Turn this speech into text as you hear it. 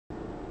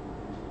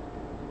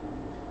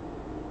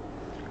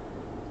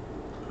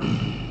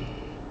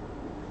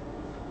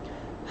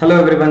Hello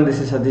everyone, this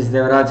is Sadeesh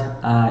Devaraj.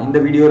 In the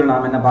video, we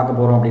will talk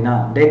about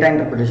data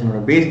interpretation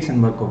or basics and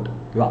workout.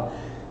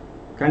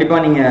 கண்டிப்பா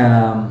நீங்க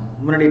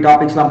முன்னாடி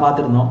டாபிக்ஸ்லாம்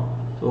பார்த்திருந்தோம்.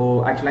 So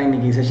ஆக்சுவலாக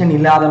இன்னைக்கு session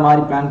இல்லாத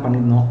மாதிரி பிளான்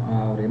பண்ணியிருந்தோம்.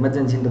 ஒரு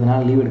எமர்ஜென்சின்றதுனால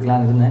லீவ்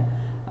எடுக்கலாம்னு இருந்தேன்.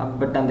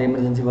 பட் அந்த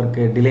எமர்ஜென்சி ஒர்க்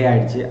டிலே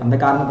ஆகிடுச்சு. அந்த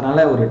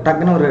காரணத்தினால ஒரு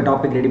டக்குன்னு ஒரு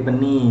டாபிக் ரெடி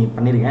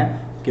பண்ணியிருக்கேன்.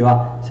 ஓகேவா,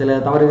 சில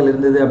தவறுகள்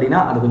இருந்தது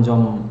அப்படின்னா அது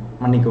கொஞ்சம்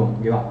மன்னிக்கும்.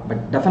 ஓகேவா,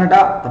 பட்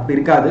டெஃபினட்டாக தப்பு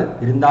இருக்காது.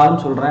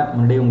 இருந்தாலும் சொல்கிறேன்,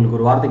 முன்னாடியே உங்களுக்கு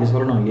ஒரு வார்த்தைக்கு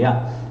சொல்லணும் இல்லையா?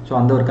 ஸோ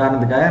அந்த ஒரு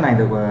காரணத்துக்காக நான்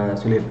இதை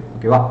சொல்லியிருக்கேன்.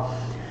 ஓகேவா,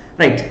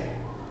 ரைட்.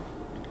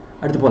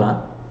 அடுத்து போகலாம்.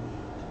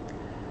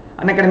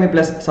 Unacademy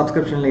Plus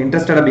சப்ஸ்கிரிப்ஷனில்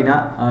இன்ட்ரெஸ்டட் அப்படின்னா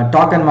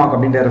talkandmock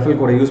அப்படின்ற ரெஃபரல்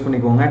கோடை யூஸ்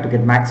பண்ணிக்கோங்க டு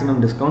கெட்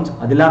மேக்ஸிமம் டிஸ்கவுண்ட்ஸ்.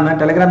 அது இல்லாமல்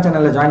டெலிகிராம்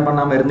சேனலில் ஜாயின்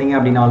பண்ணாமல் இருந்தீங்க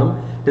அப்படின்னாலும்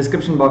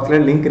டிஸ்கிரிப்ஷன்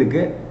பாக்ஸில் லிங்க்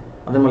இருக்குது,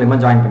 அது மூலமா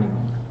ஜாயின்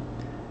பண்ணிக்கோங்க.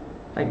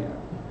 ரைட்,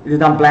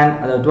 இதுதான் பிளான்.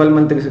 அது 12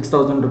 மந்த்துக்கு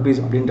 6,000 rupees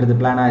அப்படின்றது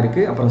பிளானாக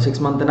இருக்குது. அப்புறம்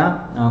 6 மந்த்னா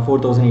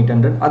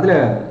 4,800. அதில்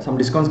சம்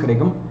டிஸ்கவுண்ட்ஸ்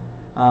கிடைக்கும்.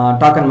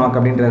 talkandmock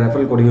அப்படின்ற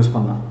ரெஃபரல் கோடை யூஸ்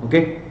பண்ணலாம்.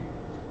 ஓகே,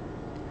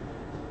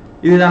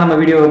 இதுதான் நம்ம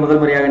வீடியோ முதல்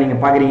முறையாக நீங்கள்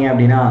பார்க்குறீங்க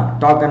அப்படின்னா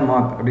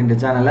talkandmock அப்படின்ற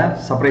சேனலை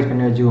சப்ஸ்கிரைப்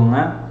பண்ணி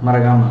வச்சுக்கோங்க.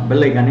 மறக்காமல்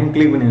பெல் ஐக்கானையும்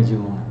கிளிக் பண்ணி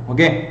வச்சுக்கோங்க.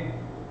 ஓகே,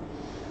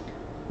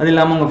 அது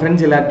இல்லாமல் உங்கள்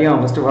ஃப்ரெண்ட்ஸ் எல்லாத்தையும்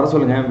ஃபஸ்ட்டு வர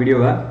சொல்லுங்கள்,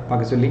 வீடியோவை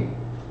பார்க்க சொல்லி.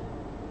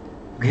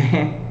 ஓகே,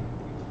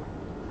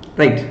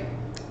 ரைட்,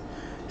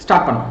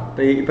 ஸ்டார்ட் பண்ணோம்.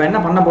 இப்போ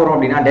என்ன பண்ண போகிறோம்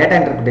அப்படின்னா டேட்டா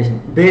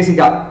இன்டர்பிரிட்டேஷன்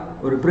பேசிக்காக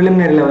ஒரு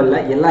ப்ரிலிமினரி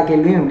லெவலில் எல்லா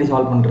கேள்வியும் எப்படி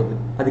சால்வ் பண்ணுறது,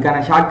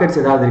 அதுக்கான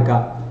ஷார்ட்கட்ஸ் ஏதாவது இருக்கா,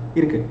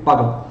 இருக்குது,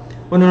 பார்க்கலாம்.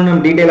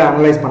 ஒன்று டீட்டெயிலாக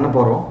அனலைஸ் பண்ண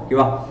போகிறோம்.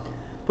 ஓகேவா,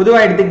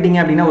 பொதுவாக எடுத்துக்கிட்டிங்க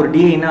அப்படின்னா ஒரு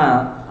டிஐனா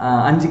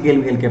 5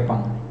 கேள்விகள்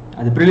கேட்பாங்க.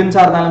 அது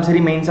ப்ரிலிம்ஸாக இருந்தாலும் சரி,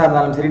 மெயின்ஸாக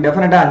இருந்தாலும் சரி,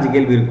 டெஃபினட்டாக 5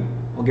 கேள்வி இருக்கும்.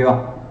 ஓகேவா,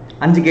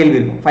 5 கேள்வி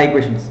இருக்கும், 5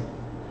 questions.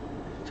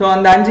 ஸோ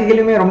அந்த 5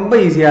 கேள்வியுமே ரொம்ப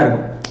ஈஸியாக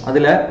இருக்கும்.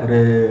 அதில்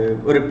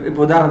ஒரு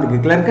இப்போ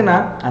உதாரணத்துக்கு கிளர்க்குன்னா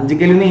 5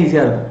 கேள்வியுமே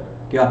ஈஸியாக இருக்கும்.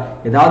 ஓகேவா,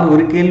 ஏதாவது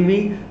ஒரு கேள்வி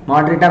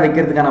மாடரேட்டாக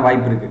வைக்கிறதுக்கான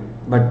வாய்ப்பு இருக்குது.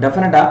 பட்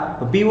டெஃபினட்டாக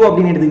இப்போ பிஓ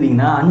அப்படின்னு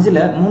எடுத்துக்கிட்டிங்கன்னா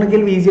 5ல் 3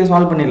 கேள்வி ஈஸியாக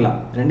சால்வ் பண்ணிடலாம்.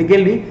 2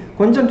 கேள்வி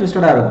கொஞ்சம்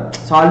ட்விஸ்டடாக இருக்கும்.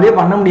 சால்வே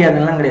பண்ண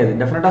முடியாதுலாம் கிடையாது,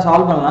 டெஃபினட்டாக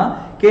சால்வ் பண்ணலாம்.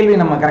 கேள்வி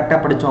நம்ம கரெக்டாக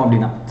படித்தோம்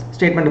அப்படின்னா,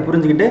 ஸ்டேட்மெண்ட்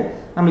புரிஞ்சுக்கிட்டு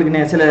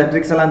நம்மளுக்கு சில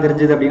ட்ரிக்ஸ் எல்லாம்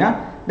தெரிஞ்சது அப்படின்னா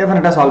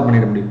டெஃபினட்டாக சால்வ்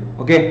பண்ணிட முடியும்.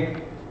 Okay,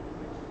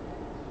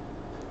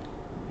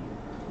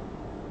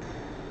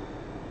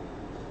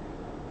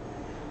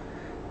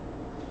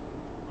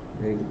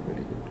 very good,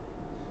 very good.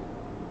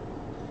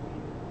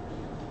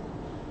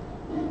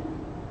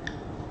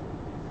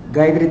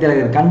 Gayatri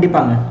திலகர்,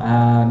 கண்டிப்பாங்க,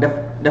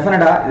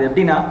 டெஃபினட்டாக. இது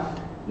எப்படின்னா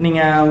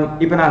நீங்கள்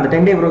இப்போ நான் அந்த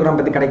 10 day ப்ரோக்ராம்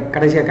பற்றி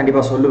கடைசியாக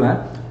கண்டிப்பாக சொல்லுவேன்.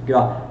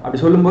 ஓகேவா, அப்படி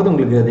சொல்லும்போது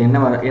உங்களுக்கு அது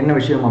என்ன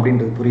விஷயம்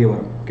அப்படின்றது புரிய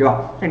வரும். ஓகேவா,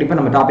 இப்போ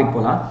நம்ம டாபிக்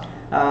போகலாம்.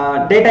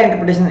 டேட்டா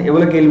இன்டர்பிரிட்டேஷன்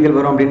எவ்வளோ கேள்விகள்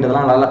வரும்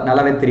அப்படின்றதெல்லாம்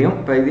நல்லாவே தெரியும்.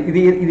 இப்போ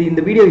இது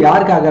இந்த வீடியோ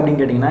யாருக்காக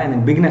அப்படின்னு கேட்டிங்கன்னா,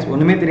 எனக்கு பிகினர்ஸ்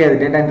ஒன்றுமே தெரியாது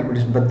டேட்டா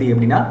இன்டர்பிரிட்டேஷன் பற்றி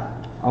அப்படின்னா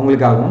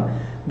அவங்களுக்காகும்.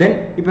 தென்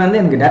இப்போ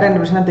எனக்கு டேட்டா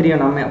இன்டர்பிரிட்டேஷனாக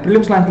தெரியும், நம்ம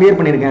ப்ரிலிம்ஸ்லாம் கிளியர்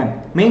பண்ணியிருக்கேன்,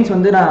 மெயின்ஸ்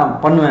நான்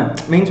பண்ணுவேன்,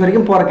 மெயின்ஸ்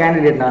வரைக்கும் போகிற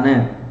கேண்டிடேட் நான்,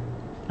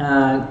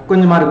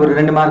 கொஞ்சம் மார்க் ஒரு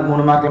 2 மார்க்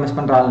 3 மார்க்கில் மிஸ்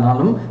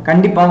பண்ணுறாருனாலும்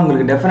கண்டிப்பாக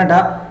உங்களுக்கு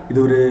டெஃபினட்டாக இது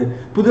ஒரு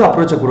புது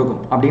அப்ரோச்சை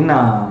கொடுக்கும் அப்படின்னு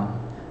நான்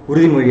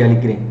உறுதிமொழி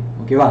அளிக்கிறேன்.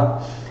 ஓகேவா,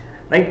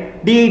 ரைட்.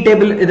 டிஐ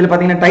டேபிள் இதில்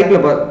பார்த்தீங்கன்னா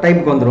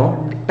டைப்புக்கு வந்துடும்.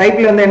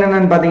 டைப்பில் வந்து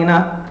என்னென்னு பார்த்தீங்கன்னா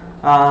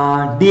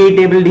DI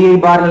table, DI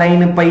bar,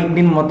 line, by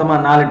இப்படின்னு மொத்தமாக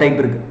 4 டைப்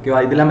இருக்குது.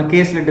 ஓகேவா, இது இல்லாமல்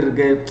கேஸ் லெட்டர்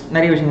இருக்குது,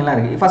 நிறைய விஷயங்கள்லாம்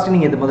இருக்குது. ஃபஸ்ட்டு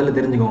நீங்கள் இது முதல்ல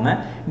தெரிஞ்சுக்கோங்க.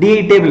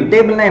 டிஐ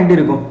டேபிள்னா எப்படி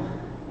இருக்கும்,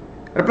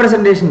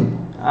 ரெப்ரசன்டேஷன்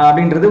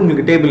அப்படின்றது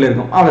உங்களுக்கு டேபிளில்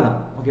இருக்கும், அவ்வளோதான்.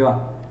 ஓகேவா,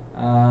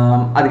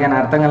 அதுக்கான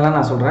அர்த்தங்கள்லாம்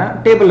நான் சொல்கிறேன்,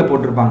 டேபிளில்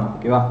போட்டிருப்பாங்க.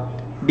 ஓகேவா,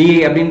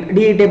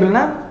 DI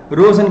டேபிள்னா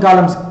rose and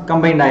columns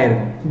combined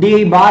ஆகிருக்கும்.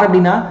 டிஐ பார்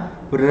அப்படின்னா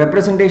ஒரு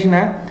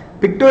ரெப்ரசன்டேஷனை,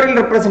 பிக்டோரியல்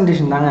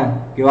ரெப்ரசன்டேஷன் தாங்க.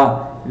 ஓகேவா,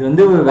 இது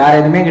வந்து வேற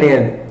எதுவுமே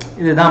கிடையாது,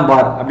 இதுதான்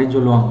பார் அப்படின்னு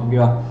சொல்லுவாங்க.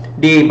 ஓகேவா,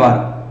 டிஐ பார்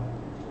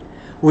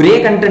ஒரே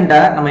கண்டென்ட்டை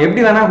நம்ம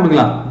எப்படி வேணா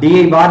கொடுக்கலாம்.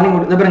 டிஐ பார்னு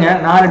கொடுத்த பாருங்க,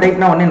 4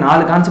 டைப்னா உடனே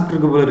 4 கான்செப்ட்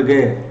இருக்கு போல இருக்கு,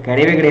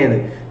 கிடையவே கிடையாது.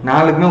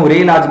 4க்குமே ஒரே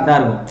லாஜிக் தான்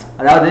இருக்கும்.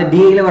 அதாவது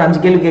டிஐல ஒரு 5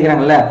 கேள்வி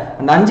கேட்குறாங்கல்ல,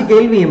 அந்த 5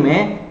 கேள்வியுமே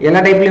எல்லா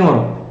டைப்லையும்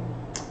வரும்.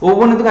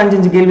 ஒவ்வொன்றுத்துக்கும்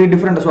 5 கேள்வி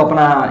டிஃப்ரெண்ட். ஸோ அப்போ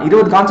நான்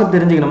 20 கான்செப்ட்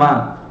தெரிஞ்சுக்கணுமா,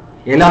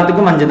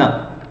 எல்லாத்துக்கும் 5 தான்.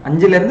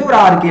 5லேருந்து ஒரு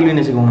 6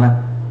 கேள்வின்னு வச்சுக்கோங்களேன்.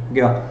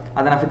 ஓகேவா,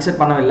 அதை நான்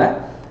ஃபிக்ஸட் பண்ணவில்லை.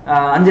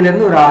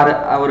 5லேருந்து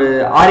ஒரு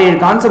 6-7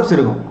 கான்செப்ட்ஸ்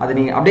இருக்கும். அதை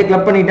நீங்கள் அப்படியே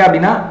கிளப் பண்ணிட்டா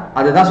அப்படின்னா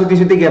அதுதான்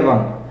சுற்றி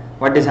கேட்பாங்க.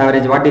 What is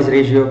average, what is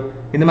ratio,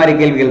 இந்த மாதிரி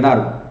கேள்விகள் தான்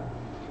இருக்கும்.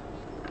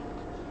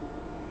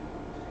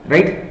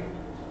 ரைட்.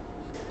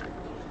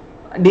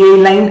 டிஐ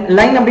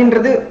லைன்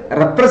அப்படின்றது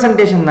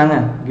ரெப்ரசன்டேஷன் தாங்க.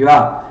 ஓகேவா,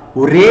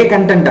 ஒரே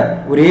கண்டென்ட்டை,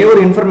 ஒரே ஒரு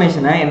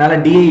இன்ஃபர்மேஷனை என்னால்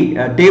டிஐ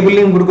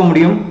டேபிள்லையும் கொடுக்க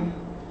முடியும்,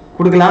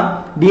 கொடுக்கலாம்,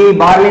 டிஐ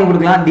பார்லையும்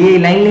கொடுக்கலாம், டிஐ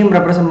லைன்லையும்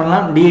ரெப்ரசென்ட்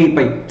பண்ணலாம், டிஐ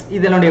பை.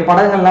 இதனுடைய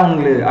படங்கள்லாம்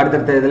உங்களுக்கு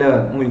அடுத்தடுத்த இதில்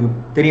உங்களுக்கு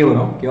தெரிய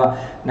வரும். ஓகேவா,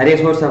 நிறைய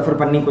சோர்ஸ் ரெஃபர்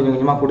பண்ணி கொஞ்சம்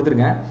கொஞ்சமாக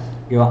கொடுத்துருக்கேன்.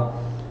 ஓகேவா,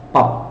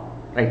 பார்ப்போம்.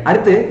 ரைட்,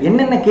 அடுத்து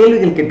என்னென்ன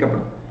கேள்விகள்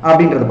கேட்கப்படும்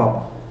அப்படின்றத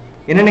பார்ப்போம்.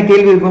 என்னென்ன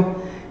கேள்வி இருக்கும்,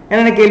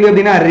 என்னென்ன கேள்வி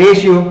அப்படின்னா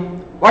ரேஷியோ,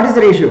 வாட் இஸ்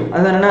ரேஷியோ,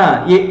 அது என்னன்னா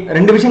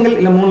 2 விஷயங்கள்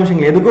இல்லை 3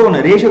 விஷயங்கள் எதுக்கோ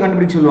ஒன்று ரேஷியோ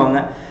கண்டுபிடிச்சு சொல்லுவாங்க.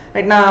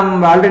 ரைட், நான்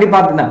ஆல்ரெடி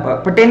பார்த்துட்டேன்.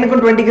 இப்போ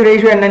 10க்கும் 20க்கும்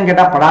ரேஷியோ என்னன்னு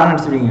கேட்டால் படாரம்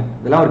நினச்சிடுவீங்க,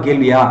 இதெல்லாம் ஒரு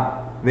கேள்வியா,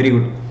 வெரி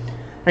குட்.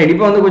 ரைட்,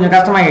 இப்போ வந்து கொஞ்சம்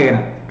கஷ்டமாக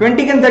கேட்குறேன்.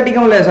 20க்கும்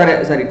 30க்கும் இல்லை,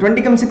 சாரி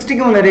 20க்கும்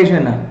 60க்கும் உள்ள ரேஷியோ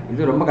என்ன,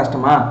 இது ரொம்ப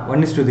கஷ்டமா,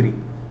 1:3.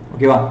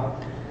 ஓகேவா,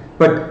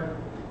 பட்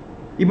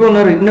இப்போ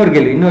இன்னொரு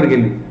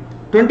கேள்வி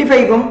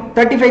 25க்கும்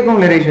 35க்கும்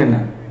உள்ள ரேஷியோ என்ன,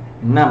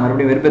 என்ன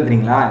மறுபடியும்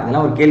வெறுப்பேத்துறீங்களா,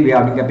 இதெல்லாம் ஒரு கேள்வியா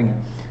அப்படின்னு கேட்பீங்க.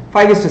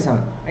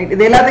 5:7 ரைட்.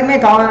 இது எல்லாத்துக்குமே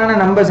காமனான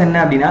நம்பர்ஸ் என்ன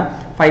அப்படின்னா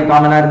 5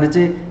 காமனா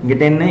இருந்துச்சு, இங்க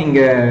 10, இங்க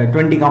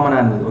 20 காமனா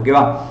இருந்தது.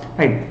 ஓகேவா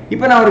ரைட்.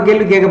 இப்போ நான் ஒரு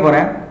கேள்வி கேட்க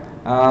போறேன்.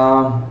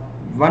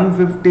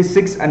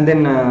 156 and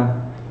then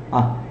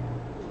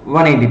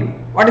 182.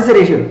 What is the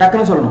ratio?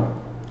 டக்குன்னு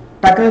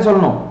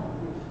சொல்லணும்.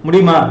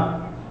 முடியுமா?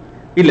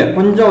 இல்ல,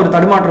 கொஞ்சம் ஒரு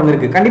தடுமாற்றம்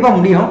இருக்கு. கண்டிப்பா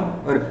முடியும்.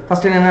 ஒரு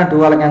ஃபர்ஸ்ட் என்னன்னா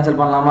 2ஆல கேன்சல்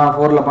பண்ணலாமா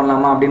 4ல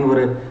பண்ணலாமா அப்படின்னு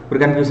ஒரு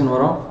கன்ஃபியூஷன்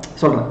வரும்.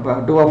 சொல்றேன். இப்போ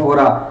 2ஆ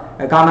 4ஆ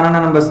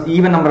காமனான நம்பர்ஸ்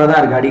ஈவன் நம்பரா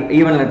தான் இருக்கு.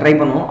 ஈவன்ல ட்ரை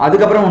பண்ணுவோம்,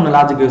 அதுக்கப்புறம் ஒன்று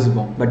லாஜிக்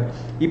யோசிப்போம். பட்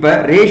இப்போ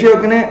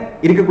ரேஷியோக்குன்னு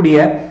இருக்கக்கூடிய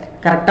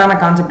கரெக்டான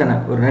கான்செப்ட் என்ன?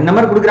 ஒரு 2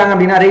 நம்பர் கொடுக்குறாங்க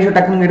அப்படின்னா ரேஷியோ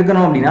டக்குன்னு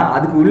எடுக்கணும் அப்படின்னா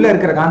அதுக்கு உள்ள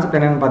இருக்கிற கான்செப்ட்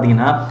என்னன்னு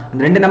பார்த்தீங்கன்னா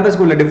அந்த 2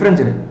 நம்பர்ஸ்க்கு உள்ள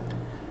டிஃபரன்ஸ் இருக்கு,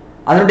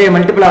 அதனுடைய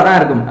மல்டிபிளா தான்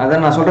இருக்கும்.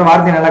 அதான் நான் சொல்ற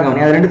வார்த்தை நல்லா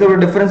கவனி. அது ரெண்டுத்தோட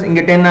டிஃபரன்ஸ்.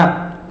 இங்க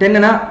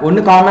 10னா ஒன்னு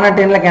காமனா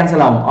 10ல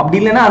கேன்சல் ஆகும், அப்படி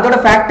இல்லைன்னா அதோட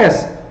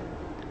ஃபேக்டர்ஸ்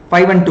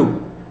 5 and 2.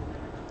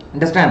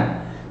 அண்டர்ஸ்டாண்ட்?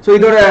 ஸோ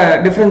இதோட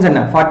டிஃபரன்ஸ்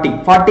என்ன?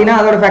 40னா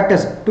அதோட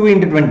ஃபேக்டர்ஸ் 2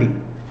 into 20,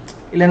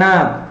 இல்லைன்னா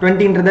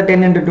 20ன்றத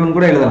 10 into 2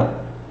 கூட எழுதலாம்.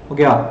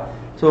 ஓகேவா?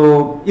 ஸோ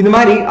இது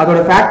மாதிரி அதோட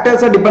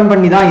ஃபேக்டர்ஸை டிபெண்ட்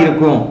பண்ணி தான்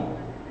இருக்கும்.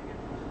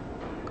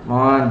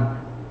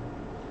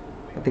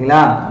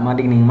 பார்த்தீங்களா?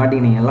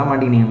 மாட்டிக்கினீங்க எல்லாம்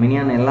மாட்டிக்கினீங்க.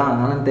 மினியான எல்லாம்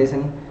ஆனந்த்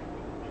தேசன்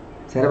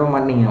சிறப்பாக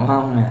மாட்டினீங்க.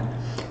 வாங்க.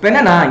 இப்போ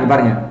என்னன்னா இங்க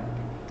பாருங்க,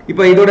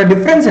 இப்போ இதோட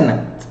டிஃபரன்ஸ் என்ன?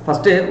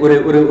 ஃபர்ஸ்ட்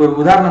ஒரு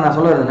உதாரணம் நான்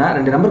சொல்ல வருதுன்னா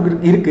 2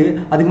 நம்பர் இருக்கு.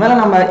 அதுக்கு மேல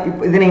நம்ம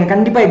இதை நீங்க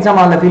கண்டிப்பா எக்ஸாம்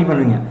ஹாலில் ஃபீல்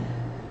பண்ணுவீங்க.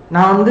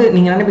 நான்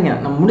நீங்க நினைப்பீங்க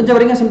நம்ம முடிஞ்ச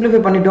வரைக்கும்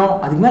சிம்பிளிஃபை பண்ணிட்டோம்,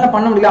 அதுக்கு மேல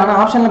பண்ண முடியல. ஆனா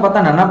ஆப்ஷன்ல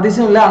பார்த்தா நன் ஆஃப்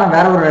திஸும் இல்லை, ஆனா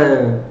வேற ஒரு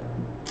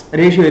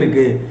ரேஷியோ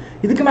இருக்கு,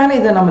 இதுக்கு மேல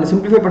இதை நம்ம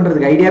சிம்பிளிஃபை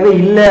பண்றதுக்கு ஐடியாவே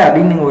இல்லை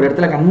அப்படின்னு நீங்க ஒரு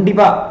இடத்துல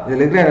கண்டிப்பா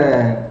இதுல இருக்கிற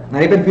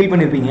நிறைய பேர் ஃபீல்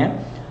பண்ணிருப்பீங்க.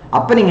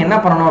 அப்ப நீங்க என்ன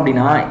பண்ணணும்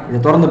அப்படின்னா இதை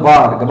திறந்து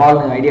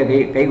பால் ஐடியா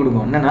கை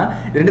கொடுக்கும். என்னன்னா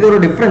 2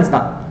 டிஃபரன்ஸ்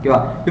தான். ஓகேவா?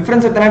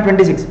 டிஃபரன்ஸ் எத்தனை?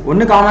 26.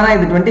 ஒன்னு காமனா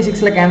இது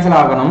 26ல கேன்சல்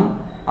ஆகணும்,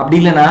 அப்படி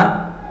இல்லைன்னா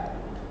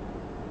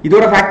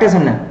இதோட ஃபேக்டர்ஸ்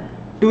என்ன?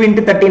 2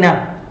 into 13.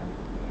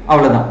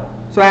 அவ்வளவுதான்.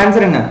 ஸோ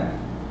ஆன்சர் என்ன?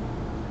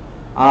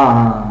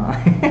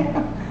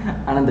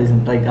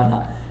 ஆனந்தேசன் ரைட்.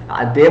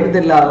 அது தேவை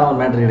தெரியல, அதெல்லாம் ஒரு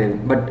மேட்டர் கிடையாது.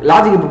 பட்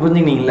லாஜிக் இப்போ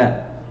புரிஞ்சுக்கிட்டீங்கல்ல?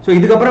 ஸோ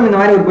இதுக்கப்புறம் இந்த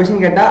மாதிரி ஒரு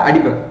கொஸ்டின் கேட்டா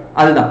அடிப்பேன்.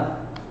 அதுதான்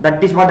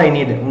that is what I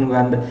need.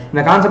 உங்களுக்கு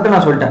இந்த கான்செப்டை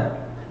நான் சொல்லிட்டேன்.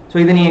 ஸோ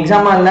இதை நீ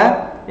எக்ஸாம் ஹாலில்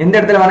எந்த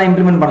இடத்துல வேணா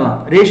இம்ப்ளிமெண்ட் பண்ணலாம்.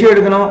 ரேஷியோ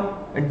எடுக்கணும்,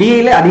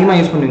 டிஐல அதிகமாக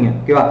யூஸ் பண்ணுவீங்க.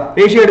 ஓகேவா?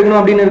 ரேஷியோ எடுக்கணும்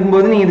அப்படின்னு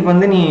இருக்கும்போது நீ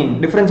இதுக்கு நீ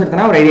டிஃபரன்ஸ்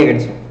எடுத்தனா ஒரு ஐடியா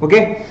கிடைச்சு. Okay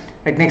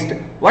right. Next,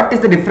 what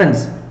is the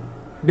difference?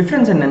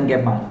 Difference என்னன்னு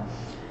கேட்பாங்க.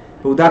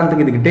 இப்போ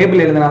உதாரணத்துக்கு இதுக்கு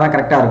டேபிள் எழுதுனா தான்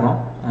கரெக்டாக இருக்கும்,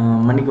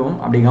 மன்னிக்கவும்.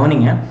 அப்படி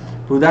கவனிங்க.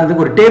 இப்போ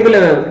உதாரணத்துக்கு ஒரு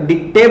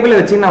டேபிளை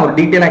வச்சு நான் ஒரு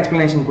டீட்டெயில்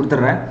எக்ஸ்பிளனேஷன்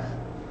கொடுத்துட்றேன்,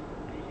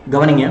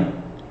 கவனிங்க.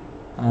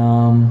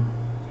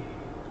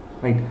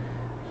 Right.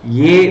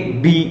 A,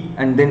 B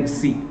and then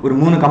C, ஒரு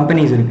 3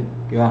 கம்பெனிஸ் இருக்கு.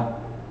 ஓகேவா?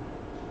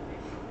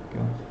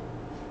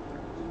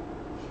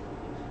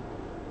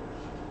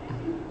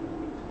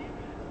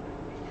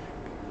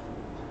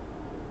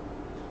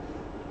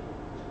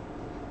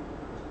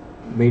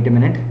 Wait a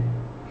minute.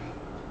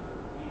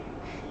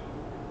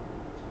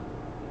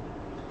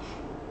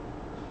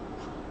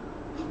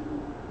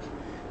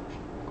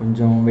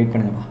 கொஞ்சம் வெயிட்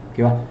பண்ணுங்கப்பா.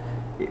 ஓகேவா?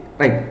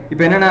 ரைட்.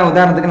 இப்போ என்னன்னா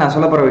உதாரணத்துக்கு நான்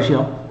சொல்ல போற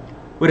விஷயம்,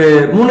 ஒரு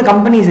 3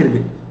 கம்பெனிஸ்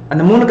இருக்கு.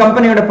 அந்த 3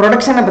 கம்பெனியோட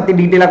ப்ரொடக்ஷனை பத்தி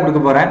டீட்டெயிலா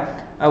கொடுக்க போறேன்.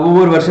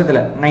 ஒவ்வொரு வருஷத்துல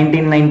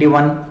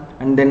 1991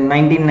 and then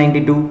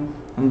 1992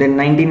 and then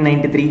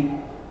 1993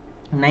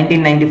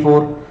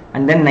 1994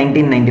 and then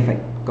 1995.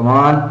 come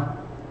on,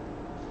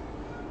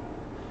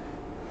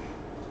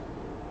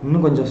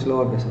 இன்னும் கொஞ்சம்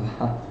ஸ்லோவா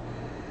பேசுவா.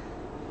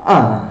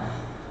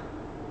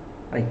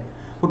 ரைட்.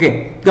 ஓகே,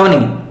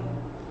 கவனிங்க.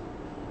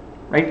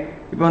 ரைட்.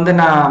 இப்போ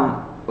நான்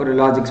ஒரு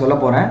லாஜிக் சொல்ல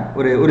போறேன்.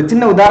 ஒரு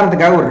சின்ன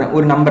உதாரணத்துக்காக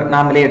ஒரு நம்பர்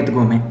நாமளே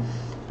எடுத்துக்குவோமே.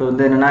 இப்போ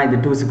என்னன்னா இது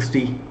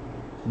 260,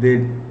 இது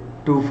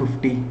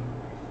 250,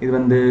 இது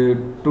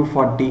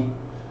 240,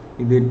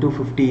 இது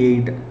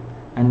 258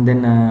 அண்ட்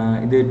தென்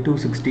இது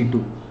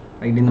 262.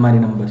 ரைட். இந்த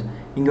மாதிரி நம்பர்ஸ்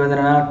இங்கே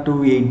என்னன்னா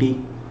 280,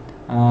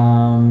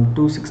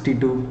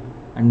 262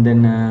 அண்ட்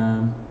தென்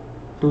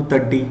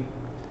 230,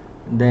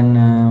 தென்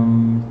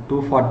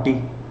 240,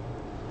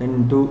 தென்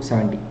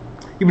 270.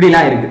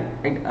 இப்படிலாம் இருக்கு.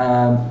 ரைட்.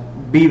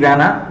 பி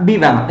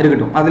வேணாம்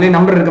இருக்கட்டும், அதுலேயே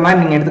நம்பர் இருக்க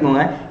மாதிரி நீங்கள்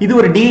எடுத்துக்கோங்க. இது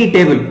ஒரு டிஐ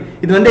டேபிள்.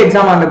 இது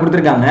எக்ஸாம் ஹாலில்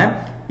கொடுத்துருக்காங்க.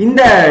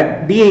 இந்த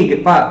டிஐக்கு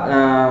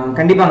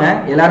கண்டிப்பாங்க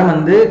எல்லாரும்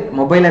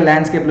மொபைலில்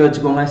லேண்ட்ஸ்கேப்பில்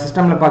வச்சுக்கோங்க.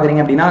 சிஸ்டமில்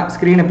பார்க்குறீங்க அப்படின்னா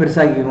ஸ்க்ரீனை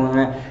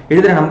பெருசாக்கிக்கோங்க,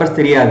 எழுதுகிற நம்பர்ஸ்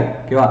தெரியாது.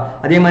 ஓகேவா?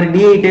 அதே மாதிரி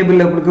டிஐ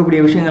டேபிளில் கொடுக்கக்கூடிய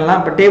விஷயங்கள்லாம்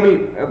இப்போ டேபிள்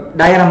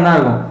டயக்ராம் தான்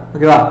இருக்கும்.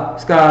 ஓகேவா?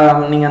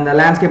 நீங்கள் அந்த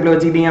லேண்ட்ஸ்கேப்பில்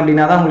வச்சுக்கிட்டீங்க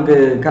அப்படின்னா தான் உங்களுக்கு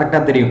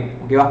கரெக்டாக தெரியும்.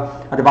 ஓகேவா?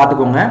 அதை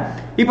பார்த்துக்கோங்க.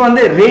 இப்போ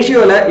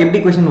ரேஷியோவில்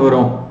எப்படி கொஸ்டின்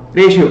வரும்?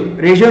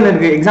 ரேஷியோன்னு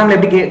இருக்கு. எக்ஸாம்ல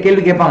எப்படி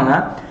கேள்வி கேட்பாங்கன்னா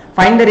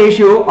find the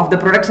ratio of the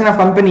production of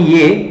company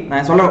A.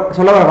 நான்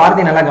சொல்ல வர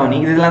வார்த்தை நல்லா கவனி,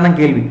 இதெல்லாம் தான்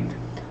கேள்வி.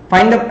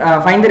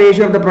 Find the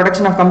ratio of the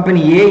production of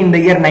company A in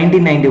the year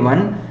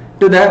 1991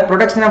 to the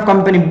production of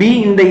company B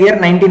in the year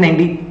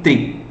 1993.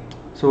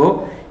 so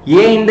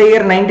A in the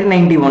year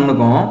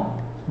 1991க்கும்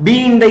B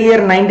in the year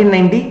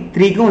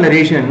 1993க்கும் உள்ள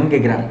ரேஷியோ என்னன்னு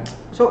கேக்குறாங்க.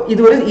 So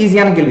இது ஒரு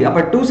ஈஸியான கேள்வி. அப்ப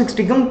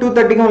 260க்கும்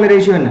 230க்கும் உள்ள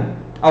ratio என்ன?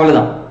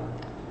 அவ்வளவுதான்.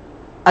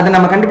 அதை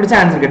நம்ம கண்டுபிடிச்சா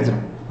ஆன்சர்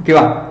கிடைச்சிடும்.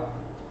 ஓகேவா?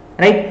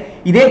 ரைட்.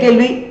 இதே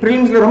கேள்வி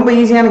ப்ரிலிம்ஸ்ல ரொம்ப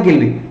ஈஸியான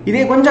கேள்வி.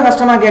 இதே கொஞ்சம்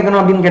கஷ்டமா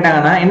கேட்கணும் அப்படின்னு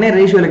கேட்டாங்கன்னா என்ன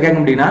ரேஷியோல கேட்க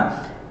முடியும்னா,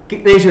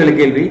 ரேஷியோல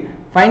கேள்வி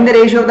find the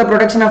ratio of the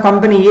production of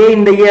company A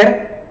in the year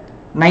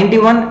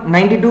 91,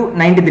 92,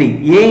 93.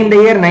 A in the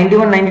year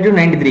 91, 92,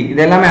 93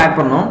 இதெல்லாம் ஆட்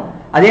பண்ணனும்.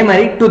 அதே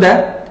மாதிரி to the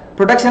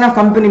production of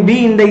company B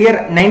in the year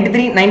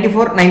 93,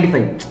 94,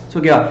 95.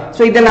 ஓகேவா?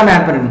 சோ இதெல்லாம்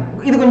ஆட் பண்ணனும்.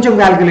 இது கொஞ்சம்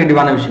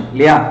கால்குலேட்டிவான விஷயம்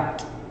இல்லையா?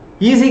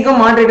 ஈஸிக்கும்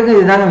மாடரேட்டுக்கும்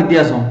இதுதாங்க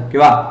வித்தியாசம்.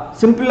 ஓகேவா?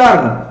 சிம்பிளா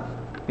இருக்கும்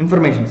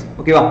இன்ஃபர்மேஷன்ஸ்.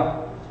 ஓகேவா?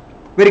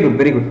 Very good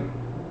very good.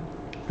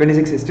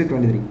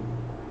 26:23.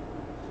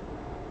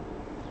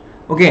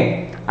 Okay,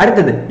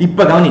 அடுத்தது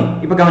இப்ப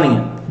கவனிங்க.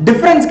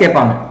 டிஃபரன்ஸ்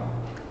கேட்பாங்க.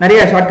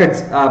 நிறைய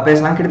ஷார்ட்கட்ஸ்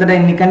பேசலாம். கிட்டத்தட்ட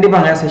இன்னைக்கு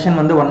கண்டிப்பாங்க செஷன்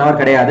வந்து 1 hour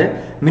கிடையாது.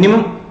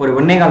 மினிமம் ஒரு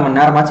 1.25 மணி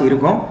நேரமாச்சு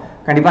இருக்கும்.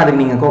 கண்டிப்பா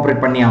அதுக்கு நீங்க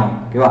கோஆபரேட் பண்ணி ஆகணும்.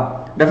 ஓகேவா?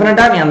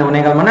 டெஃபினட்டா நீ அந்த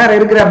 1.25 மணி நேரம்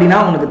இருக்கிற அப்படின்னா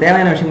உனக்கு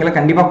தேவையான விஷயங்களை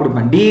கண்டிப்பா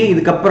கொடுப்பேன். டி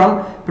இதுக்கப்புறம்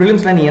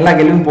ப்ரிலிம்ஸ்ல நீ எல்லா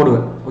கேள்வியும்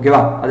போடுவேன். ஓகேவா?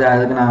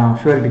 அதுக்கு நான்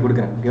ஷூரிட்டி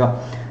கொடுக்குறேன். ஓகேவா?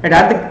 ரைட்,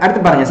 அடுத்து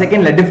பாருங்க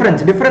செகண்ட்ல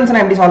டிஃபரன்ஸ்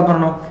எப்படி சால்வ்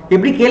பண்ணணும்,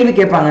 எப்படி கேள்வி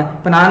கேட்பாங்க.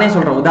 இப்போ நானே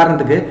சொல்றேன்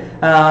உதாரணத்துக்கு,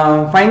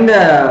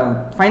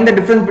 find the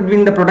difference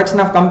between the production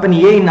of company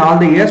A in all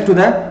the years to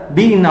the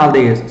B in all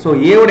the years. So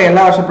A ஓட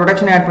எல்லா வருஷ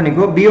ப்ரொடக்ஷன் ஆட்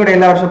பண்ணிக்கோ, B ஓட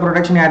எல்லா வருஷ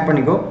ப்ரொடக்ஷன் ஆட்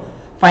பண்ணிக்கோ,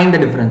 find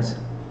the difference.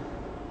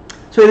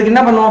 So இதுக்கு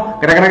என்ன பண்ணுவோம்,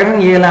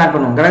 கடகடகடன் A எல்லாம் ஆட்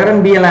பண்ணுவோம்,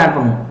 கடகடன் B எல்லாம் ஆட்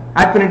பண்ணுவோம்.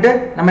 ஆட் பண்ணிட்டு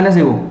நம்ம என்ன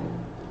செய்வோம்,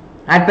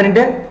 ஆட்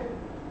பண்ணிட்டு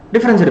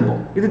டிஃபரன்ஸ் எடுப்போம்.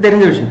 இது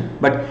தெரிஞ்ச விஷயம்.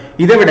 பட்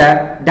இதை விட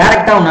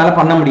டைரக்டா உன்னால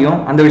பண்ண முடியும்.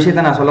 அந்த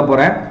விஷயத்தை நான் சொல்ல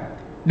போறேன்.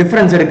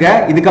 டிஃபரன்ஸ் எடுக்க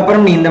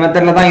இதுக்கப்புறம் நீ இந்த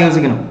மெத்தட்ல தான்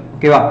யோசிக்கணும்.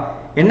 ஓகேவா?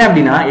 என்ன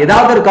அப்படின்னா,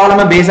 ஏதாவது ஒரு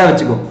காலமா பேஸா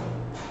வச்சுக்கோ.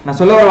 நான்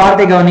சொல்ல ஒரு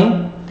வார்த்தை கவனி,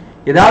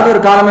 ஏதாவது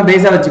ஒரு காலமா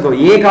பேஸா வச்சுக்கோ.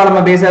 ஏ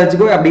காலமா பேஸா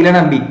வச்சுக்கோ, அப்படி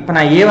இல்லைன்னா பி. இப்ப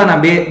நான் ஏவை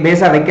நான்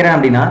பேஸா வைக்கிறேன்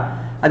அப்படின்னா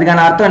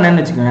அதுக்கான அர்த்தம்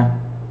என்னன்னு வச்சுக்கோங்க.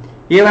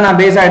 ஏவை நான்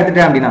பேஸா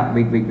எடுத்துட்டேன் அப்படின்னா,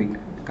 வெயிட்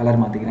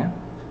கலர் மாத்திக்கிறேன்.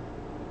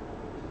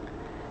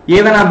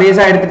 ஏவை நான்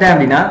பேஸா எடுத்துட்டேன்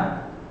அப்படின்னா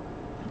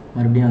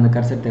மறுபடியும் அந்த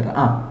கர்சர்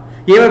தேடுறேன்.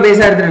 ஏவை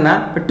பேஸா எடுத்துட்டேன்னா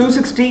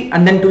 260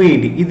 and then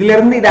 280 இதுல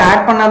இருந்து இதை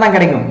ஆட் பண்ணாதான்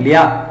கிடைக்கும்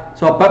இல்லையா?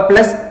 சோ அப்ப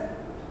பிளஸ்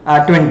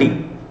 20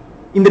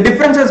 இந்த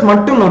டிஃபரன்சஸ்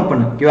மட்டும் நோட்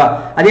பண்ணு. ஓகேவா?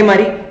 அதே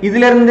மாதிரி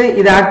இதுல இருந்து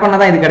இதை ஆட்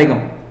பண்ணாதான் இது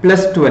கிடைக்கும்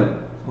பிளஸ் 12.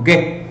 ஓகே,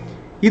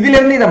 இதுல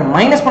இருந்து இதை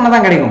மைனஸ்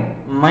பண்ணாதான் கிடைக்கும்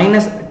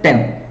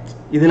 -10.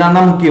 இதெல்லாம்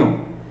தான் முக்கியம்.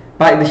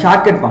 இது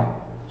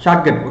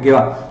ஷார்ட்கட். ஓகேவா?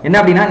 என்ன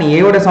அப்படின்னா, நீ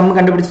ஏவோட சம்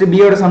கண்டுபிடிச்சிட்டு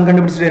பியோட சம்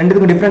கண்டுபிடிச்சிட்டு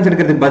ரெண்டுக்கும் டிஃபரன்ஸ்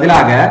எடுக்கிறதுக்கு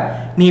பதிலாக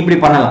நீ இப்படி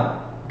பண்ணலாம்.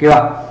 ஓகேவா?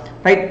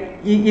 ரைட்,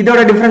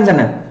 இதோட டிஃபரன்ஸ்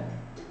என்ன,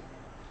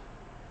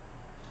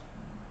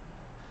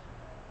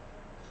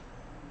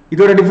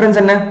 இதோட டிஃபரன்ஸ்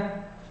என்ன?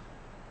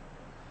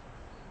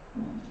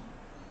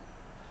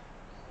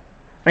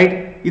 ரைட்,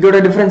 இதோட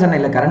டிஃபரன்ஸ் என்ன?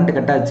 இல்ல கரண்ட்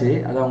கட் ஆச்சு,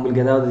 அதான்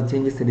உங்களுக்கு ஏதாவது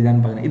சேஞ்சஸ்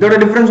தெரியுதான்னு பாருங்க. இதோட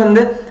டிஃபரன்ஸ்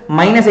வந்து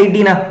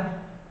 -18.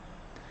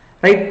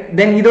 ரைட்,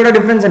 தென் இதோட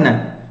டிஃபரன்ஸ் என்ன?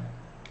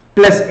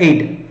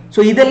 +8.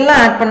 சோ இதெல்லாம்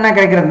ஆட் பண்ணா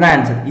கிடைக்கிறது தான்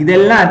ஆன்சர்.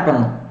 இதெல்லாம் ஆட்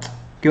பண்ணணும்.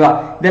 ஓகேவா?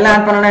 இதெல்லாம்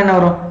ஆட் பண்ணனா என்ன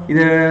வரும்?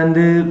 இது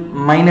வந்து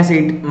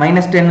 -8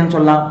 -10 ன்னு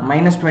சொல்லலாம்,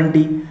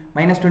 -20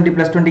 -20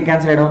 +20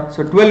 கேன்சல் ஆயிடும். So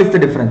 12 is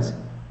the difference.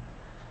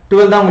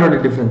 12 தான்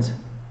உங்களோட டிஃபரன்ஸ்.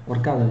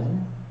 ஒர்க் ஆகுது.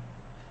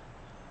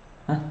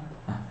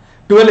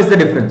 12 இஸ் தி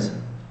டிஃபரன்ஸ்.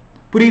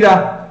 புரியுதா?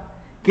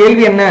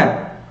 கேள்வி என்ன?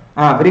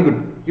 Very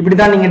good. இப்படி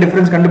தான் நீங்க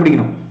டிஃபரன்ஸ்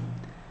கண்டுபிடிக்கணும்.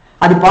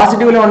 அது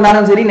பாசிட்டிவ்ல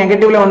வந்தாலும் சரி,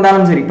 நெகட்டிவ்ல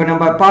வந்தாலும் சரி. இப்போ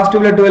நம்ம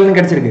பாசிட்டிவ்ல 12 ன்னு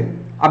கிடைச்சிருக்கு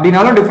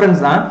அப்படினாலும் டிஃபரன்ஸ்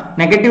தான்.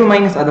 நெகட்டிவ்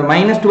மைனஸ் அது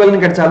 -12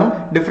 ன்னு கிடைச்சாலும்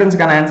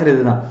டிஃபரன்ஸ்க்கான ஆன்சர்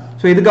இதுதான்.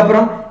 சோ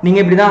இதுக்கப்புறம் நீங்க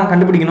இப்படி தான்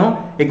கண்டுபிடிக்கணும்.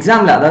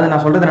 எக்ஸாம்ல, அதாவது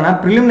நான் சொல்றது என்னன்னா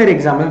பிரிலிமினரி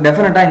எக்ஸாம்ல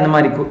டெஃபினட்டா இந்த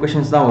மாதிரி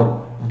क्वेश्चंस தான் வரும்.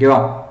 ஓகேவா?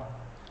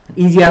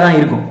 ஈஸியா தான்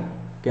இருக்கும்.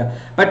 ஓகே,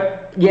 பட்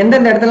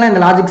எந்தெந்த இடத்துல இந்த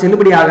லாஜிக்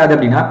செல்லுபடி ஆகாது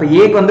அப்படின்னா, இப்போ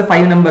ஏக்கு வந்து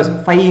 5 நம்பர்ஸ்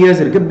 5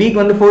 இயர்ஸ் இருக்கு, பிக்கு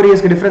வந்து 4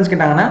 இயர்ஸ்க்கு டிஃபரன்ஸ்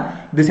கேட்டாங்கன்னா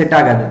இது செட்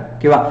ஆகாது.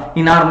 ஓகேவா?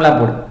 நீ நார்மலா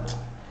போடு.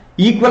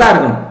 ஈக்குவலா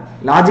இருக்கணும்.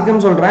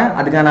 லாஜிக்கும் சொல்றேன்,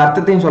 அதுக்கான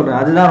அர்த்தத்தையும் சொல்றேன்.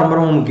 அதுதான் ரொம்ப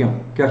ரொம்ப முக்கியம்.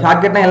 ஓகே,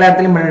 ஷார்ட்கட்னா எல்லா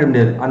இடத்துலயும் பண்ணிட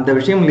முடியாது. அந்த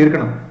விஷயம்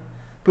இருக்கணும்.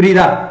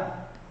 புரியுதா?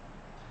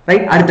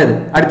 ரைட்,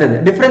 அடுத்தது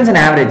டிஃபரன்ஸ்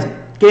அண்ட் ஆவரேஜ்.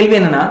 கேள்வி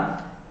என்னன்னா,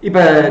 இப்ப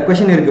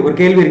क्वेश्चन இருக்கு, ஒரு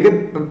கேள்வி இருக்கு.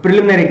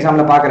 பிரிலிமினரி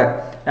எக்ஸாம்ல பாக்குற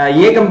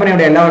ஏ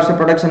கம்பெனியோட எல்லா வருஷ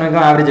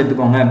ப்ரொடக்ஷனுக்கும் ஆவரேஜ்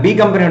எடுத்துக்கோங்க, பி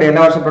கம்பெனியோட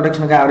எல்லா வருஷ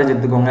ப்ரொடக்ஷனுக்கும் ஆவரேஜ்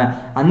எடுத்துக்கோங்க.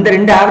 அந்த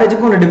ரெண்டு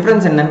ஆவரேஜுக்கும் உள்ள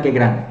டிஃபரன்ஸ் என்னன்னு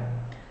கேக்குறாங்க.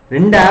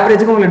 ரெண்டு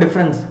ஆவரேஜுக்கும் உள்ள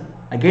டிஃபரன்ஸ்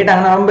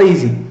கேட்டாங்கன்னா ரொம்ப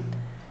ஈஸி.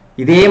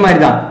 இதே மாதிரி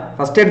தான்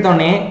ஃபர்ஸ்ட்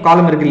எடுத்தோடனே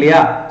காலம் இருக்கு இல்லையா?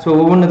 சோ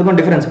ஒவ்வொன்றுக்கும்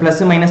டிஃபரன்ஸ்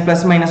பிளஸ்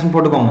மைனஸ்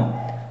போட்டுக்கோங்க.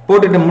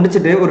 போட்டுட்டு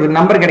முடிச்சிட்டு ஒரு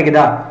நம்பர்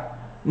கிடைக்குதா?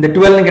 இந்த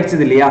 12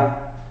 கிடைச்சது இல்லையா?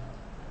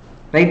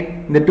 ரைட்,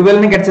 இந்த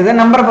 12 கிடைச்சதை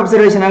நம்பர் ஆஃப்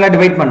அப்சர்வேஷனால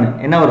டிவைட் பண்ணு.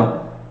 என்ன வரும்?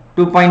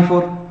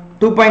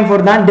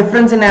 2.4 தான்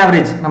டிஃபரன்ஸ் இன்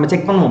ஆவரேஜ். நம்ம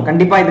செக் பண்ணுவோம்.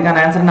 கண்டிப்பா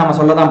இதுக்கான ஆன்சர் நாம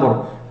சொல்ல தான் போறோம்.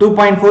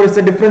 2.4 is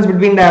the difference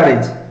between the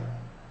average.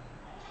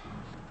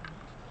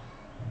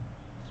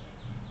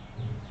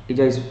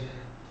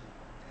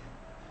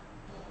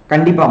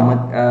 கண்டிப்பா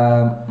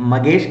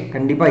மகேஷ்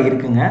கண்டிப்பா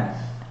இருக்குங்க.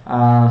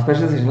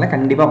 ஸ்பெஷல் செஷன்ல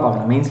கண்டிப்பா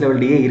பார்க்கலாம். மெயின்ஸ் லெவல்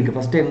டிஏ இருக்கு.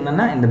 ஃபர்ஸ்ட்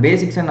என்னன்னா இந்த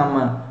பேசிக்ஸை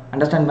நம்ம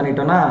அண்டர்ஸ்டாண்ட்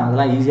பண்ணிட்டோம்னா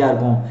அதெல்லாம் ஈஸியா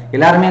இருக்கும்.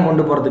 எல்லாருமே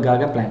கொண்டு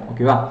போறதுக்காக பிளான்.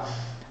 ஓகேவா?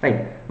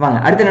 ரைட், வாங்க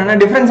அடுத்து என்னன்னா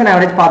டிஃபரன்ஸ் அண்ட்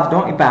ஆவரேஜ்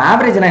பார்த்துட்டோம். இப்போ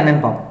ஆவரேஜ்னா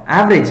என்னன்னு பார்ப்போம்.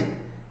 ஆவரேஜ்,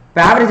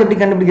 இப்போ ஆவரேஜ் எப்படி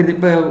கண்டுபிடிக்கிறது?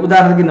 இப்போ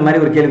உதாரணத்துக்கு இந்த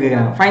மாதிரி ஒரு கேள்வி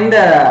கேட்குறாங்க. Find the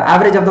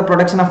average of the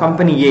production of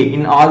company A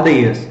in all the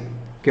years.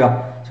 ஓகேவா?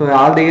 ஸோ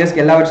ஆல் த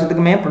இயர்ஸ்க்கு எல்லா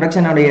வருஷத்துக்குமே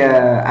ப்ரொடக்ஷனுடைய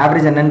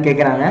ஆவரேஜ் என்னன்னு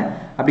கேட்குறாங்க.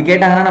 அப்படி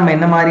கேட்டாங்கன்னா நம்ம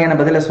என்ன மாதிரியான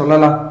பதிலை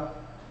சொல்லலாம்?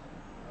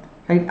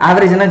 ரைட்.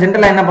 ஆவரேஜ்னா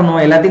ஜென்ரலாக என்ன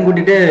பண்ணுவோம், எல்லாத்தையும்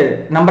கூட்டிட்டு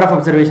நம்பர் ஆஃப்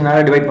அப்சர்வேஷனால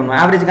டிவைட் பண்ணுவோம்.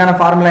 ஆவரேஜ்க்கான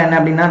ஃபார்முலா என்ன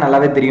அப்படின்னா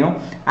நல்லாவே தெரியும்.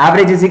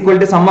 Average is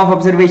equal to some of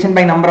observation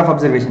by number of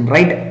observation,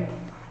 right?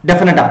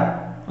 டெஃபினட்டா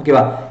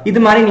ஓகேவா? இது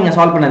மாதிரி நீங்க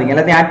சால்வ் பண்ணாதீங்க,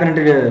 எல்லாத்தையும் ஆட்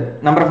பண்ணிட்டு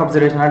நம்பர் ஆஃப்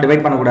அப்சர்வேஷனால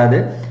டிவைட் பண்ணக்கூடாது.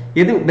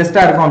 எது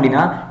பெஸ்ட்டாக இருக்கும்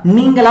அப்படின்னா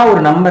நீங்களா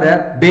ஒரு நம்பரை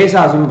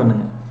பேஸாக அசூம்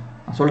பண்ணுங்க.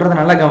 சொல்றத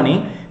நல்லா கவனி.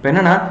 இப்போ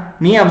என்னன்னா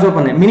நீ அப்சர்வ்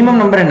பண்ணு, மினிமம்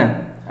நம்பர் என்ன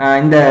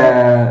இந்த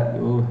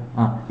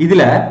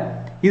இதுல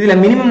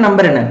மினிமம்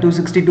நம்பர் என்ன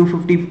 260,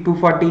 250,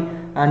 240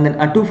 and then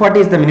 240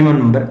 is the minimum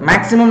number.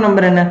 maximum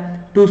number என்ன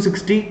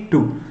 262.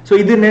 ஸோ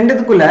இது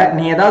ரெண்டுத்துக்குள்ள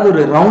நீ ஏதாவது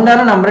ஒரு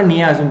ரவுண்டான நம்பரை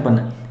நீயே அசூம்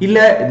பண்ணு. இல்ல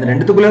இந்த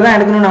ரெண்டுத்துக்குள்ள தான்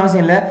எடுக்கணும்னு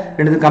அவசியம் இல்லை,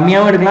 ரெண்டுத்துக்கு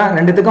கம்மியாகவும் எடுக்கலாம்,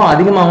 ரெண்டுத்துக்கும்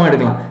அதிகமாகவும்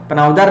எடுக்கலாம். இப்போ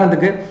நான்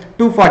உதாரணத்துக்கு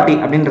 240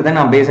 அப்படின்றத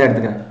நான் பேஸா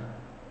எடுத்துக்கிறேன்,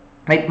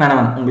 ரைட்?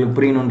 வேணாம் உங்களுக்கு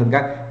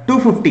புரியணுன்றதுக்காக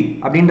 250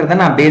 அப்படின்றத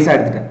நான் பேஸா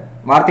எடுத்துட்டேன்.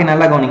 வார்த்தை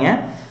நல்லா கவனிங்க,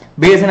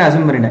 பேஸ்ன்னு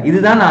அசூம் பண்ணிட்டேன்.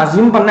 இதுதான் நான்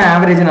அசூம் பண்ண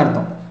ஆவரேஜ்னு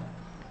அர்த்தம்.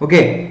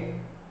 ஓகே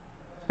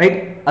ரைட்,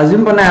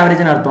 அசூம் பண்ண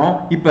ஆவரேஜ்னு அர்த்தம்.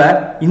 இப்போ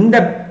இந்த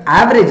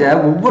ஆவரேஜை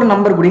ஒவ்வொரு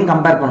நம்பர் கூடயும்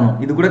கம்பேர் பண்ணணும்.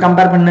 இது கூட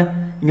கம்பேர் பண்ணு,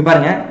 இங்க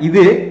பாருங்க,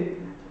 இது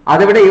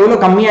அதை விட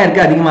எவ்வளவு கம்மியா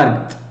இருக்கு அதிகமா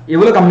இருக்கு,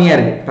 எவ்வளவு கம்மியா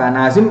இருக்கு. இப்போ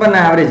நான் அசூம் பண்ண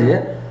ஆவரேஜ்,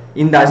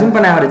 இந்த அசூம்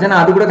பண்ண ஆவரேஜை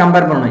நான் அது கூட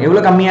கம்பேர் பண்ணணும்.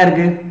 எவ்வளவு கம்மியா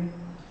இருக்கு,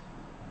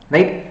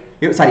 ரைட்?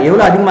 சாரி,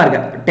 எவ்வளவு அதிகமா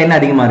இருக்கு, 10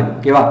 அதிகமா இருக்கு.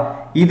 ஓகேவா?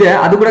 இது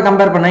அது கூட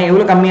கம்பேர் பண்ண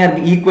எவ்வளவு கம்மியா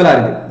இருக்கு, ஈக்குவலா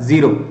இருக்கு,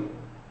 0,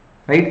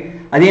 ரைட்?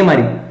 அதே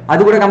மாதிரி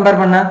அது கூட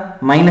கம்பேர் பண்ண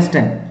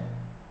 -10.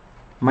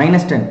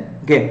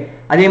 ஓகே,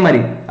 அதே மாதிரி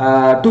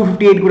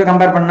 258 கூட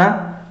கம்பேர் பண்ணா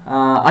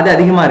அது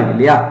அதிகமா இருக்கு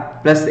இல்லையா,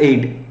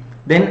 +8,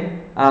 தென்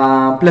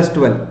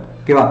 +12.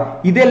 ஓகேவா?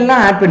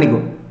 இதெல்லாம் ஆட் பண்ணிக்கோ.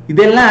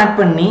 இதெல்லாம் ஆட்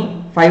பண்ணி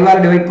 5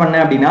 ஆல் டிவைட் பண்ண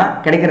அப்படின்னா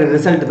கிடைக்கிற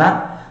ரிசல்ட் தான்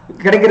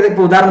கிடைக்கிறது.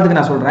 இப்போ உதாரணத்துக்கு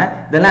நான் சொல்றேன்,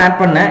 இதெல்லாம் ஆட்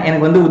பண்ண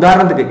எனக்கு வந்து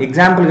உதாரணத்துக்கு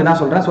எக்ஸாம்பிளுக்கு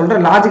தான்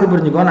சொல்றேன் லாஜிக்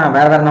புரிஞ்சுக்கோ. நான்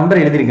வேற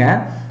நம்பர் எழுதியிருக்கேன்.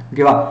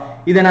 ஓகேவா?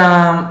 இதை நான்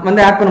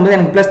வந்து ஆட் பண்ணும்போது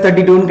எனக்கு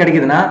 +32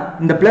 கிடைக்குதுன்னா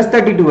இந்த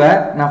 +32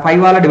 நான்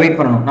 5 ஆல டிவைட்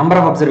பண்ணணும் நம்பர்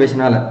ஆஃப்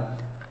அப்சர்வேஷனால.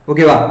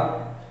 ஓகேவா?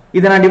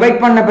 இதை நான்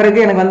டிவைட் பண்ண பிறகு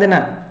எனக்கு வந்து என்ன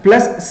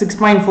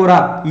 +6.4.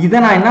 இதை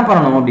நான் என்ன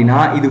பண்ணணும் அப்படின்னா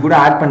இது கூட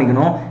ஆட்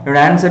பண்ணிக்கணும். என்னோட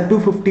ஆன்சர்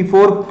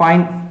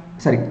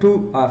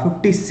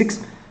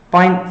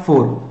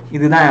 256.4.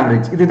 இதுதான்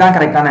ஆவரேஜ், இதுதான்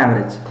கரெக்டான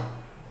ஆவரேஜ்.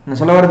 நான்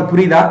சொல்ல வரது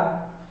புரியுதா?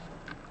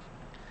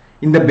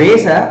 இந்த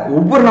பேஸை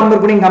ஒவ்வொரு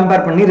நம்பர் கூடயும்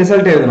கம்பேர் பண்ணி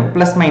ரிசல்ட் எழுதணும்,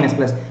 பிளஸ் மைனஸ்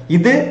பிளஸ்.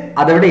 இது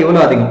அதை விட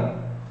எவ்வளவு அதிகம்,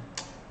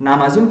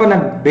 நாம் அசூம் பண்ண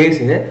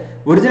பேஸ்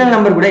ஒரிஜினல்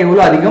நம்பர் கூட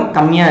எவ்வளவு அதிகம்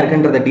கம்மியா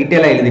இருக்குன்றத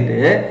டீட்டெயிலா எழுதிட்டு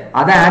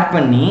அதை ஆட்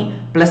பண்ணி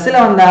பிளஸ்ல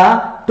வந்தா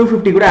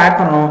 250 கூட ஆட்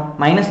பண்ணணும்,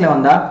 மைனஸ்ல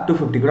வந்தா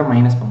 250 கூட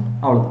மைனஸ் பண்ணணும்,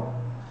 அவ்வளவுதான்.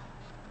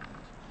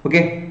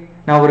 ஓகே,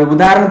 நான் ஒரு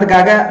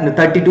உதாரணத்துக்காக இந்த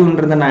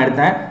 32ன்றதை நான்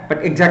எடுத்தேன்.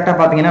 பட் எக்ஸாக்டா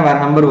பாத்தீங்கன்னா வேற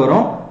நம்பர்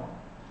வரும்.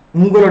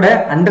 உங்களோட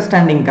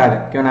அண்டர்ஸ்டாண்டிங்காக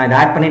ஓகேவா, நான் இதை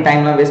ஆட் பண்ணி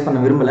டைம்லாம் வேஸ்ட் பண்ண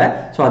விரும்பல.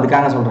 ஸோ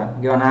அதுக்காக சொல்றேன்.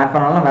 ஓகேவா, நான் ஆட்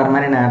பண்ணாலும் வேற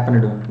மாதிரி நான் ஆட்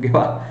பண்ணிடுவேன்.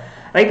 ஓகேவா,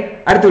 ரைட்?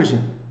 அடுத்த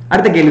விஷயம்,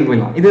 அடுத்த கேள்விக்கு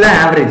போயிடலாம். இதுதான்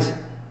ஆவரேஜ்.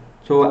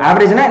 ஸோ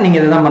ஆவரேஜ்னா நீங்க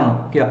இதை தான் பண்ணணும்.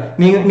 ஓகேவா,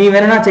 நீ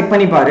வேணும்னா செக்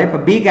பண்ணி பாரு. இப்போ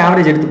பிக்கு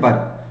ஆவரேஜ் எடுத்து பாரு.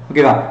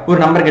 ஓகேவா, ஒரு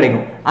நம்பர்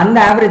கிடைக்கும். அந்த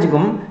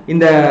ஆவரேஜுக்கும்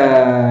இந்த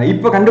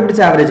இப்போ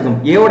கண்டுபிடிச்ச ஆவரேஜுக்கும்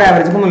ஏவோட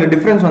ஆவரேஜுக்கும் உள்ள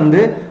டிஃபரன்ஸ் வந்து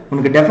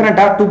உனக்கு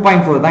டெஃபினட்டா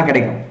 2.4 தான்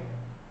கிடைக்கும்.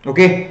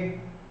 Okay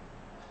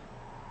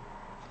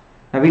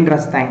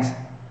Naveenraj, thanks.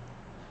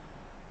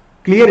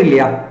 கிளியர்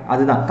இல்லையா?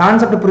 அதுதான்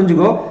கான்செப்ட்,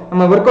 புரிஞ்சுக்கோ.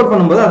 நம்ம ஒர்க் அவுட்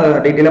பண்ணும்போது அதை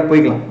டீட்டெயிலாக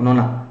போய்க்கலாம்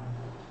ஒன்றுனா.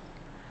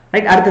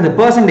 ரைட், அடுத்தது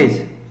பெர்சன்டேஜ்.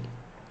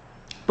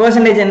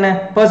 பெர்சன்டேஜ் என்ன?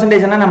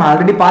 பெர்சன்டேஜ்னா நம்ம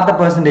ஆல்ரெடி பார்த்த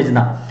பெர்சன்டேஜ்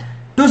தான்.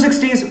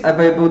 260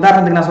 இப்போ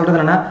உதாரணத்துக்கு நான் சொல்றது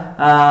என்னன்னா,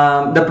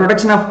 the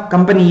production of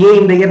company A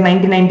in the year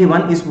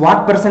 1991 is what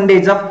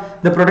percentage of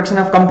the production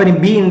of company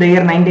B in the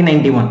year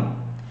 1991?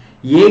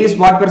 A is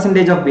what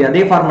percentage of B?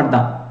 அதே ஃபார்மட்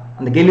தான்.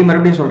 அந்த கேள்வி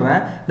மறுபடியும் சொல்றேன்.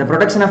 the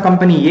production of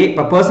company A,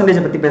 இப்போ percentage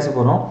பத்தி பேச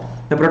போறோம்.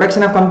 the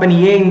production of company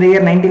A in the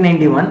year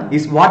 1991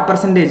 is what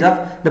percentage of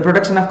the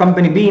production of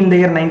company B in the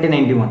year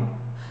 1991?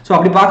 So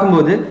அப்படி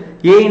பார்க்கும்போது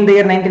A in the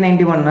year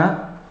 1991 னா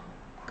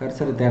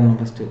cursor தேடணும்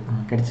first,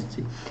 கிடைச்சிச்சு.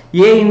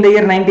 A in the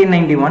year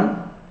 1991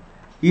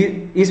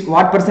 is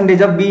what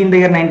percentage of B in the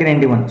year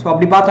 1991? So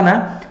அப்படி பார்த்தோன்னா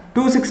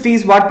 260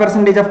 is what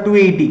percentage of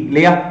 280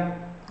 இல்லையா?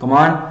 come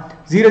on,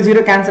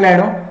 0 cancel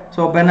ஆயிடும். So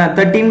அப்போ என்ன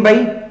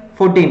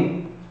 13/14.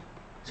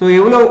 ஸோ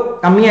எவ்வளோ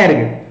கம்மியாக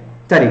இருக்கு?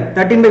 சரி,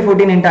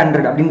 13/14 ×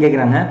 100 அப்படின்னு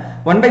கேட்குறாங்க.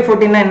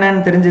 1/14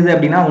 என்னன்னு தெரிஞ்சது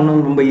அப்படின்னா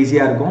இன்னும் ரொம்ப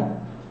ஈஸியாக இருக்கும்.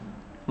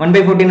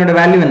 1/14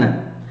 வேல்யூ என்ன?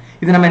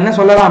 இது நம்ம என்ன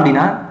சொல்லலாம்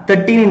அப்படின்னா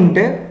 13 ×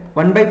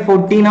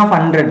 1/14 of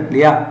 100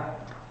 இல்லையா?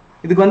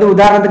 இதுக்கு வந்து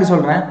உதாரணத்துக்கு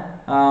சொல்கிறேன்.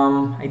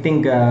 ஐ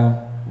திங்க்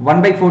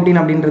 1/14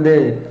 அப்படின்றது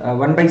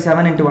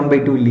 1/7 ×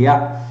 1/2 இல்லையா?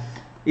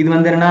 இது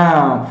வந்து என்னன்னா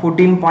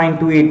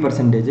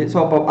 14.28%. ஸோ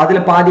அப்போ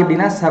அதில் பாதி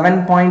அப்படின்னா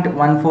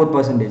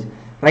 7.14%,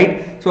 ரைட்?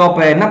 ஸோ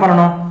அப்போ என்ன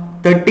பண்ணணும்?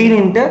 13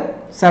 ×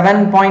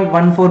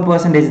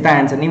 7.14% தான்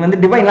ஆன்சர். நீ வந்து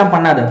டிவைட்லாம்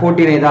பண்ணாத,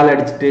 14 இதால்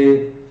அடிச்சுட்டு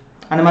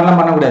அந்த மாதிரிலாம்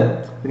பண்ணக்கூடாது.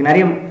 இதுக்கு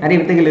நிறைய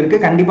வித்தைகள் இருக்கு,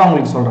 கண்டிப்பாக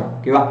உங்களுக்கு சொல்கிறேன்.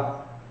 ஓகேவா?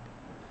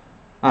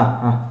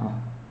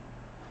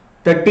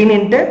 13 ×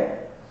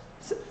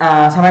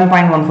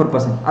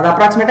 7.14%. அது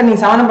அப்ராக்சிமேட்டாக நீ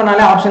 7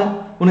 பண்ணாலே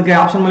உனக்கு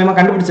ஆப்ஷன் மூலமா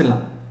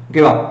கண்டுபிடிச்சிடலாம்.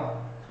 ஓகேவா?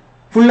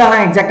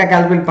 ஃபுல்லாலாம் எக்ஸாக்டாக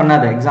கால்குலேட்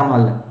பண்ணாத எக்ஸாம்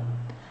ஹாலில்.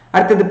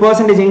 அடுத்தது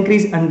percentage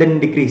increase and then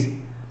degrees.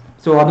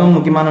 So அதுவும்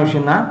முக்கியமான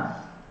விஷயம் தான்.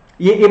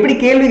 எப்படி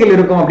கேள்விகள்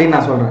இருக்கும் அப்படின்னு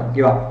நான் சொல்கிறேன்.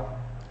 ஓகேவா?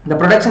 the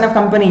production of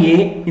company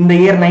A in the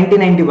year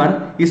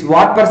 1991 is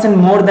what percent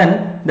more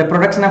than the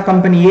production of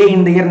company A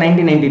in the year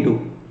 1992?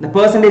 The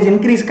percentage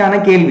increase kana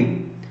kelvi.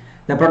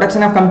 The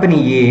production of company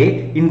A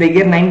in the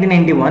year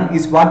 1991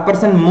 is what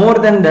percent more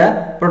than the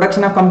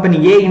production of company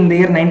A in the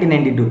year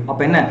 1992? அப்ப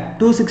என்ன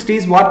 260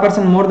 is what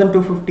percent more than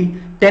 250?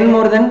 10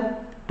 more than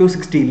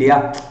 260 இல்லையா?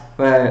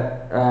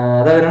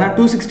 அதாவது என்ன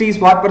 260 is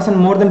what percent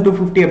more than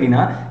 250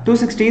 அப்படினா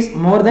 260 is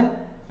more than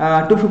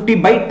 250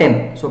 by 10.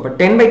 So but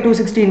 10 by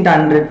 260 into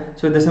 100.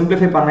 So the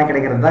simplify பண்ணா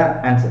கிடைக்கிறது தான்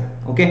answer.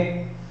 Okay,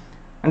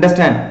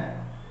 understand?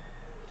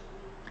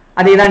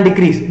 அதே தான்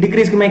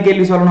decrease க்குமே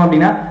கேள்வி சொல்லணும்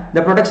அப்படினா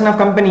the production of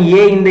company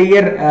A in the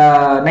year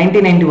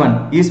 1991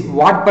 is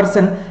what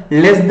percent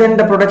less than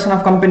the production of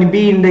company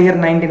B in the year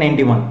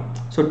 1991?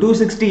 So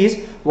 260 is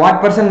what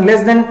percent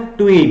less than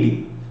 280?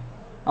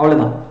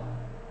 அவ்வளவுதான்.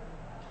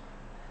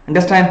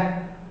 Understand?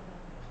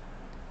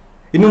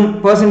 இன்னும்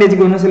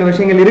percentageக்கு இன்னும் சில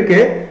விஷயங்கள் இருக்கு,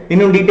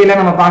 இன்னும் டீடைலா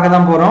நம்ம பார்க்க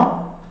தான் போறோம்,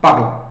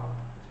 பார்க்கலாம்.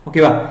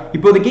 ஓகேவா?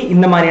 இப்போதைக்கு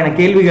இந்த மாதிரியான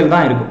கேள்விகள்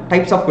தான் இருக்கும்,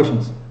 types of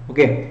questions.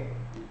 Okay,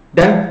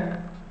 done.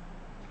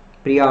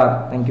 Priya,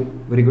 thank you,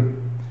 very good.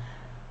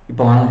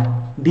 இப்போ வாங்க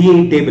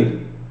D8 table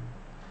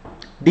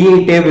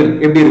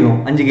எப்படி இருக்கும்,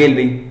 5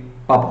 கேள்வி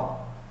பாப்போம்.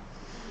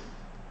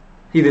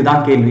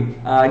 இதுதான் கேள்வி.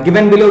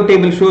 Given below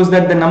table shows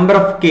that the number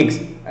of cakes.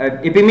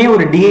 எப்பயுமே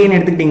ஒரு DA ன்னு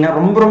எடுத்துக்கிட்டீங்கன்னா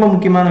ரொம்ப ரொம்ப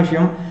முக்கியமான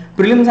விஷயம்,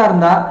 ப்ரிலிம்ஸா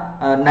இருந்தா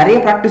நிறைய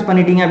ப்ராக்டிஸ்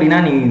பண்ணிட்டீங்க அப்படின்னா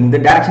நீ இந்த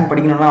டைரக்ஷன்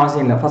படிக்கணும்னு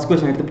அவசியம் இல்லை, ஃபர்ஸ்ட்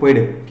क्वेश्चन எடுத்து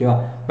போயிடு. ஓகேவா?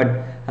 பட்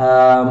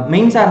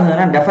மெயின்ஸா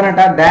இருந்ததுன்னா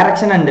டெஃபினட்டா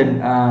டைரக்ஷன் அண்ட்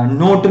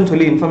நோட்னு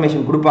சொல்லி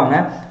இன்ஃபர்மேஷன் கொடுப்பாங்க,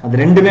 அது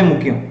ரெண்டுமே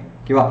முக்கியம்.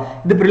 ஓகேவா?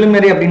 இது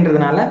preliminary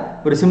அப்படின்றதுனால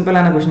ஒரு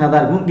சிம்பிளான क्वेश्चन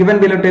தான் இருக்கும். given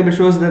below table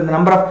shows that the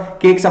number of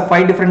cakes of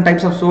 5 different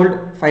types of sold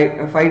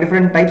 5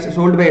 different types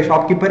sold by a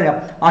shopkeeper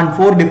on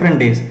 4 different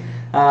days.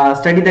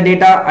 Study the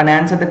data and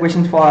answer the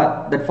questions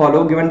that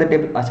follow given the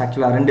table.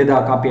 Actually ரெண்டு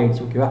தான் copy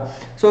ஆயிடுச்சு. ஓகேவா?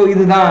 So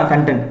இதுதான்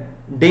content,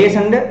 days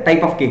and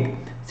type of cake.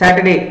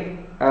 Saturday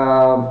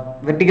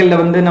வெர்டிகல்ல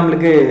வந்து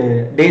நமக்கு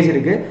days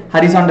இருக்கு,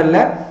 ஹரிசாண்டல்ல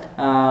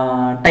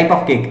type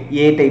of cake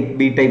A type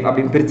B type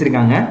அப்படினு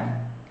பிரிச்சிருக்காங்க.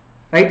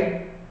 Right?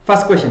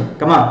 First question,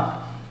 come on.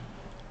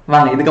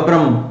 வாங்க இதுக்கு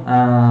அப்புறம்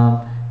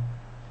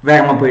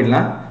வேகமா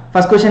போயிடலாம்.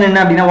 First question என்ன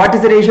அப்படினா, what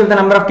is the ratio of the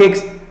number of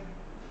cakes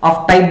of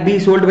type B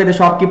sold by the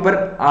shopkeeper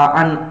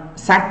on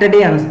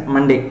Saturday and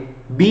Monday?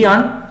 B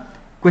on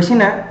question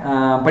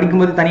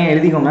படிக்கும்போது தனியா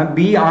எழுதிக்கோங்க. B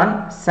on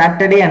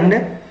Saturday and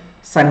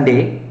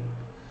Sunday,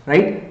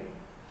 right?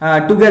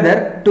 Together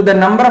to the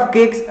number of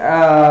cakes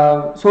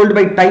sold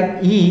by type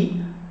E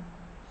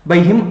by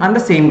him on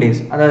the same days,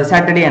 அதாவது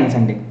Saturday and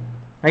Sunday,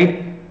 right?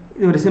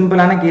 இது ஒரு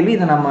சிம்பிளான கேள்வி,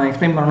 இதை நம்ம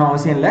எக்ஸ்பிளைன் பண்ணணும்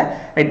அவசியம் இல்லை.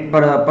 ரைட்,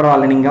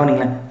 பரவாயில்ல, நீங்கள்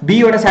கவனிங்களேன்.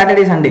 பியோட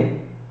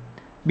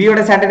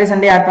சாட்டர்டே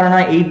சண்டே ஆட் பண்ணனா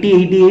 80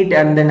 88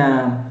 and then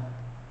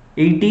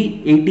 80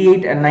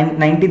 88 and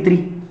 93,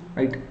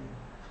 right?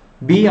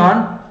 Be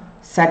on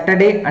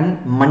Saturday and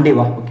Monday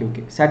வா.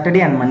 Okay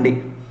Saturday and Monday,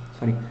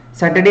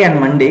 Saturday and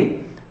Monday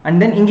and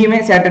then இங்கேயுமே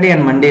சாட்டர்டே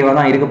அண்ட் மண்டேவா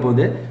தான் இருக்க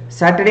போகுது.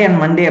 சாட்டர்டே அண்ட்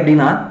மண்டே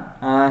அப்படின்னா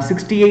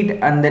 68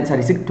 and then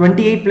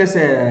 28 plus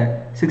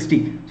 60,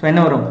 ஸோ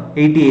என்ன வரும்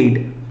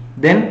 88.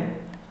 தென்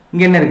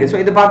இங்கே என்ன இருக்குது, ஸோ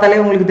இதை பார்த்தாலே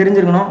உங்களுக்கு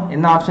தெரிஞ்சிருக்கணும்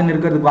என்ன ஆப்ஷன்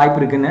இருக்கிறதுக்கு வாய்ப்பு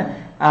இருக்குன்னு.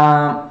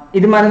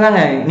 இது மாதிரி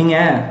தாங்க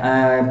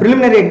நீங்கள்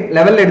ப்ரிலிமினரி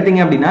லெவலில்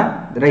எடுத்தீங்க அப்படின்னா,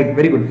 ரைட்,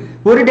 வெரி குட்.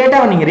 ஒரு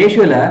டேட்டாவை நீங்கள்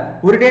ரேஷியோவில்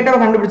ஒரு டேட்டாவை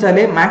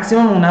கண்டுபிடிச்சாலே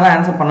மேக்ஸிமம் உங்களால்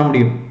ஆன்சர் பண்ண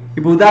முடியும்.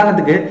 இப்போ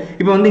உதாரணத்துக்கு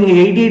இப்போ வந்து இங்கே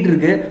 88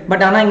 இருக்குது,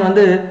 பட் ஆனால் இங்கே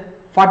வந்து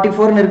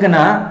 44ன்னு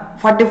இருக்குன்னா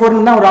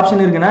 44ன்னு தான் ஒரு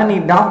ஆப்ஷன் இருக்குன்னா நீ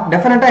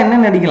டெஃபினட்டாக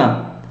என்னென்னு அடிக்கலாம்,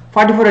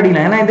 44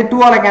 அடிக்கலாம். ஏன்னா இது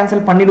 2ஆல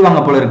கேன்சல்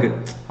பண்ணிடுவாங்க போல இருக்கு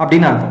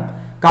அப்படின்னு அர்த்தம்.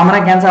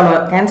 காமனாக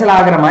கேன்சல்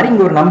ஆகிற மாதிரி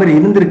இங்கே ஒரு நம்பர்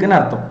இருந்திருக்குன்னு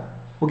அர்த்தம்.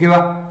 ஓகேவா?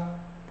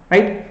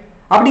 ரைட்.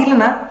 அப்படி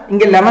இல்லைன்னா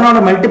இங்கே 11ஓட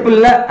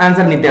மல்டிபிள்ல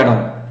ஆன்சர் நீ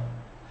தேடணும்.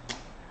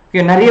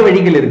 ஓகே, நிறைய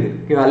வழிகள் இருக்கு.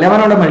 ஓகேவா?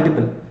 11ஓட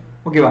மல்டிபிள்.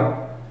 ஓகேவா?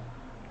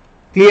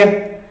 கிளியர்?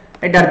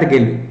 ரைட். அடுத்த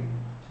கேள்வி.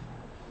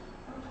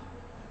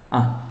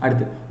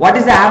 அடுத்து, what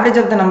is the average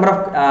of the number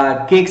of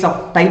cakes of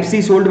type C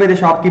sold by the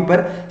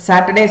shopkeeper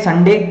Saturday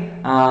Sunday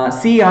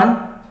C on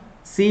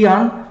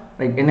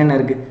right, என்னென்ன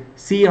இருக்கு?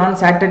 C on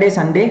Saturday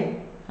Sunday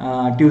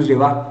Tuesday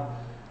வா,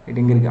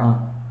 ரைட், எங்க இருக்கு?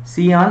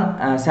 C on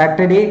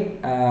Saturday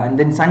and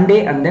then Sunday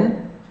and then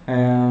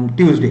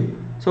Tuesday.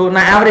 So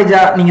நான்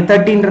ஆவரேஜா நீங்கள்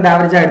 30ன்றது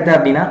ஆவரேஜா எடுத்தேன்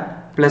அப்படின்னா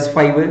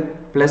 +5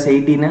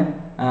 +18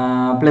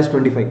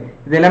 +25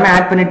 இது எல்லாமே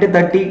ஆட் பண்ணிட்டு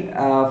 30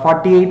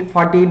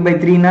 48 by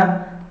 3னா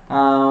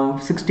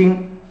 16,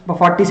 இப்போ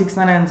 46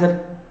 தானே ஆன்சர்,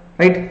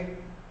 ரைட்?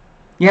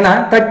 ஏன்னா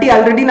 30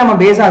 ஆல்ரெடி நம்ம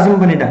பேஸா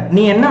அசியூம் பண்ணிட்டேன்.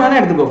 நீ என்ன வேணா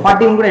எடுத்துக்கோ,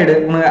 14 கூட எடு,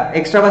 உனக்கு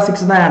எக்ஸ்ட்ராவா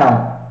 6 தான் ஆட்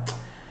ஆகும்.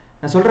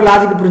 நான் சொல்ற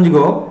லாஜிக்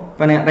புரிஞ்சுக்கோ.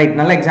 இப்போ ரைட்,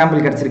 நல்ல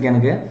எக்ஸாம்பிள் கிடைச்சிருக்கு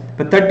எனக்கு.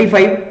 இப்போ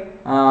 35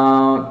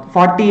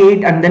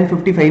 48 and then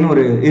 55ன்னு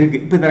ஒரு இருக்கு.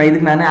 இப்போ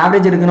இதுக்கு நான்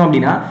ஆவரேஜ் எடுக்கணும்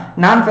அப்படின்னா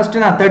நான் ஃபர்ஸ்ட்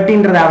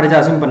 30ன்றது ஆவரேஜ்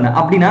அசியூம் பண்ணேன்.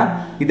 அப்படின்னா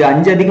இது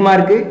 5 அதிகமா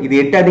இருக்கு, இது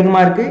 8 அதிகமா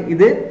இருக்கு,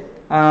 இது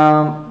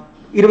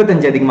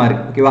 25 அதிகமா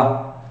இருக்கு. ஓகேவா?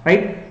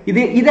 ரைட்.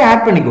 இதை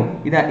ஆட் பண்ணிக்கோ.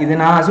 இது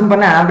நான் அசியூம்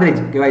பண்ண ஆவரேஜ்.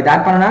 ஓகேவா? இது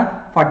ஆட் பண்ணனா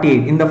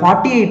 48. இந்த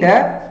 48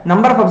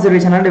 நம்பர் ஆஃப்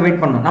அப்சர்வேஷனால டிவைட்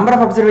பண்ணணும். நம்பர்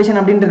ஆஃப் அப்சர்வேஷன்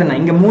அப்படின்றது என்ன?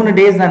 இங்க 3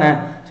 டேஸ் தானே.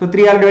 ஸோ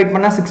 3 ஆல் டிவைட்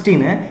பண்ணா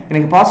 16.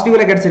 எனக்கு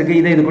பாசிட்டிவ்ல கிடைச்சிருக்கு,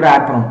 இதை இது கூட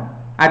ஆட் பண்ணணும்.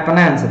 ஆட் பண்ண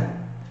ஆன்சர்,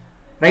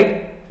 ரைட்?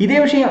 இதே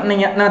விஷயம்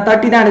நீங்கள் நான்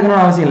 30 தான்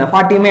எடுக்கணும்னு அவசியம் இல்லை,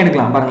 40மே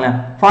எடுக்கலாம். பாருங்களேன்,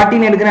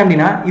 40 எடுக்கிறேன்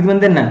அப்படின்னா இது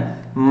வந்து என்ன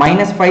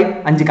 -5,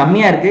 5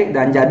 கம்மியாக இருக்குது, இது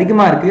 5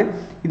 அதிகமாக இருக்குது,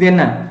 இது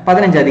என்ன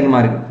 15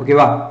 அதிகமாக இருக்குது.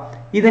 ஓகேவா?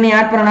 இதை நீ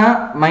ஆட் பண்ணனா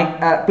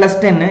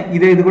 +10,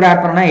 இது கூட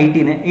ஆட் பண்ணனா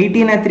 18,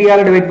 18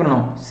 3ஆல் டிவைட்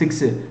பண்ணணும்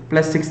 6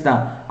 +6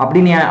 தான்.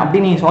 அப்படி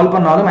நீ சால்வ்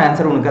பண்ணாலும்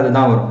ஆன்சர் உனக்கு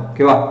அதுதான் வரும்.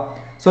 ஓகேவா?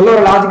 சொல்ல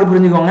ஒரு லாஜிக்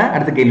புரிஞ்சுக்கோங்க.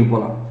 அடுத்த கேள்வி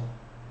போகலாம்.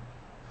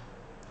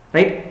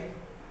 ரைட்,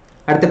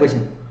 அடுத்த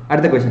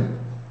question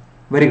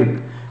very good.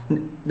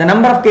 The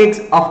number of cakes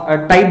of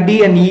type D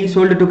and E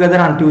sold together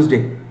on Tuesday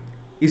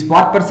is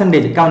what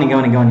percentage?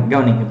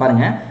 கவனிங்க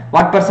பாருங்க,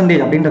 what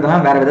percentage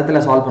அப்படின்றதெல்லாம் வேற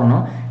விதத்துல சால்வ்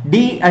பண்ணணும். D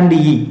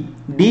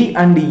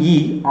and E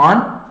on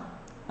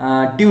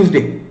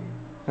Tuesday,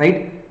 right?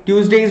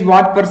 Tuesday is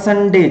what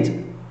percentage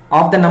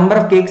of the number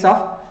of cakes of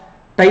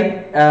type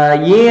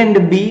A and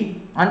B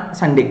on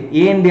Sunday?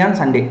 A and B on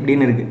Sunday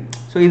அப்படின்னு இருக்கு.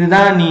 So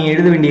இதுதான் நீ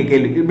எழுத வேண்டிய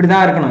கேள்வி, இப்படி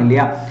தான் இருக்கணும்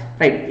இல்லையா?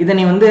 ரைட், இதை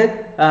நீ வந்து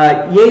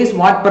A is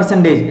what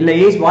percentage, இல்லை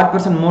A is what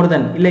percent more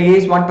than, இல்லை A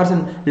is what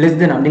percent less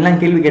than அப்படின்லாம்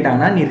கேள்வி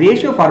கேட்டாங்கன்னா நீ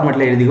ரேஷியோ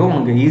ஃபார்மேட்டில் எழுதிக்கோ,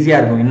 உனக்கு ஈஸியாக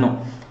இருக்கும். இன்னும்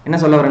என்ன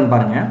சொல்ல வரேன்னு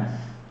பாருங்க.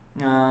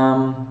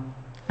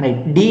 Right,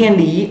 D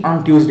and E on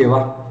Tuesday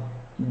வா,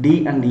 D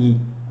and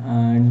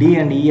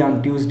E on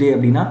Tuesday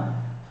அப்படின்னா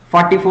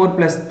 44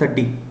 +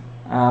 30,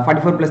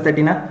 44 +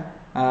 30னா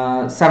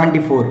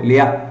 74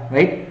 இல்லையா?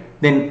 ரைட்,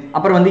 தென்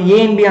அப்புறம் வந்து A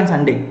and B on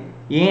Sunday,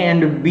 A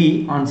and B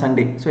on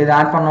Sunday. So இதை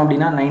ஆட் பண்ணோம்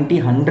அப்படின்னா 90,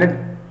 100.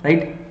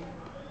 ரைட்,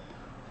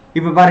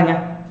 இப்போ பாருங்க,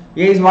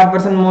 A is what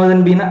percent more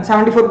than B னா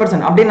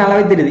 74% அப்படியே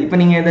நல்லாவே தெரியுது. இப்போ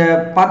நீங்கள் இதை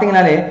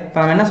பார்த்தீங்கனாலே இப்போ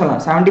நம்ம என்ன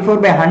சொல்லலாம்,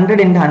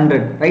 74/100 × 100.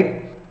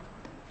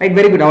 Right,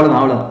 very good.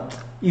 அவ்வளோதான்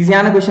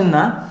ஈஸியான கொஸ்டின்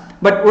தான்.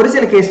 பட் ஒரு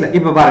சில கேஸில்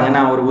இப்போ பாருங்க,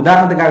 நான் ஒரு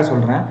உதாரணத்துக்காக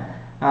சொல்கிறேன்.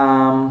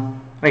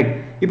 ரைட்,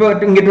 இப்போ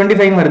இங்கே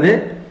 25 வருது,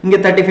 இங்கே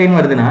 35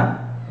 வருதுன்னா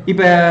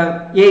இப்போ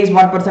A is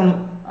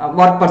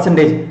what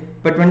percentage,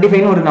 இப்போ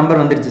 25 ஒரு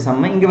நம்பர் வந்துருச்சு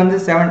சம்ம, இங்கே வந்து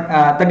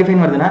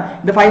 35 வருதுன்னா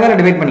இந்த 5ஆல்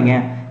டிவைட் பண்ணிங்க,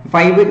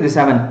 5 இது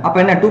 7, அப்போ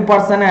என்ன 2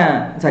 பார்ட்ஸ் தானே,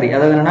 சரி,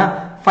 அதாவது என்னன்னா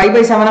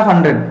 5/7 of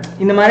 100.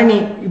 இந்த மாதிரி நீ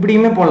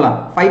இப்படியுமே போடலாம்.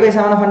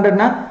 5/7 of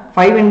 100னா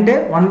 5 ×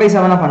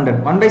 1/7 of 100,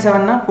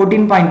 1/7னா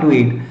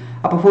 14.28.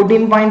 அப்போ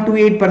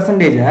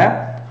 14.28%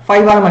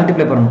 5ஆல்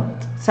மல்டிப்ளை பண்ணணும்,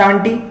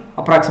 70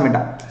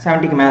 அப்ராக்சிமேட்டா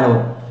 70க்கு மேலே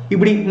வரும்.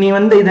 இப்படி நீ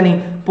வந்து இதை நீ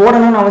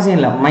போடணும்னு அவசியம்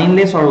இல்லை,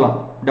 மைண்ட்லேயே சொல்லலாம்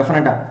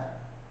டெஃபினட்டா.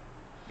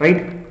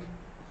 ரைட்,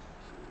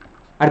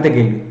 அடுத்த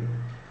கேள்வி.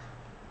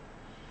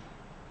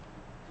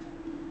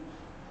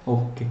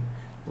 ஓகே,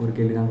 ஒரு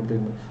கேள்வி தான்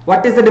கொடுத்துருக்கோம்.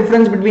 What is the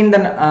difference between the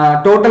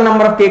total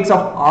number of cakes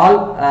of all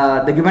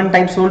the given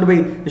types sold by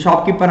the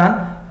shopkeeper on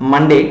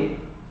Monday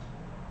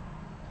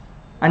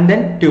and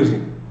then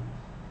Tuesday?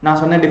 நான்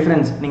சொன்ன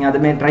டிஃப்ரென்ஸ் நீங்கள்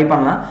அதுமே ட்ரை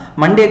பண்ணலாம்.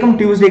 மண்டேக்கும்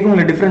டியூஸ்டேக்கும்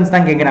உள்ள டிஃப்ரென்ஸ்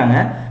தான் கேட்குறாங்க,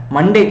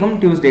 மண்டேக்கும்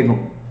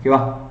டியூஸ்டேக்கும். ஓகேவா?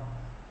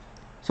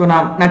 ஸோ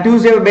நான்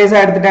டியூஸ்டே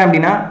பேஸாக எடுத்துட்டேன்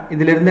அப்படின்னா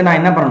இதிலிருந்து நான்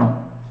என்ன பண்ணணும்,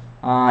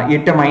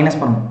 8 மைனஸ்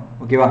பண்ணணும்.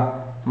 ஓகேவா?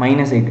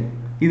 -8.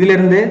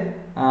 இதிலிருந்து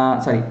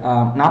சாரி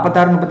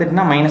 46,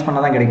 38னா மைனஸ்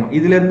பண்ணால் தான் கிடைக்கும்.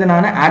 இதிலிருந்து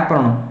நான் ஆட்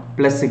பண்ணணும்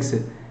 +6,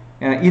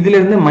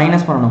 இதிலிருந்து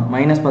மைனஸ் பண்ணணும்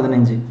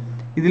 -15,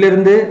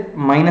 இதிலிருந்து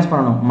மைனஸ்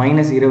பண்ணணும்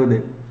 -20,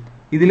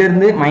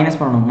 இதிலிருந்து மைனஸ்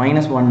பண்ணணும்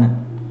 -1.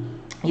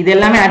 இது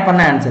எல்லாமே ஆட்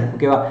பண்ண ஆன்சர்.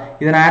 ஓகேவா?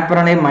 இதை நான் ஆட்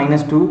பண்ணாலே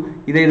 -2,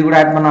 இதை இது கூட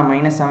ஆட் பண்ணால்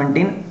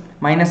 -17,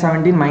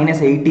 -17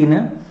 -18,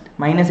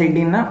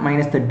 -18னா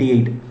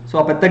 -38. ஸோ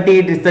அப்போ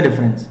 38 இஸ் த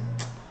டிஃபரன்ஸ்.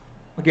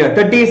 ஓகேவா?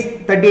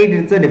 38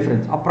 இஸ் த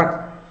டிஃபரன்ஸ்.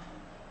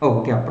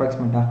 ஓகே,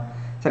 அப்ராக்சிமேட்டா,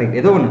 சரி,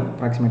 ஏதோ ஒன்று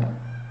அப்ராக்சிமேட்டா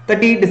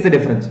 38 இஸ் த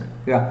டிஃபரன்ஸ்.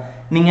 ஓகேவா?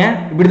 நீங்கள்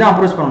இப்படி தான்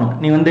அப்ரோச் பண்ணணும்.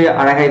 நீ வந்து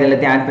அழகாக இது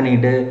எல்லாத்தையும் ஆட்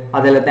பண்ணிக்கிட்டு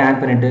அது எல்லாத்தையும்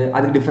ஆட் பண்ணிட்டு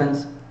அதுக்கு டிஃபரன்ஸ்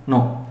நோ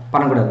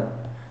பண்ணக்கூடாது.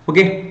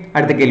 ஓகே,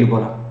 அடுத்த கேள்வி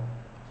போகலாம்.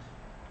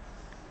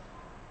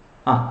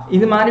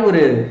 இது மாதிரி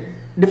ஒரு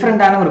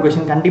டிஃப்ரெண்ட்டான ஒரு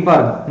கொஸ்டின் கண்டிப்பாக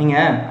இருக்கும்.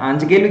 நீங்கள்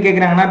 5 கேள்வி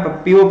கேட்குறாங்கன்னா இப்போ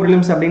PO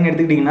ப்ரிலிம்ஸ் அப்படின்னு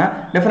எடுத்துக்கிட்டிங்கன்னா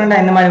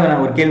டிஃப்ரெண்ட்டாக இந்த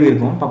மாதிரி ஒரு கேள்வி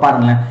இருக்கும். இப்போ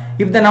பாருங்களேன்,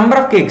 if the number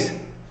of cakes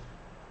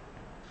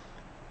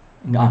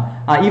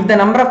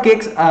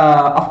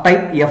of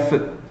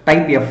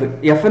type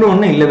Fன்னு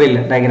ஒன்றும் இல்லவே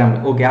இல்லை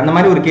டயக்ராமில். ஓகே, அந்த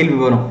மாதிரி ஒரு கேள்வி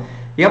வரும்.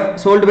 F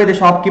sold by the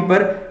shopkeeper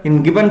in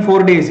given 4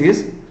 days is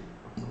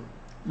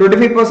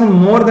 25%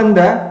 more than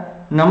the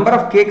number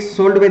of cakes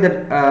sold by the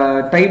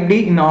type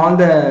D in all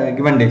the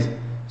given days.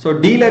 So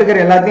டீல இருக்கிற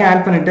எல்லாத்தையும்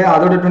ஆட் பண்ணிட்டு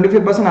அதோட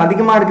 25%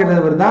 அதிகமாக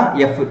இருக்கிறது தான்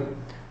F.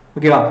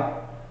 ஓகேவா?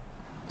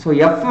 ஸோ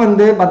F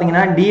வந்து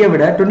பார்த்தீங்கன்னா டியை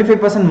விட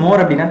 25%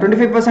 மோர் அப்படின்னா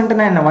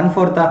 25%னா என்ன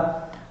 1/4.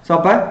 ஸோ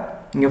அப்போ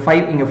இங்கே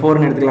 5 இங்கே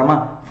 4ன்னு எடுத்துக்கலாமா?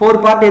 4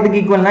 பார்ட் எதுக்கு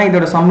ஈக்குவல்னா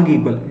இதோட சம்முக்கு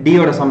ஈக்குவல்,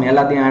 டியோட சம்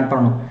எல்லாத்தையும் ஆட்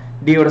பண்ணணும்.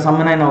 டியோட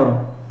சம்னா என்ன வரும்?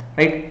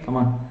 ரைட்,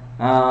 கமா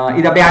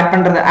இது அப்படியே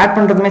ஆட்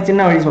பண்ணுறதுமே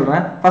சின்ன வழி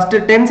சொல்கிறேன்.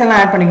 ஃபஸ்ட்டு டென்ஸ் எல்லாம்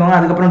ஆட் பண்ணிக்கோங்க,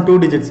 அதுக்கப்புறம் 2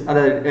 டிஜிட்ஸ்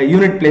அதாவது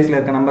யூனிட் பிளேஸில்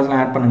இருக்க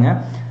நம்பர்ஸ்லாம் ஆட் பண்ணுங்கள்.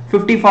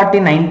 50, 40,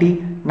 90,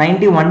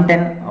 90,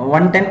 110,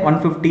 110,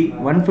 150,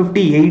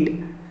 158,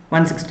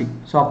 160.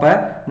 ஸோ அப்போ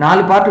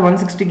 4 பார்ட்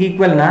 160க்கு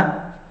ஈக்குவல்னா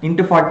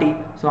இன்ட்டு 40.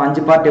 ஸோ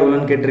 5 பார்ட்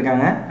எவ்வளோன்னு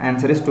கேட்டிருக்காங்க.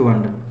 Answer is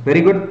 200.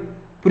 Very good.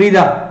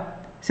 புரியுதா?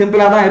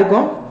 சிம்பிளாக தான்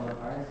இருக்கும்.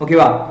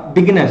 ஓகேவா?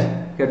 பிகினர்ஸ்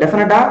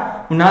டெஃபினட்டாக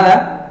உன்னால்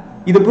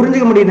இது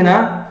புரிஞ்சுக்க முடியுதுன்னா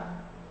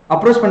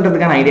அப்ரோச்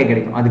பண்ணுறதுக்கான ஐடியா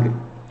கிடைக்கும் அதுக்கு.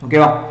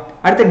 ஓகேவா?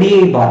 அடுத்த DI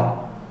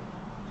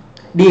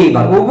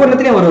பார்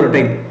ஒவ்வொருத்தையும் ஒரு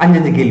டைப்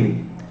 5 கேள்வி.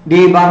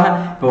 DI பாருங்க,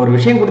 இப்போ ஒரு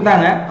விஷயம்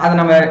கொடுத்தாங்க, அதை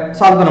நம்ம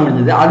சால்வ் பண்ண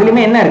முடிஞ்சது.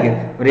 அதுலயுமே என்ன இருக்கு?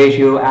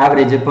 Ratio,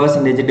 average,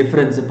 percentage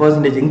difference,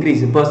 percentage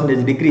increase,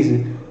 percentage degrees,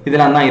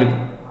 இதெல்லாம் தான்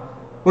இருக்கும்.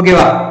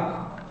 ஓகேவா?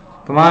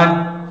 Come on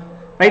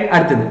right.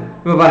 அடுத்தது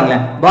இப்போ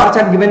பாருங்களேன், bar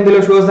chart given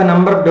below shows the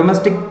number of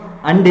domestic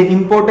and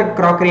imported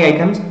crockery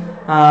items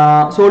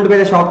sold by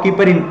the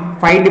shopkeeper in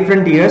 5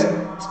 different years.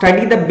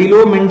 Study the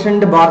below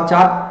mentioned bar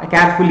chart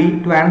carefully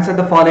to answer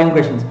the following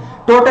questions.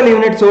 Total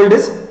units sold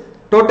is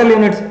total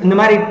units. இந்த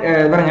மாதிரி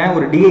பாருங்க,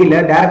 ஒரு டிஐல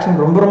direction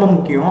ரொம்ப ரொம்ப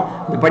முக்கியம்.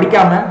 இது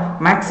படிக்காம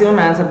maximum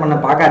answer பண்ண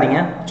பார்க்காதீங்க,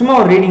 சும்மா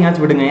ஒரு ரீடிங்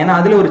ஆச்சு விடுங்க. ஏன்னா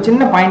அதுல ஒரு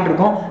சின்ன பாயிண்ட்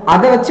இருக்கும்,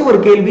 அதை வச்சு ஒரு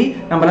கேள்வி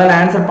நம்மளால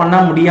ஆன்சர் பண்ண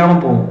முடியாம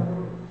போகும்.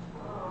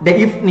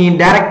 இஃப் நீ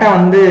டைரக்டா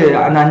வந்து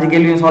அந்த 5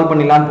 கேள்வியும் சால்வ்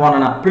பண்ணிடலாம்னு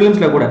போனா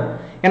ப்ரிலிம்ஸ்ல கூட.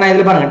 ஏன்னா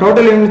இதுல பாருங்க,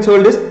 total unit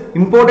sold is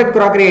imported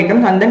crockery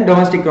items and then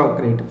domestic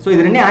crockery items. So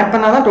இது ரெண்டையும் ஆட்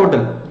பண்ணாதான்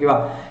டோட்டல். ஓகேவா?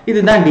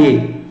 இதுதான் டிஐ,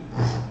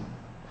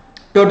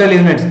 டோட்டல்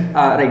யூனிட்ஸ்.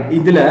 ரைட்.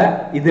 இதுல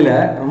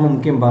ரொம்ப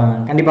முக்கியம்,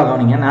 கண்டிப்பா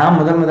கவனிங்க. நான்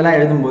முதல்ல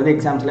எழுதும்போது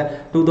எக்ஸாம்ஸ்ல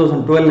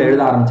 2012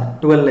 எழுத ஆரம்பிச்சேன்.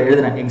 12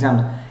 எழுதுனேன்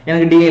எக்ஸாம்ஸ்.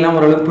 எனக்கு டிஐ எல்லாம்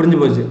ஓரளவுக்கு புரிஞ்சு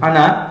போச்சு.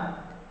 ஆனா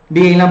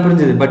டிஐ எல்லாம்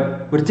புரிஞ்சுது, பட்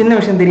ஒரு சின்ன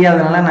விஷயம்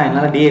தெரியாதனால நான்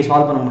என்னால் டிஐ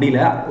சால்வ் பண்ண முடியல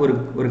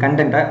ஒரு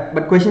கண்டென்ட்டை.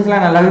 பட்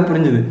கொஸ்டின்ஸ்லாம் நல்லாவே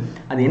புரிஞ்சுது.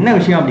 அது என்ன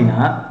விஷயம் அப்படின்னா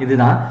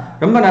இதுதான்.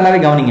 ரொம்ப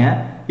நல்லாவே கவனிங்க.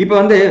 இப்போ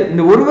வந்து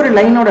இந்த ஒரு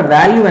லைனோட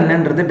வேல்யூ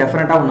என்னன்றது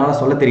டெஃபினட்டாக உன்னால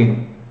சொல்ல தெரியும்.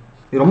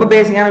 இது ரொம்ப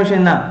பேசிக்கான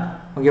விஷயம் தான்.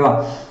 ஓகேவா?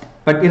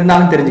 பட்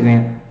இருந்தாலும்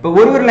தெரிஞ்சுக்கங்க. இப்போ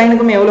ஒரு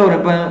லைனுக்கும் எவ்வளோ வரும்?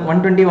 இப்போ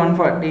 120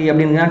 140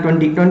 அப்படின்னா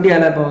 20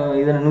 அதில் இப்போ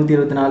இதில்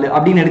 124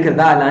 அப்படின்னு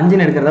எடுக்கிறதா இல்லை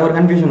 5ன்னு எடுக்கிறதா ஒரு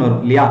கன்ஃபியூஷன்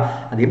வரும் இல்லையா?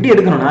 அது எப்படி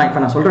எடுக்கணும்னா,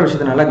 இப்போ நான் சொல்கிற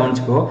விஷயத்தை நல்லா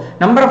கவனிச்சுக்கோ.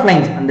 நம்பர் ஆஃப்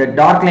லைன்ஸ், அந்த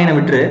டார்க் லைனை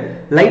விட்டு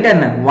லைட்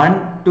என்ன 1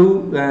 2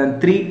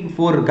 3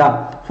 4 இருக்கா?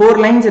 4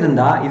 லைன்ஸ்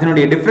இருந்தா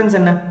இதனுடைய டிஃபரன்ஸ்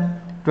என்ன?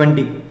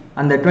 20.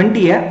 அந்த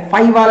 20யை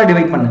 5ஆல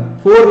டிவைட் பண்ணு.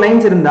 4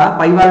 லைன்ஸ் இருந்தா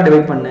 5ஆல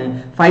டிவைட் பண்ணு,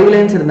 5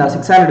 லைன்ஸ் இருந்தா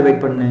 6ஆல டிவைட்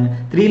பண்ணு,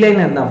 3 லைன்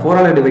இருந்தா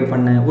 4ஆல டிவைட்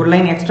பண்ணு, ஒரு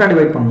லைன் எக்ஸ்ட்ரா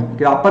டிவைட் பண்ணும்.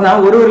 ஓகே,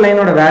 அப்பதான் ஒரு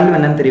லைனோட வேல்யூ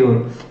என்னன்னு தெரிய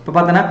வரும். இப்போ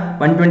பார்த்தோன்னா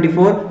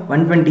 124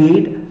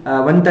 128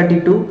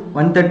 132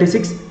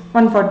 136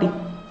 140.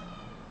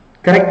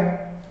 கரெக்ட்?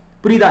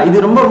 புரியுதா?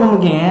 இது ரொம்ப ரொம்ப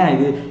முக்கியம்.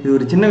 இது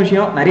ஒரு சின்ன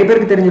விஷயம், நிறைய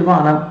பேருக்கு தெரிஞ்சிருக்கும்.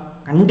 ஆனால்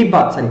கண்டிப்பா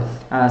சரி,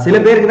 சில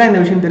பேருக்கு தான் இந்த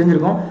விஷயம்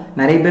தெரிஞ்சிருக்கும்,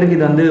 நிறைய பேருக்கு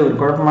இது வந்து ஒரு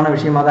குழப்பமான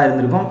விஷயமா தான்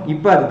இருந்திருக்கும்.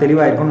 இப்போ அது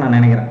தெளிவா இருக்கும்னு நான்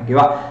நினைக்கிறேன்.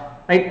 ஓகேவா?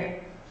 ரைட்,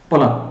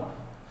 போலாம்.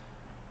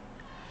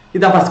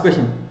 இதான் first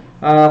question.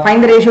 Find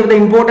the ratio of the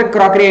imported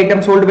crockery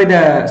items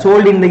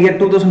sold in the year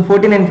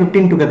 2014 and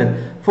 15 together.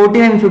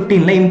 14 and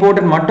 15ல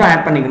imported மட்டும்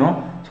ஆட் பண்ணிக்கணும்.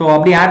 ஸோ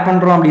அப்படி ஆட்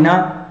பண்றோம் அப்படின்னா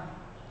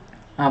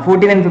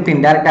 14 and 15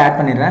 டைரக்டா ஆட்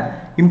பண்ணிடுறேன்.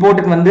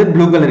 இம்போர்ட்டட் வந்து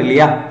ப்ளூ கலர்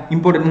இல்லையா?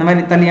 இம்போர்ட்டட் இந்த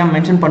மாதிரி தனியா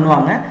மென்ஷன்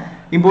பண்ணுவாங்க.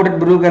 இம்போர்ட்டட்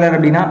ப்ளூ கலர்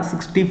அப்படின்னா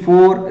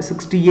 64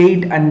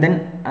 68 and then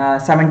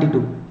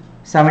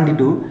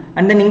 72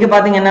 and then இங்க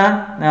பாத்தீங்கன்னா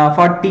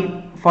 40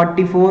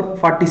 44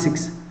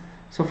 46.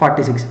 ஸோ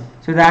 46.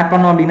 ஸோ இதை ஆட்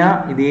பண்ணோம் அப்படின்னா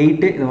இது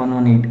 8, இது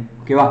 118.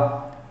 ஓகேவா?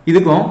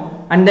 இதுக்கும்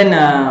and then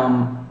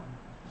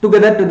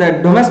together to the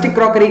domestic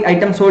crockery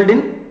item sold in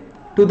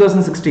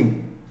 2016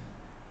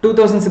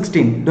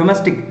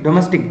 domestic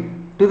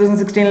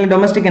 2016ல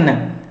domestic என்ன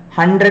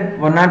 100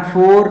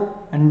 104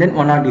 and then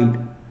 108.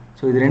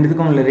 ஸோ இது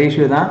ரெண்டுத்துக்கும் உள்ள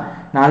ரேஷியோ தான்.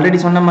 நான் ஆல்ரெடி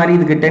சொன்ன மாதிரி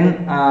இதுக்கு 10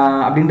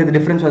 அப்படின்றது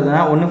டிஃபரன்ஸ்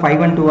வருதுன்னா ஒன்று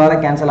 5 and 2ஆல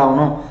கேன்சல்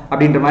ஆகணும்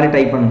அப்படின்ற மாதிரி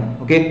டைப் பண்ணுங்க.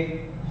 Okay,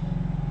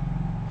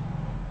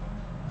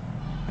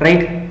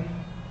 right?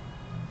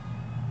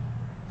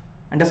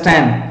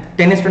 Understand?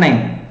 10:9.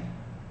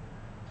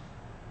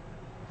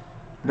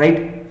 Right?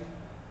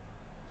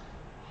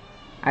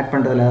 Add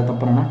பண்றதுல ஏதாவது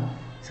தப்புனா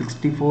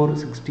 64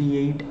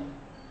 68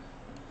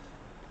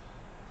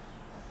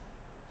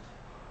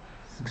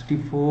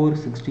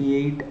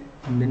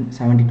 and then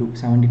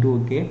 72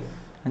 okay,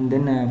 and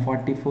then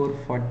 44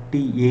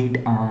 48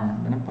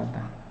 தானே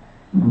பார்த்தேன்.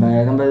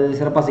 நம்ம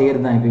சிறப்பாக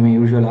செய்கிறது தான் எப்பயுமே,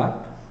 யூஸ்வலாக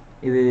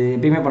இது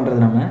எப்பயுமே பண்ணுறது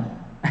நம்ம.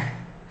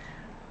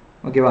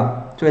 ஓகேவா?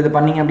 ஸோ இதை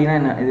பண்ணிங்க அப்படின்னா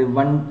என்ன, இது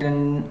 110,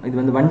 இது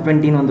வந்து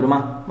 120ன்னு வந்துடுமா?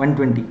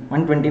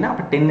 120னா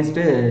அப்போ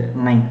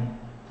 10:9.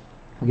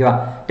 ஓகேவா?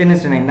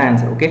 10:9 தான்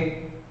ஆன்சர். ஓகே,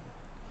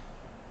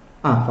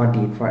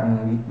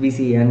 48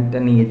 விசி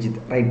ஆண்டனி எஜித்.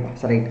 Right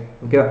right.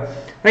 ஓகேவா?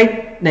 ரைட்.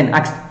 தென்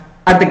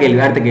அடுத்த கேள்வி.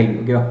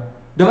 ஓகேவா?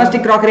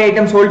 Domestic crockery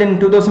items sold in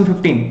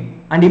 2015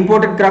 and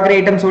imported crockery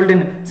items sold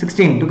in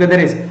 16 together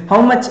is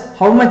how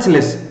much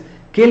less?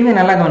 கேள்வி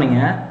நல்லா கவனிங்க.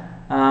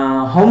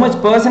 how much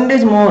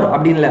percentage more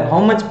அப்படின்ல, how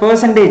much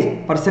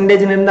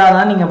percentage இருந்தால்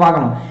தான் நீங்கள்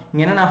பார்க்கணும்.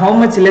 இங்கே என்னன்னா how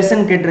much less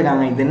ன்னு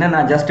கேட்டிருக்காங்க. இது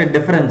என்னன்னா just a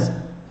difference.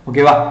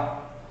 ஓகேவா?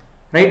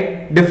 ரைட்,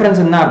 டிஃபரன்ஸ்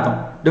தான் அர்த்தம்.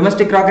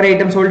 Domestic crockery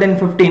items sold in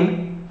 15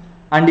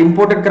 and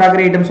imported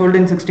crockery items sold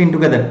in 16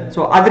 together. So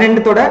அது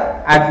ரெண்டுத்தோட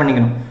ஆட்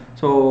பண்ணிக்கணும்.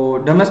 ஸோ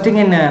டொமஸ்டிக்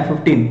இன்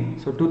 15.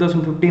 ஸோ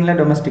 2015ல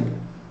டொமஸ்டிக்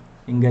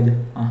எங்கே அது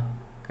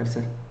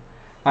கர்சர்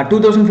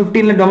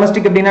 2015ல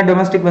டொமஸ்டிக் அப்படின்னா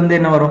டொமஸ்டிக் வந்து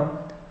என்ன வரும்?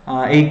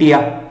 80.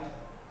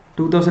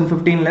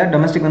 2015ல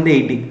டொமஸ்டிக் வந்து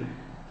 80.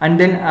 And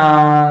then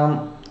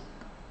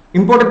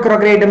imported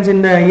crockery items in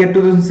the year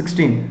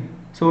 2016.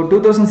 So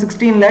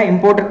 2016ல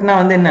இம்போர்ட்டட்னா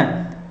வந்து என்ன,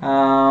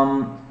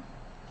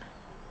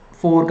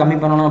 4 கம்மி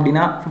பண்ணணும்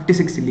அப்படின்னா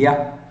 56 இல்லையா?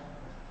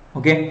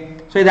 ஓகே,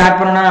 ஸோ இதை ஆட்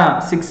பண்ணோன்னா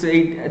 6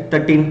 8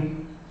 13.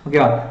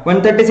 ஓகேவா?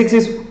 136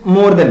 is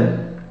more than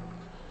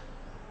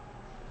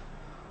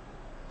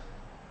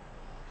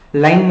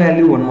line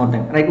value one more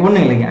time. Right,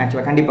 ஒன்றும் இல்லைங்க,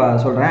 ஆக்சுவலாக கண்டிப்பாக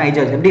சொல்கிறேன்.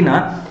 ஐஜாஸ் எப்படின்னா,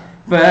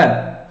 இப்போ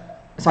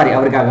சாரி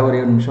அவருக்காக ஒரே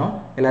ஒரு நிமிஷம்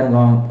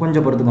எல்லாரும்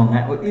கொஞ்சம் பொறுத்துக்கோங்க.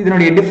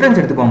 இதனுடைய டிஃப்ரென்ஸ்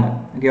எடுத்துக்கோங்க.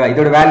 ஓகேவா,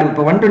 இதோட வேல்யூ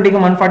இப்போ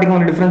 120க்கும் 140க்கும்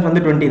ஒரு டிஃப்ரென்ஸ்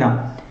வந்து 20 தான்.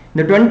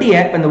 இந்த 20யை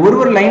இப்போ இந்த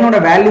ஒரு லைனோட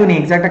வேல்யூ நீ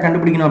எக்ஸாக்டாக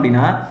கண்டுபிடிக்கணும்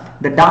அப்படின்னா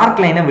இந்த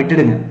டார்க் லைனை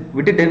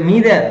விட்டுட்டு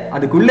மீத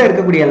அதுக்குள்ளே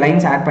இருக்கக்கூடிய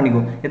லைன்ஸ் ஆட்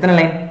பண்ணிக்கோ. எத்தனை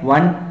லைன்?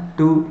 1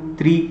 2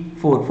 3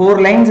 4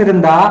 லைன்ஸ்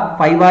இருந்தால்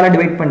 5ஆல்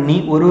டிவைட் பண்ணி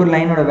ஒரு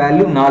லைனோட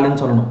வேல்யூ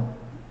 4ன்னு சொல்லணும்.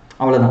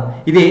 அவ்வளோதான்.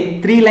 இதே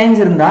 3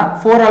 லைன்ஸ் இருந்தால்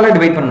 4ஆல்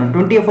டிவைட் பண்ணணும்.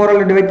 20யை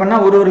 4ஆல் டிவைட்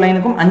பண்ணால் ஒரு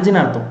லைனுக்கும்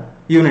 5ன்னு அர்த்தம்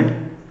யூனிட்.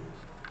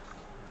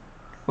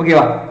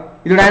 ஓகேவா,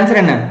 இதோட ஆன்சர்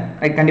என்ன?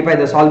 ரைட், கண்டிப்பாக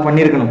இதை சால்வ்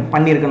பண்ணியிருக்கணும்.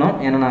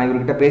 ஏன்னா நான்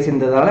இவர்கிட்ட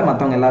பேசியிருந்ததால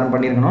மற்றவங்க எல்லாரும்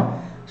பண்ணியிருக்கணும்.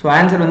 ஸோ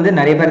ஆன்சர் வந்து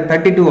நிறைய பேர்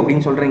 32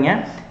 அப்படின்னு சொல்கிறீங்க.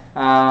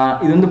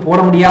 இது வந்து போட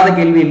முடியாத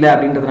கேள்வி இல்லை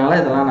அப்படின்றதுனால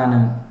இதெல்லாம் நான்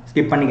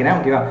ஸ்கிப் பண்ணிக்கிறேன்.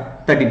 ஓகேவா,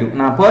 32.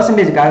 நான்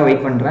பர்சன்டேஜுக்காக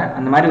வெயிட் பண்ணுறேன்.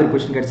 அந்த மாதிரி ஒரு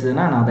கொஸ்டின்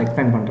கிடைச்சதுன்னா நான் அதை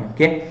எக்ஸ்பிளைன் பண்ணுறேன்.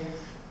 ஓகே,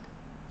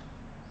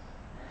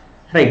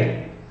 ரைட்,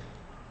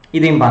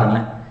 இதையும்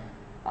பாருங்களேன்.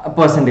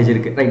 பர்சன்டேஜ்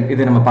இருக்குது. ரைட்,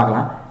 இது நம்ம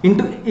பார்க்கலாம்.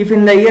 If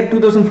in the year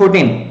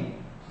 2014,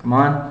 come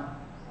on,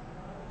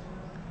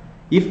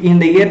 if in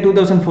the year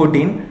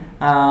 2014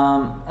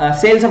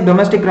 sales of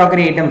domestic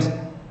crockery items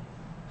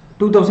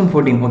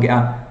 2014, okay,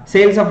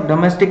 sales of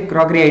domestic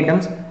crockery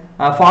items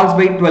falls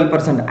by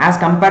 12% as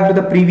compared to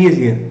the previous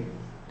year.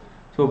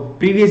 So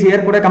previous year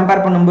கூட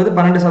compare பண்ணும்போது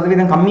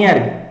 12% கம்மியாக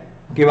இருக்கு.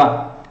 ஓகேவா,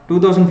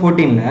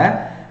 2014ல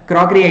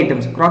crockery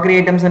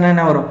items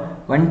என்ன வரும்?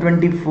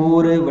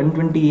 124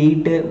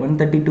 128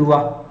 132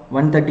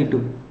 132,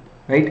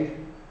 right,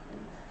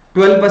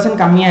 12%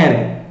 கம்மியாக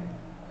இருக்கு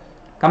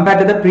compare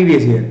to the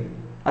previous year,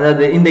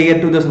 அதாவது இந்த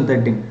year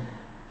 2013.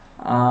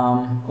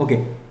 Okay,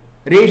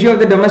 ratio of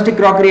the domestic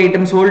crockery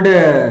items sold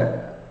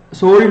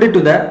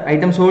to the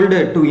items sold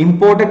to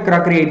imported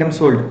crockery items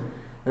sold.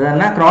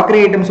 அதான crockery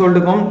items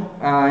soldக்கும்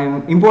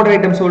imported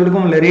items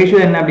soldக்கும் உள்ள ரேஷியோ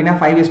என்ன அப்படின்னா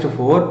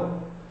 5:4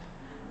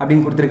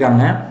 அப்படின்னு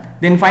கொடுத்துருக்காங்க.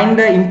 Then find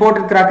the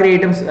imported crockery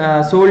items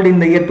sold in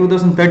the year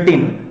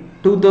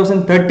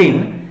 2013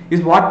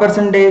 is what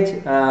percentage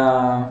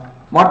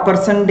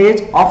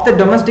of the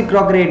domestic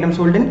crockery items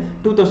sold in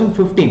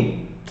 2015.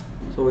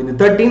 So இது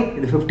 13,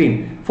 இது 15.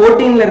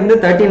 14ல இருந்து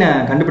 13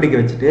 கண்டுபிடிக்க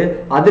வச்சுட்டு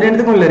அது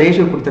ரெண்டுக்கும் உள்ள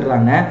ரேஷியோ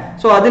கொடுத்துட்றாங்க.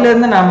 ஸோ அதுல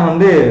இருந்து நாம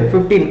வந்து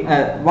 15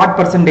 வாட்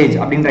பர்சன்டேஜ்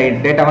அப்படின்ற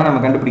டேட்டாவை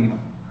நம்ம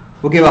கண்டுபிடிக்கணும்.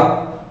 ஓகேவா,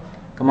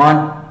 கமான்,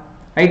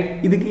 ரைட்.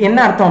 இதுக்கு என்ன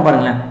அர்த்தம்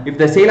பாருங்களேன்.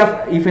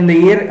 if in the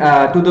year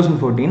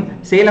 2014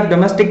 sale of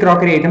domestic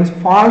crockery items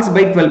falls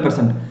by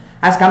 12%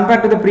 as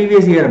compared to the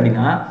previous year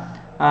அப்படின்னா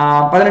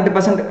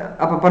 18%.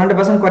 அப்போ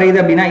 12% குறையுது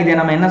அப்படின்னா இதை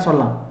நம்ம என்ன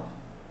சொல்லலாம்?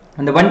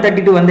 அந்த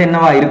 132 வந்து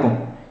என்னவா இருக்கும்?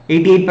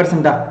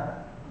 88%.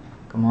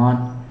 கமான்,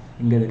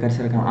 இங்கே இது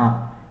கரிசா இருக்கலாம்.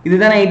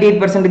 இதுதானே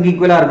 88%க்கு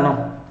ஈக்குவலாக இருக்கணும்,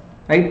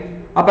 ரைட்.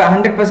 அப்போ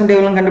 100%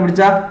 எவ்வளோன்னு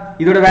கண்டுபிடிச்சா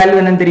இதோட வேல்யூ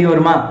என்னன்னு தெரிய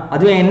வருமா?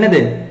 அதுவும் என்னது,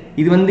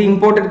 இது வந்து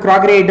இம்போர்ட்டட்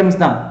கிராக்கரி ஐட்டம்ஸ்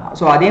தான்.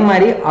 ஸோ அதே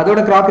மாதிரி அதோட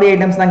கிராக்கரி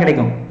ஐட்டம்ஸ் தான்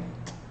கிடைக்கும்.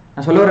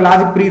 நான் சொல்ல ஒரு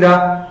லாஜிக் புரியுதா?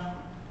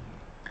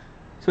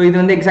 ஸோ இது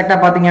வந்து எக்ஸாக்டாக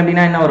பார்த்தீங்க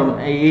அப்படின்னா என்ன வரும்?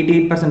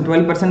 88%,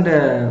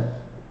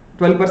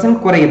 12%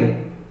 குறையுது.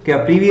 ஓகே,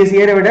 ப்ரீவியஸ்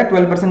இயரை விட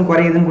 12%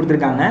 குறையுதுன்னு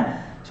கொடுத்துருக்காங்க.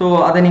 ஸோ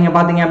அதை நீங்கள்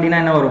பார்த்தீங்க அப்படின்னா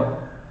என்ன வரும்?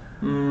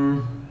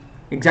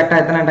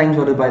 எக்ஸாக்டாக எத்தனை டைம்ஸ்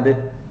வருதுப்பா இது?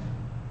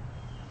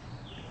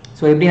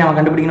 ஸோ எப்படி நம்ம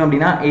கண்டுபிடிக்கணும்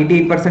அப்படின்னா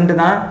 88%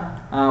 தான்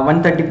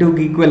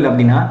 132க்கு ஈக்குவல்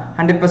அப்படின்னா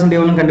 100%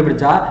 எவ்வளோன்னு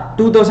கண்டுபிடிச்சா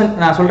 2000.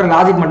 நான் சொல்கிற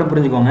லாஜிக் மட்டும்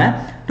புரிஞ்சுக்கோங்க.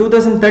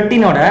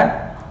 2013ஓட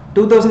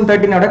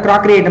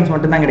கிராக்கரி ஐட்டம்ஸ்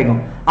மட்டும் தான்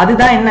கிடைக்கும்.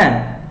 அதுதான் என்ன,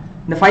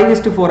 இந்த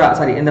 5:4,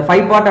 சாரி, இந்த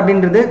 5 பார்ட்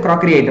அப்படின்றது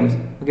கிராக்கரி ஐட்டம்ஸ்.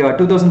 ஓகேவா,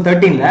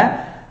 2013ல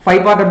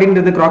 5 பார்ட்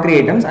அப்படின்றது crockery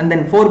items and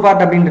then 4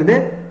 part அப்படின்றது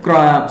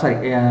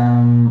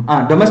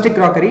டொமஸ்டிக்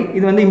கிராக்கரி.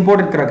 இது வந்து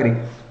இம்போர்ட்டட் கிராக்கரி.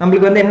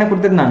 நம்மளுக்கு வந்து என்ன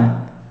கொடுத்துருந்தாங்க?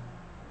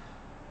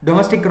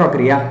 டொமஸ்டிக்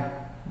கிராக்கரியா?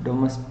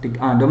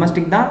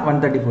 டொமஸ்டிக் தான்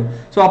 134.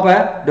 ஸோ அப்போ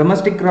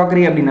டொமஸ்டிக்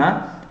கிராக்கரி அப்படின்னா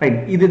ரைட்,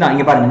 இதுதான்.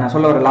 இங்கே பாருங்க, நான்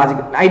சொல்ல ஒரு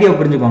லாஜிக் ஐடியாவை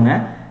புரிஞ்சுக்கோங்க.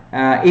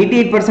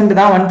 88%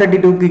 தான்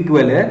 132க்கு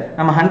ஈக்குவல்.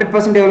 நம்ம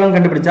 100% எவ்வளோன்னு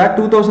கண்டுபிடிச்சா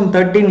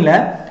 2013ல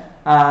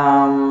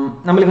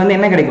நம்மளுக்கு வந்து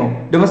என்ன கிடைக்கும்?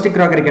 டொமஸ்டிக்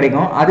கிராக்கரி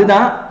கிடைக்கும்.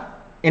 அதுதான்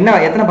என்ன,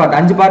 எத்தனை பார்ட்?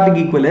 5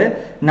 பார்ட்டுக்கு ஈக்குவல்.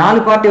 4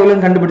 பார்ட்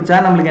எவ்வளோன்னு கண்டுபிடிச்சா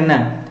நம்மளுக்கு என்ன?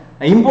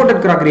 imported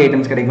crockery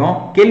items கிடைக்கும்.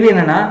 கேள்வி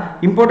என்னன்னா,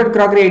 imported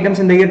crockery items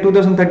in the year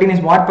 2013 is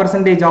what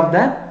percentage of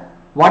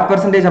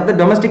the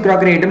domestic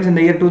crockery items in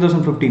the year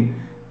 2015?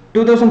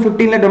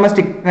 2015ல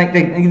domestic, right,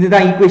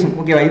 இதுதான் ஈக்குவேஷன்.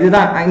 ஓகேவா,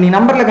 இதுதான். நீ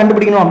நம்பர்ல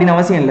கண்டுபிடிக்கணும் அப்படின்னு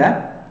அவசியம்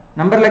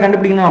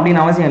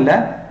இல்லை.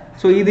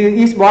 ஸோ இது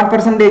is what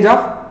percentage of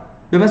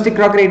domestic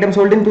crockery items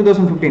sold in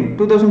 2015?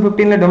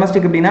 2015ல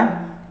domestic அப்படின்னா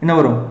என்ன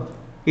வரும்?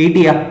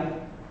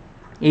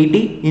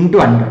 80 into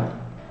 100.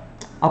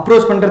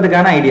 அப்ரோச்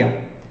பண்றதுக்கான ஐடியா.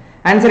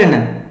 ஆன்சர் என்ன?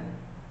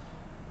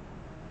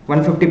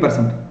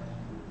 150%.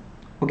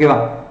 ஓகேவா,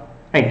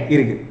 ரைட்,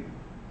 இருக்கு.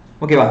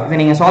 ஓகேவா, இதை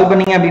நீங்க சால்வ்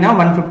பண்ணீங்க அப்படின்னா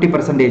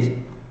 150%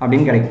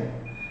 அப்படின்னு கிடைக்கும்.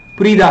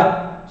 புரியுதா?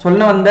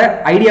 சொல்ல வந்த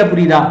ஐடியா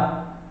புரியுதா?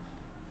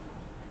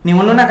 நீ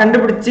ஒன்னொன்னா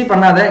கண்டுபிடிச்சு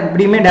பண்ணாத,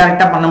 இப்படியுமே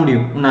டைரக்டா பண்ண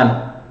முடியும் உன்னால.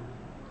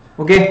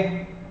 Okay,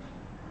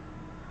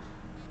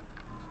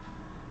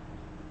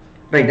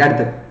 right.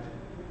 அடுத்து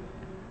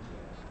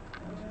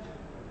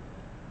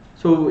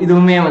ஸோ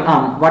இதுவுமே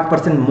வாட்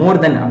பர்சன்ட்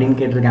மோர் தென் அப்படின்னு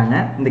கேட்டிருக்காங்க.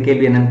 இந்த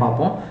கேள்வி என்னன்னு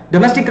பார்ப்போம்.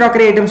 டொமஸ்டிக்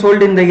க்ராக்கரி ஐட்டம்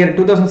சோல்டு இந்த இயர்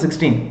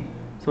 2016.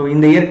 ஸோ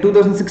இந்த இயர்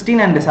 2016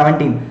 அண்ட்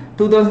 17.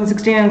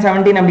 2016 அண்ட்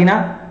 17 அப்படின்னா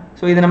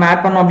ஸோ இதை நம்ம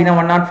ஆட் பண்ணோம் அப்படின்னா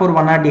 104,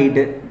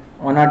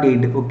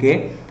 108 ஓகே.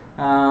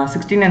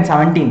 16 அண்ட்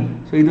 17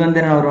 ஸோ இது வந்து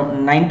என்ன வரும்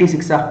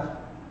 96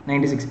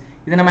 96.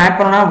 இதை நம்ம ஆட்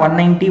பண்ணோம்னா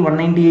 190,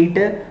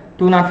 198,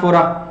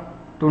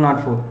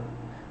 204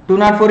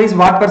 204 is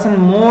what percent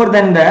more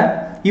than the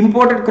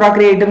imported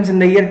crockery items in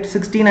the year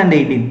 16 and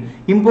 18.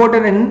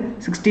 Imported in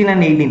 16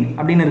 and 18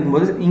 அப்படின்னு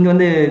இருக்கும்போது இங்கே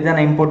வந்து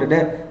இதுதான் imported.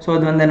 ஸோ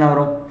இது வந்து என்ன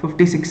வரும்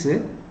 56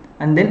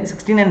 and then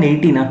 16 and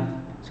 18.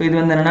 ஸோ இது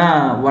வந்து என்னன்னா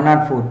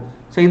 104.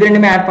 ஸோ இது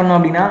ரெண்டுமே ஆட் பண்ணோம்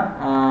அப்படின்னா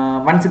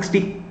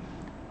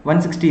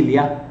 160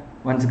 இல்லையா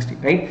 160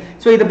 ரைட்.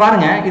 ஸோ இது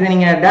பாருங்க, இதை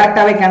நீங்கள்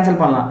டேரெக்டாகவே கேன்சல்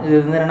பண்ணலாம். இது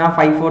வந்து என்னன்னா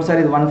 5 4 சார்,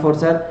 இது 1 4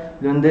 சார்,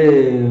 இது வந்து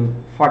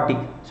 40.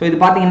 ஸோ இது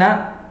பார்த்தீங்கன்னா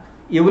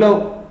எவ்வளோ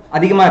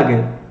அதிகமாக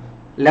இருக்குது,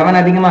 11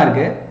 அதிகமாக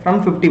இருக்குது ஃப்ரம்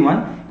 51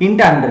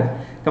 into 100.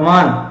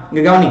 கமான்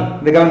இங்கே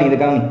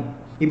கவனி.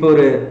 இப்போ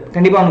ஒரு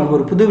கண்டிப்பாக உங்களுக்கு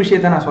ஒரு புது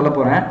விஷயத்த நான் சொல்ல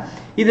போகிறேன்.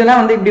 இதெல்லாம்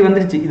வந்து இப்படி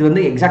வந்துருச்சு, இது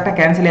வந்து எக்ஸாக்டாக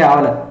கேன்சலே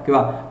ஆகலை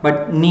ஓகேவா. பட்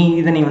நீ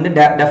வந்து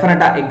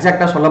டெஃபினட்டாக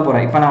எக்ஸாக்டாக சொல்ல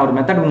போகிறேன். இப்போ நான் ஒரு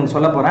மெத்தட் உங்களுக்கு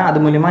சொல்ல போகிறேன், அது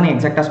மூலியமாக நீ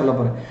எக்ஸாக்டாக சொல்ல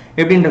போகிறேன்.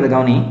 எப்படின்றத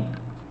கவனி.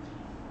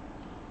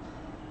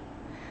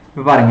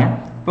 இப்போ பாருங்க,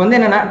 இப்போ வந்து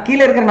என்னன்னா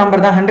கீழே இருக்கிற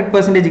நம்பர் தான்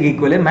 100%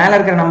 ஈக்குவல், மேலே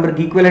இருக்கிற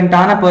நம்பருக்கு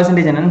ஈக்குவலண்டான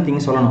பெர்சன்டேஜ் என்னன்னு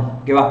நீங்கள் சொல்லணும்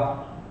ஓகேவா.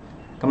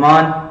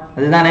 கமான்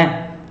அதுதானே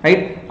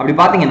ரைட். அப்படி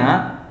பார்த்தீங்கன்னா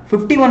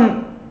 51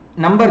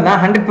 நம்பர் தான்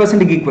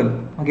 100% ஈக்குவல்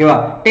ஓகேவா.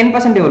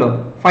 10% எவ்வளோ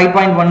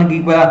 5.1க்கு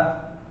ஈக்குவலா.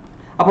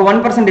 அப்போ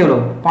 1% எவ்வளோ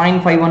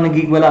 0.51க்கு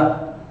ஈக்குவலா.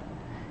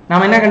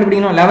 நாம என்ன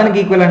கண்டுபிடிக்கணும்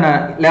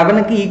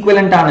 11க்கு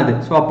ஈக்குவலண்ட் ஆனது.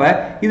 ஸோ அப்போ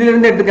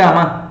இதுலேருந்து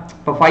எடுத்துக்காமா,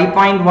 இப்போ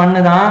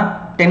 5.1 தான்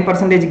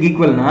 10%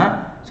 ஈக்குவல்னா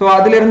ஸோ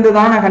அதுலேருந்து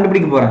தான் நான்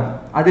கண்டுபிடிக்க போகிறேன்.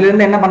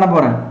 அதுலேருந்து என்ன பண்ண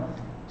போகிறேன்,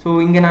 ஸோ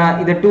இங்கே நான்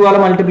இதை 2ஆல்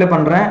மல்டிப்ளை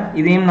பண்ணுறேன்,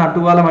 இதையும் நான்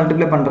 2ஆல்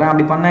மல்டிப்ளை பண்ணுறேன்.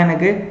 அப்படி பண்ணால்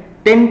எனக்கு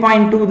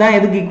 10.2 தான்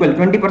எதுக்கு ஈக்குவல்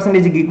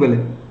 20% ஈக்குவல்.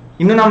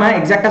 இன்னும் நம்ம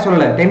எக்ஸாக்டாக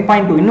சொல்லலை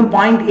 10.2, இன்னும்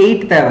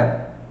 0.8 தேவை.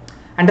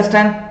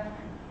 அண்டர்ஸ்டாண்ட்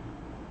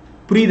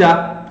புரியுதா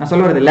நான்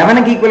சொல்ல வரது.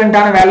 11க்கு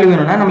ஈக்குவலண்டான வேல்யூ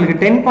வேணும்னா நம்மளுக்கு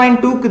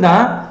 10.2க்கு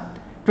தான்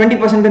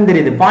 20%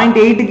 தெரியுது,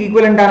 0.8க்கு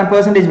ஈக்குவலண்டான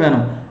பெர்சன்டேஜ்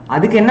வேணும்.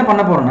 அதுக்கு என்ன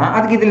பண்ண போறோம்னா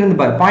அதுக்கு இதுல இருந்து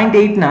பாரு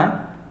 0.8னா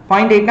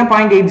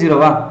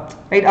 0.80வா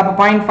ரைட். அப்போ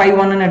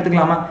 0.51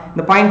 எடுத்துக்கலாமா.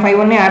 இந்த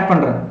 0.51 ஆட்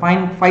பண்றேன்,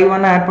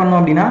 0.51 ஆட் பண்ணோம்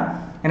அப்படின்னா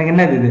எனக்கு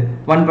என்ன இது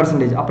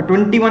 1%. அப்போ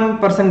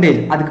 21%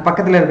 அதுக்கு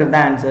பக்கத்தில் இருக்கிறது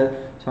தான் ஆன்சர்.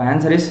 So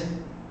answer is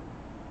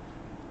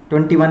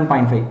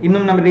 21.5.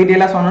 இன்னும் நம்ம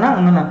டீட்டெயிலாக சொன்னோம்னா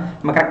இன்னும்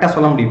நம்ம கரெக்டாக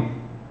சொல்ல முடியும்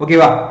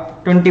ஓகேவா.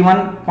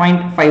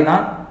 21.5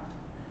 தான்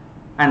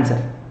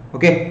ஆன்சர்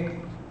ஓகே.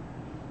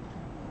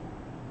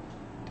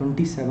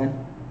 27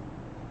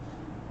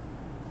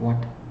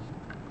 வாட்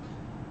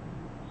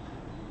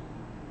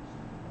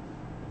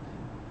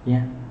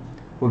ஏன்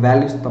ஒரு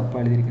வேல்யூஸ்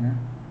தப்பாக எழுதியிருக்கேன்னா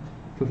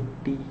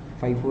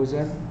 55 4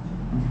 சார்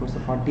 1 4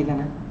 சார் 40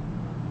 தானே,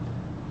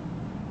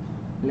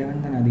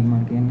 11 தானே அதிகமாக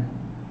இருக்கு. என்ன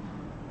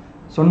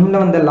சொன்ன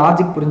வந்த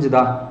லாஜிக்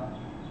புரிஞ்சுதா,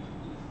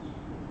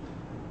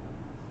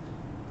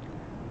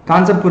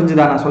 கான்செப்ட்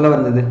புரிஞ்சுதா நான் சொல்ல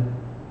வந்தது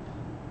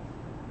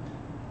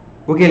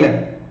ஓகேல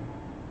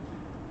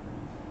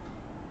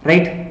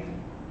ரைட்.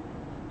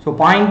 ஸோ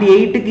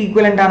 0.8க்கு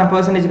ஈக்குவலண்டான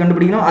பெர்சன்டேஜ்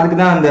கண்டுபிடிக்கணும், அதுக்கு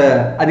தான்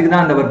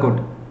அந்த ஒர்க்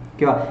அவுட்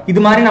ஓகேவா. இது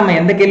மாதிரி நம்ம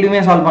எந்த கேள்வியுமே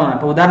சால்வ் பண்ணலாம்.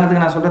 இப்போ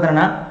உதாரணத்துக்கு நான் சொல்றது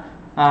என்னன்னா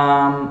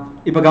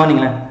இப்போ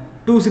கவனிங்களேன்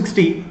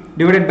 260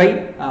 டிவைடட் பை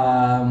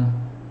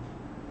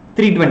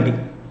 320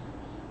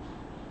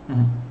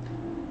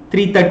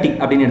 330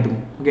 அப்படின்னு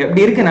எடுத்துக்கோங்க ஓகே.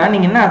 அப்படி இருக்குன்னா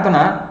நீங்க என்ன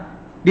அர்த்தம்னா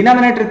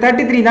டினாமினேட்டர்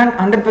 33 தான்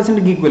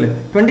 100% ஈக்குவல்,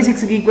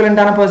 26க்கு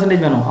ஈக்குவலண்டான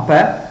பெர்சன்டேஜ் வேணும். அப்போ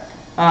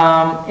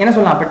என்ன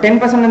சொல்லலாம், அப்போ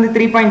 10% வந்து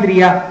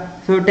 3.3யா.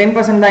 ஸோ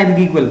 10% தான்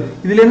இதுக்கு ஈக்குவல்.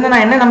 இதுலேருந்து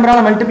நான் என்ன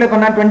நம்பரால் மல்டிப்ளை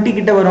பண்ணால் 20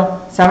 கிட்ட வரும்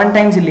 7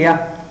 டைம்ஸ் இல்லையா.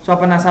 ஸோ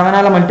அப்போ நான்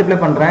 7ஆல் மல்டிப்ளை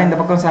பண்ணுறேன், இந்த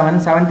பக்கம்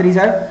 7 7 3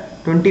 சார்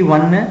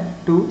 21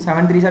 2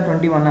 7 3 சார்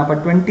 21. அப்போ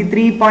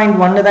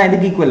 23.1 தான்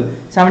இதுக்கு ஈக்குவல்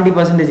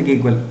 70%க்கு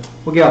ஈக்குவல்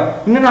ஓகேவா.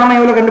 இன்னும் நாம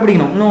எவ்வளோ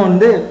கண்டுபிடிக்கணும், இன்னும்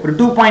வந்து ஒரு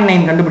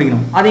 2.9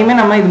 கண்டுபிடிக்கணும். அதையுமே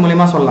நம்ம இது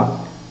மூலமா சொல்லலாம்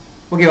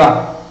ஓகேவா.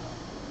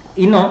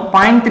 இன்னும்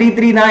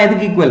 0.33 தான்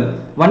எதுக்கு ஈக்குவல்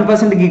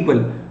 1%க்கு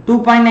ஈக்குவல்.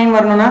 2.9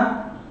 வரணும்னா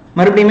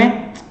மறுபடியுமே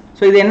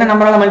ஸோ இது என்ன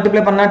நம்பரால்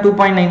மல்டிப்ளை பண்ணா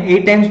 2.9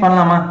 8 டைம்ஸ்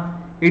பண்ணலாமா.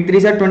 8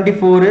 3 சார்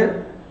 24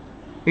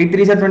 8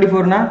 3 சார்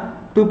 24னா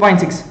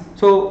 2.6.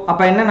 ஸோ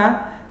அப்போ என்னன்னா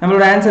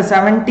நம்மளோட ஆன்சர்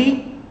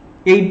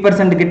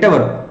 78% கிட்ட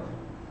வரும்.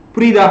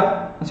 புரியுதா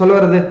சொல்ல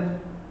வர்றது.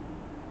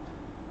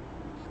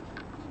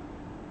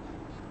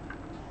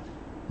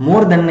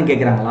 மோர் தென்னு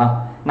கேட்குறாங்களா,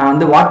 நான்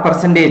வந்து வாட்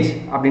பர்சன்டேஜ்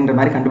அப்படின்ற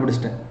மாதிரி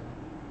கண்டுபிடிச்சிட்டேன்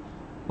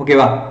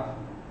ஓகேவா.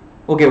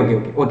 Okay okay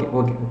okay okay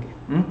okay okay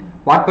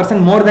what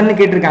percent more தென்னு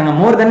கேட்டிருக்காங்க.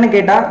 மோர் தென்னு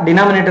கேட்டால்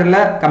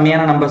டினாமினேட்டரில்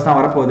கம்மியான நம்பர்ஸ் தான்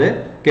வரப்போகுது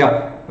ஓகேவா.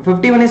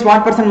 51 is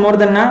what percent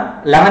more தென்னா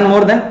 11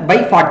 more then by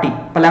 40.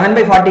 இப்போ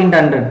 11/40 ×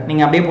 100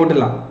 நீங்கள் அப்படியே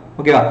போட்டுடலாம்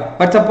ஓகேவா.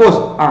 பட் சப்போஸ்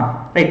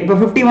ரைட் இப்போ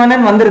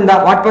 51 வந்திருந்தா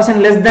வாட்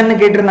பர்சன்ட் லெஸ் தென்னு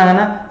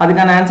கேட்டிருந்தாங்கன்னா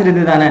அதுக்கான ஆன்சர்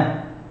இது தானே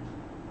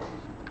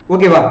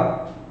ஓகேவா.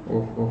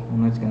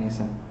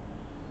 கணேசன்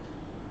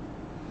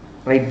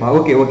ரைட்பா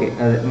ஓகே ஓகே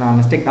அது நான்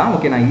மிஸ்டேக் தான்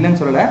ஓகே, நான் இல்லைன்னு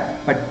சொல்லலை.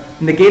 பட்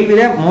இந்த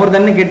கேள்வியில் மோர்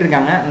தென்னு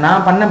கேட்டிருக்காங்க,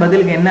 நான் பண்ண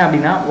பதிலுக்கு என்ன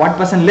அப்படின்னா what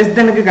percent less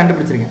தென்னுக்கு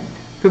கண்டுபிடிச்சிருக்கேன்.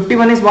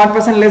 51 is what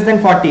percent less than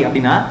 40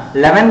 அப்படினா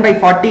 11 by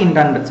 40 into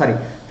 100 sorry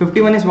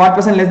 51 is what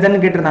percent less than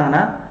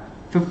கேட்டிருந்தாங்கன்னா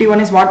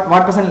 51 is what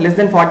percent less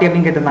than 40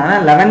 அப்படினு கேட்டிருந்தாங்கன்னா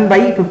 11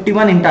 by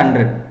 51 into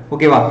 100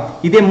 ஓகேவா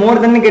இதே more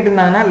than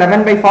கேட்டிருந்தாங்கன்னா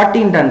 11 by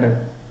 40 into 100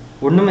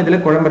 ஒண்ணும் இதுல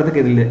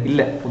குழம்பறதுக்கு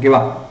இல்ல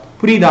ஓகேவா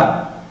புரியுதா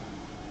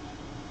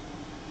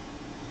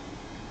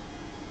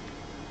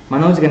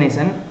மனோஜ்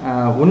கணேசன்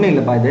ஒண்ணு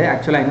இல்லப்பா இது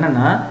एक्चुअली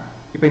என்னன்னா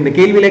இப்போ இந்த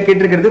கேள்வியில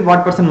கேட்டிருக்கிறது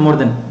what percent more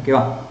than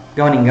ஓகேவா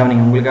கவனிங்க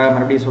உங்களுக்கு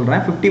மறுபடியும்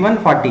சொல்றேன் 51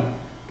 40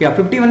 okay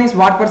 51 is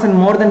what percent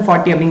more than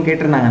 40 அப்படினு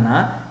கேட்டிருந்தாங்கன்னா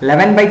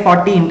 11 by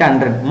 40 into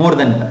 100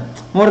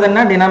 more than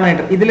னா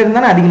denominator இதுல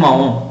இருந்தா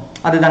அதிகமாகும்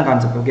அதுதான்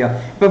கான்செப்ட் ஓகே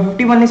இப்போ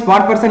 51 is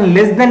what percent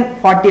less than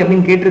 40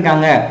 அப்படினு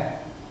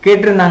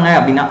கேட்டிருந்தாங்க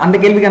அப்படினா அந்த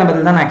கேள்விக்கான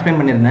பதில் தான் நான்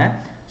எக்ஸ்பிளைன் பண்ணிருந்தேன்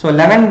சோ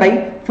 11 by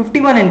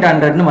 51 into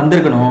 100 னு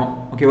வந்திருக்கணும்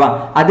ஓகேவா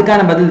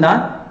அதுக்கான பதில் தான்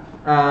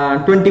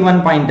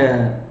 21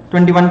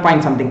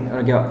 point something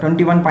ஓகே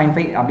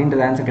 21.5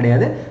 அப்படின்றது ஆன்சர்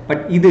கிடையாது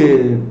பட் இது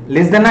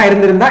லெஸ் தென்னா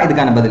இருந்திருந்தா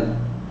இதுக்கான பதில்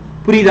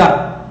புரியுதா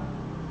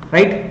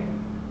ரைட்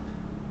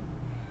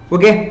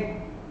ஓகே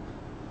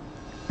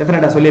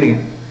டெஃபினட்டா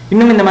சொல்லிருக்கேன்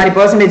இன்னும் இந்த மாதிரி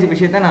பெர்சன்டேஜ்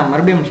விஷயத்தை நான்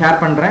மறுபடியும்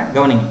ஷேர் பண்றேன்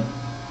கவனிங்க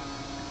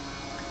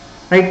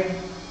ரைட்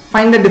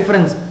ஃபைண்ட் தி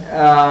டிஃபரன்ஸ்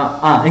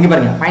இங்க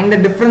பாருங்க find the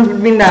difference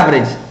between the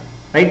average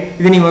right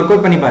இது நீங்க வொர்க்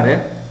அவுட் பண்ணி பாரு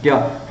okay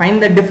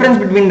find the difference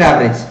between the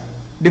average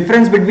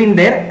difference between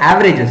their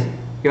averages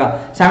ஓகேவா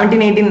 17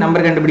 18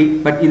 நம்பர் கண்டுபிடி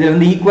பட் இதுல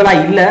வந்து ஈக்குவலா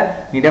இல்ல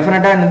நீ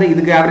டெஃபினட்டா என்னது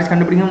இதுக்கு ஆவரேஜ்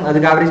கண்டுபிடிக்கணும்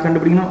அதுக்கு ஆவரேஜ்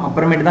கண்டுபிடிக்கணும்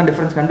அப்புறமேட்டு தான்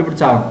டிஃபரன்ஸ்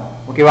கண்டுபிடிச்சாகும்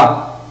ஓகேவா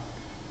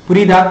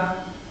புரியுதா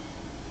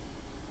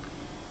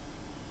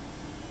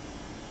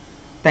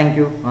thank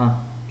you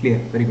clear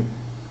very good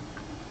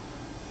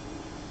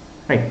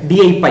right di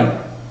pi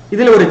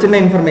இதுல ஒரு சின்ன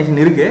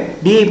இன்ஃபர்மேஷன் இருக்கு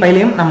di pi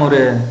லயும் நம்ம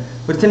ஒரு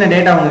சின்ன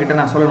டேட்டா உங்ககிட்ட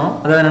நான் சொல்லணும்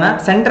அதாவது என்னன்னா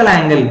சென்ட்ரல்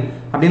ஆங்கிள்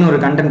அப்படின ஒரு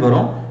கண்டென்ட்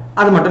வரும்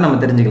அது மட்டும் நம்ம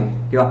தெரிஞ்சுக்கலாம்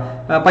ஓகேவா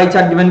pie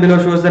chart given below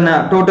shows the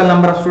total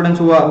number of students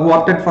who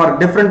opted for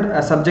different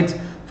subjects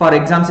for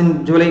exams in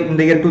July in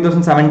the year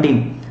 2017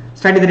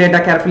 study the data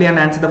carefully and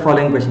answer the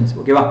following questions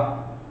ஓகேவா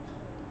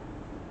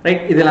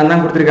right இதெல்லாம்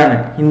தான் கொடுத்திருக்காங்க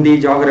Hindi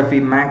geography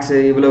maths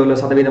இவ்வளவு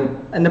சதவீதம்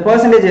இந்த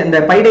percentage இந்த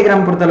by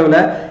diagram பொறுத்த அளவுல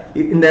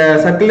இந்த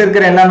சர்க்கிள்ல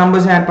இருக்கிற எல்லா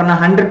நம்பர்ஸையும் ஆட் பண்ணா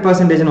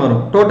 100% னு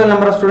வரும் டோட்டல்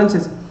நம்பர் ஆஃப் ஸ்டூடண்ட்ஸ்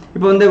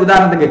இப்போ வந்து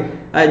உதாரணத்துக்கு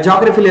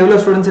ஜியோகிராஃபில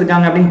எவ்வளவு ஸ்டூடண்ட்ஸ்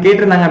இருக்காங்க அப்படினு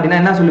கேட்டிருந்தாங்க அப்படினா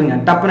என்ன சொல்லுவீங்க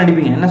டப்புன்னு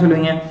அடிப்பீங்க என்ன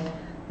சொல்லுவீங்க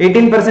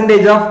 18%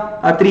 of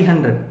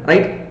 300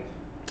 right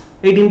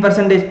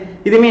 18%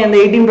 இதுமே அந்த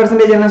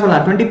 18% என்ன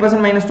சொல்லலாம்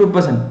 20% minus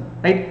 2%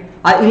 right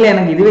இல்ல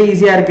எனக்கு இதுவே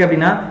ஈஸியா இருக்கு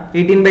அப்படினா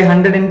 18 by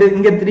 100 into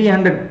இங்க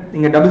 300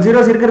 இங்க டபுள்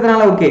ஜீரோஸ்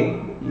இருக்குறதுனால ஓகே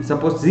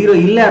சப்போஸ் 0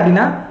 இல்ல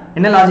அப்படினா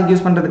என்ன லாஜிக்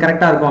யூஸ் பண்றது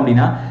கரெக்ட்டா இருக்கும்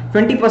அப்படினா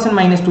 20%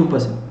 minus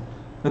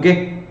 2% ஓகே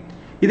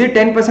இது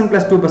 10%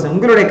 plus 2%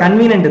 உங்களுடைய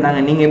கன்வீனியன்ட் தாங்க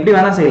நீங்க எப்படி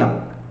வேணா செய்யலாம்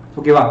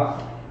ஓகேவா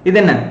இது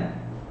என்ன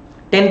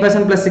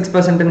 10% plus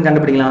 6% ன்னு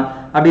கண்டுபிடிக்கலாம்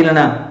அப்படி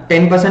இல்லனா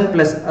 10%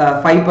 plus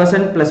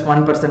 5% plus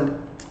 1%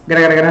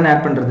 கரகரகரன்னு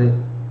ஆட் பண்றது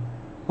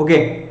ஓகே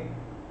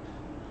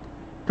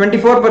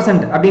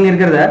 24% அப்படினு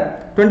இருக்குறத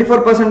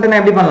 24% ன்னு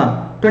எப்படி பண்ணலாம்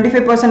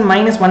 25%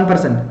 minus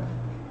 1%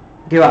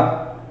 ஓகேவா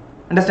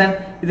அண்டர்ஸ்டாண்ட்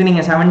இது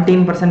நீங்க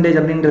 17%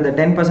 அப்படின்றது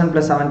 10%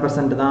 plus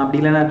 7% தான் அப்படி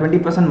இல்லனா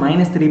 20%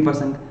 minus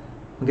 3%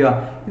 ஓகேவா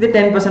இது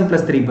 10%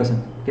 plus 3%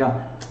 ஓகேவா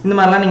இந்த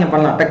மாதிரிலாம் நீங்க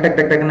பண்ணலாம் டக் டக்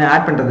டக் டக்னு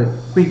ஆட் பண்றது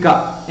குயிக்கா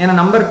ஏன்னா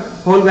நம்பர்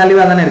ஹோல்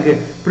வேல்யூவா தானே இருக்கு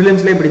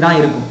ப்ரிலிம்ஸ்ல இப்படி தான்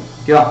இருக்கும்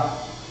ஓகேவா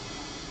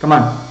கம்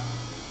ஆன்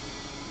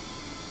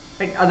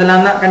ரைட்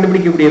அதெல்லாம் தான்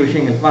கண்டுபிடிக்கக்கூடிய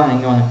விஷயங்கள் வாங்க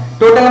இங்க வாங்க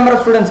total number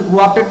of students who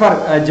opted for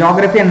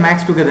geography and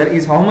maths together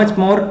is how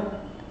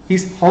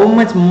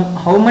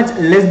much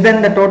less than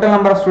the total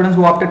number of students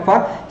who opted for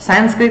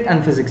Sanskrit and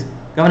physics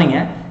கவனிங்க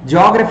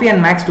geography and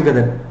maths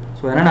together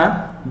so என்னன்னா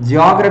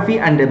geography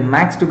and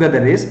maths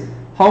together is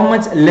how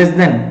much less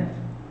than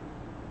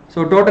so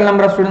total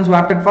number of students who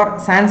opted for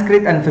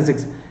Sanskrit and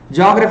physics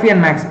geography and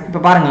maths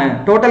இப்ப பாருங்களேன்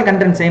total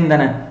content same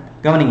தானே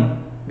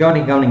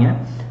கவனிங்க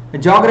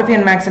geography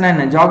and maths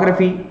என்ன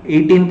geography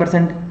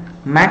 18%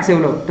 maths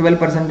எவ்வளவு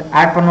 12%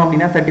 add பண்ணோம்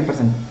அப்படினா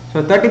 30% so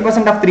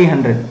 30% of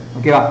 300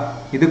 ஓகேவா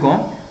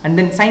இதுக்கும் and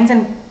then science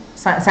and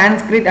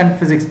Sanskrit and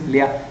physics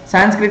இல்லையா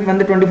Sanskrit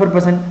வந்து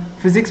 24%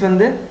 physics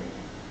வந்து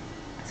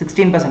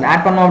 16%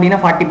 ஆட் பண்ணோம் அப்படினா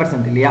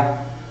 40% இல்லையா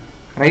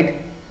ரைட்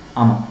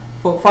ஆமா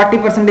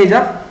 40%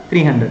 of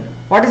 300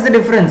 what is the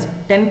difference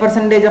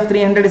 10% of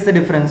 300 is the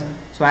difference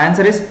so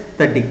answer is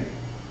 30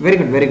 very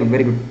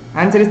good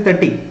answer is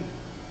 30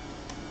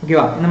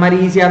 ஓகேவா இந்த மாதிரி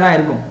ஈஸியா தான்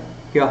இருக்கும்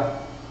ஓகேவா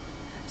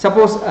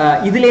சப்போஸ்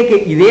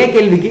இதே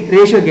கேள்விக்கு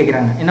ரேஷியோ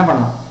கேக்குறாங்க என்ன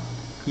பண்ணலாம்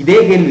இதே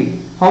கேள்வி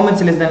how much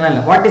less than இல்ல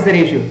what is the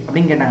ratio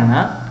அப்படினு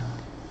கேட்டாங்கன்னா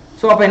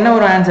சோ அப்ப என்ன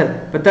ஒரு ஆன்சர்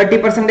இப்ப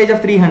 30% of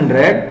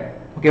 300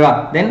 ஓகேவா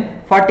then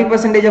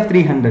 40% of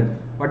 300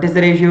 what is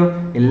the ratio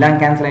எல்லாம்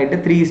கேன்சல் ஆயிட்டு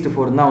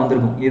 3:4 தான்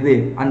வந்திருக்கும் இது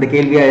அந்த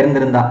கேள்வியா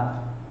இருந்திருந்தா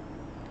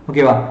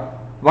ஓகேவா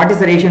what is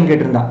the ratio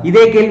கேட்டிருந்தா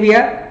இதே கேள்விய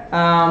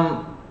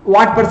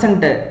what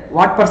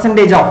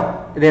percentage of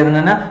இது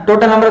என்னன்னா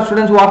total number of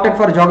students who opted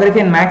for geography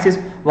and maths is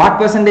what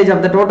percentage of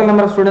the total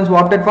number of students who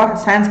opted for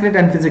Sanskrit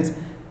and physics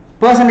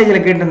percentageல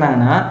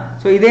கேட்டிருந்தாங்கன்னா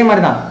so இதே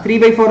மாதிரி தான்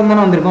 3/4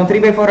 தான வந்திருக்கும்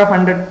 3/4 of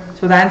 100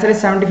 so the answer is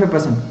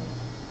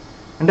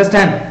 75%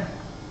 understand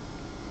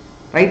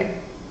right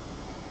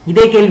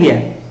இதே கேள்வியை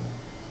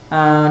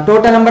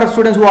total number of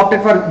students who opted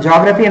for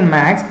geography and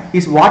maths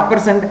is what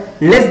percent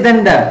less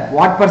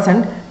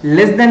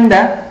than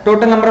the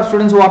total number of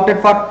students who opted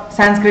for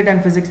Sanskrit and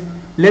physics.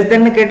 less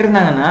than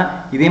கேட்டிருந்தாங்கன்னா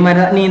இதே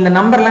மாதிரி நீ இந்த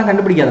நம்பர்லாம்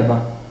கண்டுபிடிக்காதப்பா.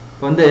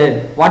 இப்போ வந்து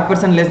what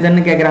percent less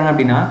than கேட்குறாங்க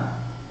அப்படின்னா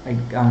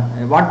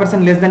what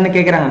percent less than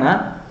கேட்குறாங்கன்னா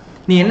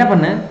நீ என்ன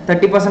பண்ணு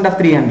 30% ஆஃப்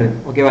 300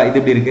 ஓகேவா, இது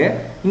இப்படி இருக்கு.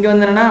 இங்கே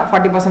வந்து என்னன்னா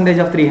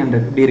 40% ஆஃப்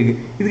 300 இப்படி இருக்கு.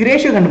 இதுக்கு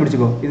ரேஷியோ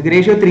கண்டுபிடிச்சிக்கோ. இதுக்கு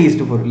ரேஷியோ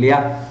 3:4 இல்லையா.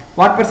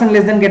 வாட் பர்சன்ட்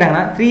லெஸ் தென்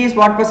கேட்டாங்கன்னா 3 is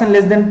what percent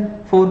less than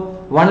 4,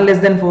 1 less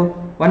than 4,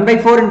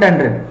 1/4 into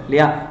 100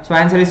 இல்லையா. So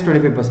answer is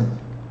 25%.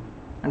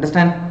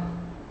 அண்டர்ஸ்டாண்ட்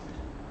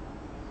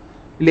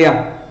இல்லையா.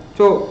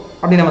 ஸோ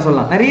அப்படி நம்ம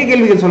சொல்லலாம். நிறைய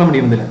கேள்விகள் சொல்ல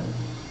முடியும் இதில்.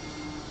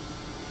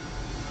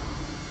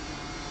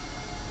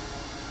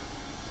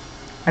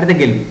 அடுத்த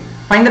கேள்வி,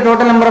 find the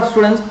total number of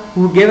students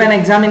who gave an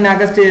exam in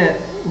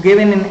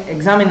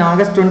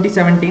August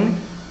 2017.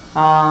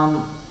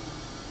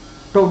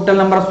 Total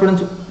number of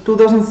students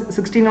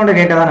 2016 ஓட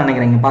டேட்டா தான்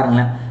நினைக்கிறீங்க.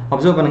 பாருங்களேன்,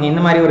 அப்சர்வ் பண்ணுங்க.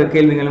 இந்த மாதிரி ஒரு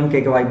கேள்விகளும்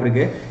கேட்க வாய்ப்பு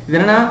இருக்கு. இது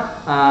என்னன்னா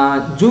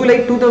ஜூலை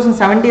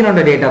 2017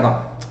 ஓட டேட்டா தான்.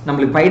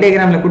 நம்மளுக்கு பை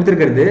டயகிராம்ல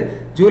கொடுத்துருக்கிறது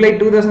ஜூலை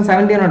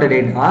 2017 ஓட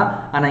டேட்டா.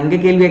 ஆனா இங்க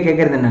கேள்வியை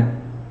கேட்கறது என்ன,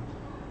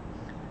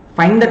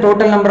 find the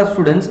total number of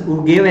students who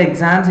gave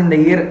exams in the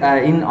year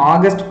in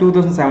August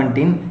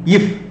 2017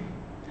 if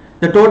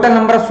the total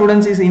number of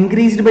students is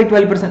increased by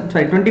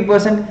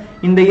 20%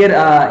 in the year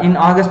in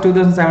August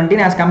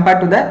 2017 as compared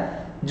to the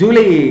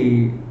July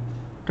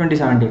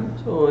 2017.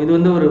 so இது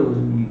வந்து ஒரு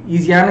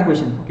ஈஸியான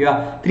question ஓகேவா.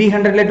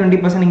 300ல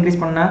 20%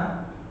 increase பண்ணா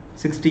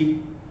 60,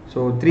 so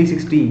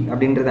 360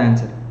 அப்படின்றது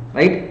answer.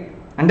 Right,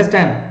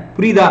 understand,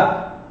 புரியுதா?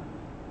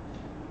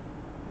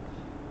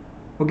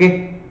 Okay,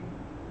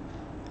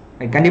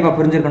 கண்டிப்பா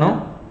புரிஞ்சிருக்கணும்.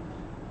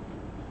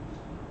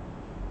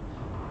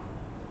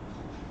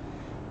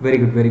 Very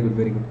good very good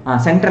very good.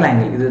 Central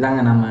angle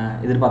இதுதாங்க நம்ம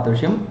எதிர்பார்த்த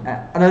விஷயம்.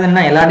 அதாவது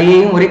என்ன, எல்லா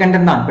டேயும் ஒரே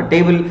கண்டென்ட் தான். இப்போ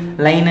டேபிள்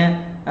லைனு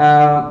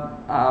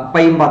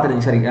பையும்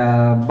பார்த்துருங்க, சரி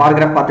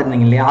பார்கிராஃப்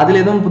பார்த்துருந்தீங்க இல்லையா.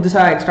 அதில் எதுவும்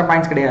புதுசாக எக்ஸ்ட்ரா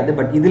பாயிண்ட்ஸ் கிடையாது.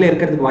 பட் இதில்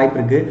இருக்கிறதுக்கு வாய்ப்பு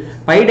இருக்குது.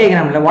 By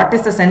டயகிராமில் what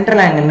is the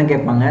central ஆங்கிள்னு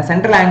கேட்பாங்க.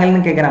 சென்ட்ரல்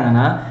ஆங்கிள்னு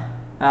கேட்குறாங்கன்னா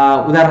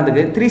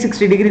உதாரணத்துக்கு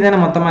 360 டிகிரி தானே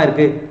மொத்தமாக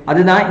இருக்குது.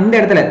 அதுதான் இந்த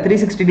இடத்துல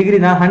 360 டிகிரி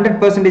தான்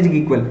 100%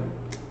 ஈக்குவல்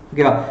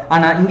ஓகேவா.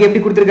 ஆனால் இங்கே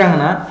எப்படி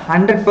கொடுத்துருக்காங்கன்னா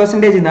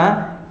 100% தான்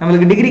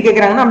நம்மளுக்கு டிகிரி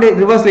கேட்குறாங்கன்னா அப்படியே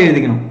ரிவர்ஸில்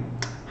எழுதிக்கணும்.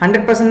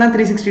 100% தான்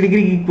 360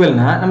 டிகிரி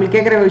ஈக்குவல்னா நம்மளுக்கு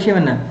கேட்குற விஷயம்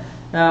என்ன,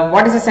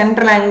 what is the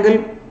central angle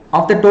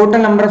of the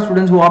total number of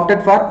students who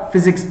opted for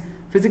physics.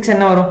 Physics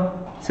என்ன வரும்,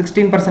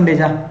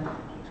 16%.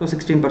 ஸோ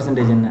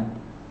 16% என்ன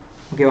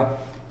ஓகேவா.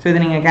 ஸோ இதை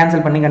நீங்கள்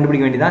கேன்சல் பண்ணி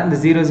கண்டுபிடிக்க வேண்டியதான். இந்த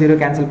 0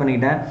 கேன்சல்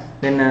பண்ணிக்கிட்டேன்.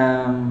 தென்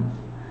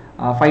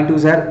 5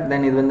 2s are,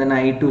 தென் இது வந்து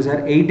நான் 8 2s are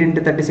 8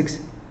 into 36.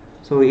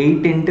 So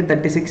 8 into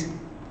 36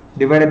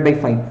 divided by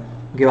 5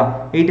 ஓகேவா.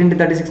 8 into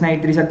 36 na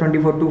 8 3s are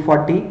 24,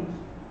 240,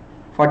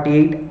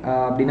 48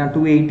 அப்படின்னா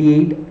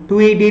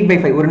 288 by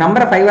 5. ஒரு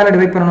நம்பரை 5 ஆல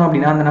டிவைட் பண்ணணும்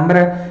அப்படின்னா அந்த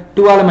நம்பரை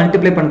 2 ஆல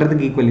மல்டிப்ளை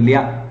பண்றதுக்கு ஈக்குவல்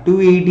இல்லையா.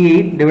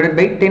 288 divided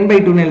by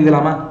 10/2 னு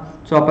எழுதலாமா.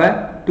 ஸோ அப்போ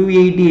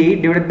 288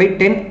 divided by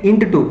 10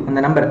 into 2 அந்த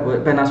நம்பர்.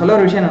 இப்போ நான் சொல்ல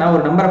ஒரு விஷயம் என்னன்னா,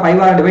 ஒரு நம்பரை 5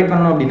 ஆல டிவைட்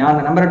பண்ணணும் அப்படின்னா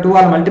அந்த நம்பரை 2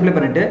 ஆல மல்டிப்ளை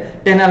பண்ணிட்டு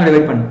 10 ஆல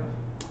டிவைட் பண்ணு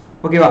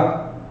ஓகேவா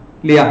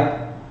இல்லையா.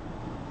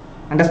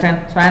 Understand.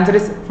 So answer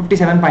is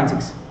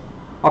 57.6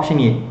 option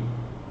A.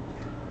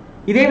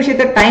 இதே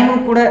விஷயத்தை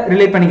டைமுக்கு கூட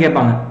ரிலேட் பண்ணி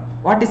கேட்பாங்க.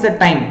 What is the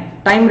time.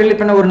 Time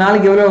relate பண்ண ஒரு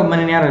நாளைக்கு எவ்வளோ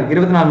மணி நேரம் இருக்குது,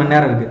 24 மணி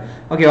நேரம் இருக்குது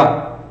ஓகேவா.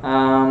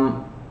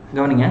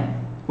 கவனிங்க,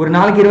 ஒரு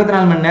நாளைக்கு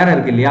 24 மணி நேரம்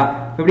இருக்குது இல்லையா.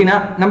 எப்படின்னா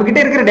நம்ம கிட்ட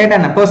இருக்கிற டேட்டா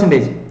என்ன,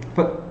 பெர்சன்டேஜ்.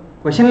 இப்போ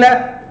கொஸ்டின்ல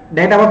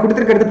டேட்டாவாக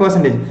கொடுத்துருக்கிறது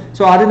பெர்சன்டேஜ்.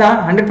 ஸோ அதுதான்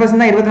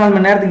 100% தான் 24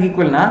 மணி நேரத்துக்கு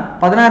ஈக்குவல்னா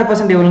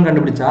 16% எவ்வளோன்னு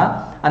கண்டுபிடிச்சா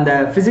அந்த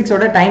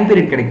ஃபிசிக்ஸோட டைம்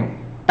பீரியட் கிடைக்கும்.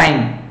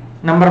 டைம்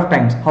நம்பர் ஆஃப்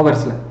டைம்ஸ்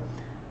ஹவர்ஸில்.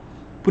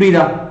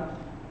 புரியுதா.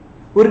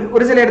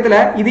 ஒரு சில இடத்துல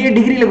இதையே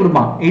டிகிரியில்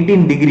கொடுப்பான்.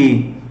 18 டிகிரி,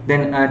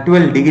 தென்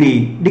 12 டிகிரி.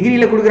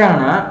 டிகிரியில்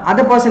கொடுக்குறாங்கன்னா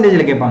அதை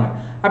பர்சன்டேஜில் கேட்பாங்க.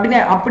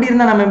 அப்படி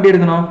இருந்தால் நம்ம எப்படி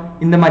எடுக்கணும்,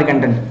 இந்த மாதிரி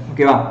கண்டென்ட்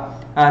ஓகேவா.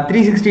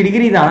 360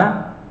 டிகிரி தான்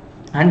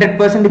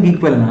 100%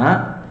 ஈக்குவல்னா,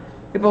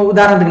 இப்போ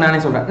உதாரணத்துக்கு நானே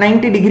சொல்கிறேன்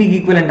 90 டிகிரிக்கு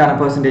ஈக்குவலண்டான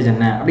பர்சன்டேஜ்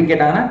என்ன அப்படின்னு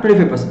கேட்டாங்கன்னா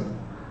 25%.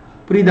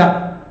 புரியுதா.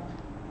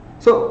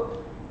 ஸோ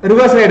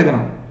ரிவர்ஸில்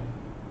எடுக்கணும்.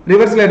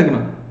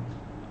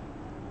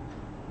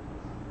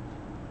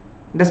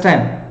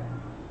 அண்டர்ஸ்டாண்ட்.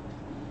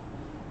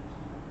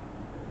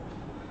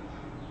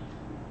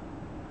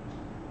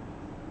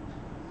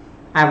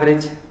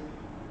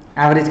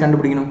 ஆவரேஜ்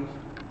கண்டுபிடிக்கணும்.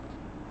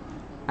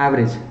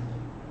 Average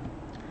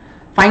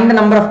find the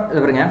number of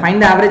find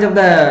the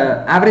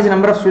average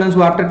number of students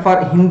who opted for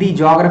Hindi,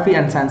 geography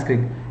and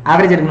Sanskrit.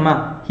 Average எடுக்கணுமா,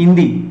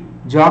 Hindi,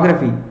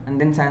 geography and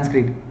then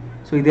Sanskrit.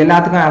 So இது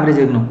எல்லாத்துக்கும் ஆவரேஜ்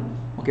எடுக்கணும்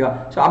ஓகேவா.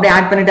 ஸோ அப்படியே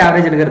ஆட் பண்ணிட்டு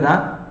ஆவரேஜ் எடுக்கிறது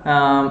தான்.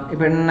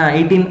 இப்போ என்ன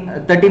 13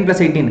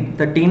 + 18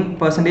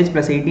 13%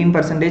 +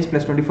 18%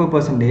 +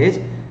 24%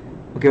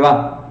 ஓகேவா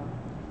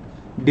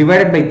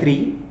டிவைடட் பை 3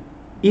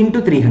 into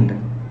 300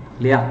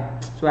 இல்லையா.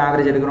 ஸோ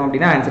ஆவரேஜ் எடுக்கணும்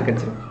அப்படின்னா ஆன்சர்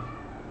கிடைச்சிடும்.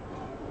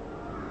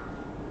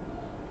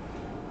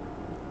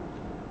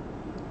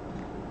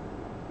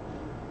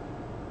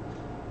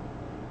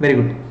 Very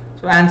good.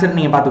 ஸோ ஆன்சர்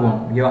நீங்கள்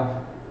பார்த்துக்கோங்க ஓகேவா.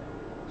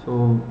 ஸோ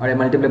அப்படியே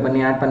மல்டிப்ளை பண்ணி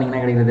ஆட்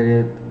பண்ணிங்கன்னா கிடைக்கிறது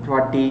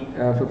 40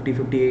 50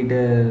 58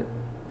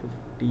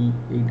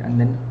 58 and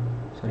then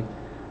sorry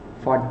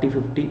 40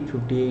 50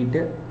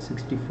 58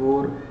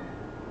 64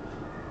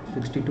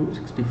 62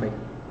 65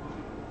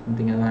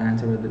 something as an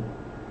answer with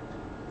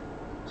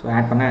so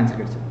add panna answer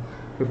கிடைச்சது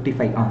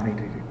 55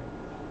 right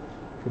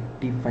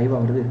 55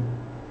 வருது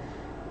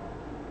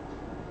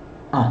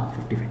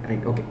 55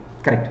 right okay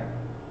correct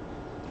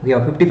we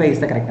have 55 is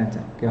the correct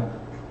answer okay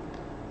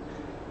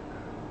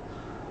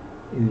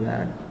இது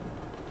வேற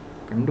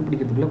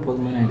கண்டுபிடிக்கிறதுக்குள்ள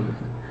போதுமான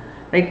ஆயிடுது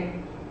right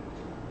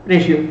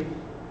ratio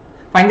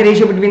find the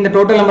ratio between the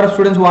total number of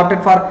students who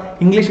opted for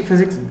English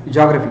physics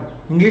geography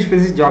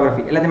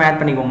எல்லாத்தையும் add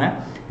பண்ணிக்கோங்க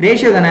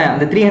ratio தானே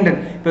அந்த 300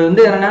 இப்போ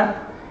வந்து என்னன்னா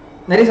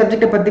நிறைய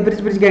சப்ஜெக்ட்டை பற்றி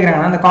பிரிச்சு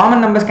கேட்குறாங்கன்னா அந்த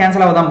காமன் நம்பர்ஸ்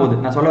கேன்சல் ஆக தான் போகுது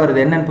நான் சொல்ல வருது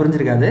என்னன்னு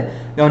புரிஞ்சிருக்காது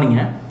கவனிங்க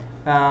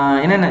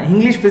என்னென்ன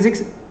English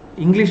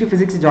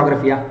physics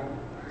ஜியாகிரஃபியா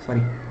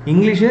sorry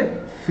English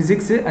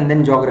physics and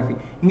then geography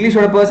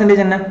இங்கிலீஷோட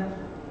percentage என்ன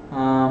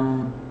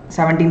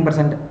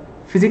 17%,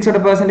 ஃபிசிக்ஸோட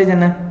பர்சன்டேஜ்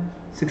என்ன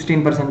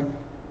 16%,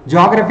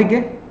 ஜியாகிரஃபிக்கு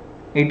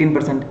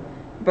 18%.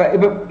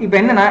 இப்போ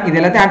என்னன்னா இது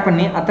எல்லாத்தையும் ஆட்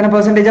பண்ணி அத்தனை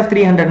பர்சன்டேஜ் ஆஃப்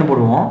 300ன்னு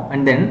போடுவோம்.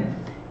 அண்ட் தென்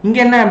இங்கே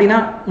என்ன அப்படின்னா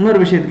இன்னொரு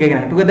விஷயத்துக்கு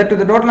கேட்குறாங்க together to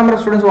the total number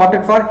of students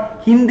opted for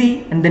Hindi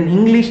and then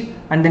English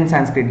and then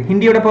Sanskrit.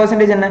 ஹிந்தியோட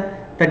percentage என்ன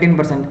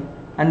 13%,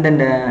 அண்ட்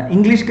தென்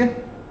இங்கிலீஷ்க்கு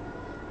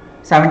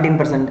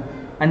 17%,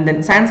 அண்ட்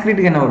தென்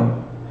சான்ஸ்கிரிட்டுக்கு என்ன வரும்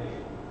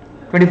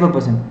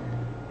 24%.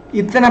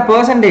 இத்தனை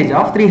பர்சன்டேஜ்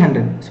ஆஃப்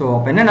 300. ஸோ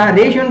அப்போ என்னன்னா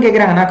ரேஷியோன்னு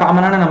கேட்குறாங்கன்னா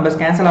காமனான நம்பர்ஸ்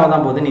கேன்சல்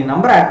ஆகாதான் போது நீ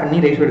நம்பர் ஆட் பண்ணி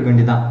ரேஷியோ எடுக்க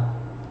வேண்டியதான்.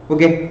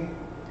 ஓகே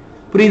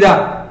புரியுதா?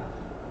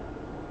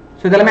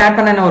 ஸோ இதெல்லாமே ஆட்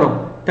பண்ண என்ன வரும்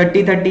 30,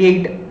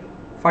 38,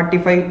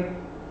 45,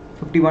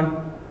 51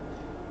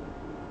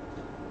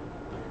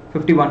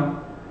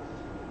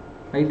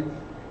 ரைட்.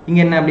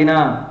 இங்கே என்ன அப்படின்னா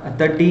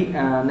 30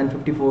 தென்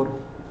 54,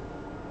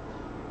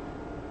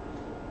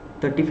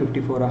 30,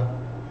 54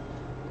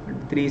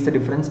 3 is the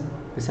difference.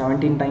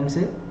 17 times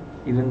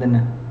இது வந்து என்ன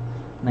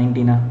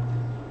 19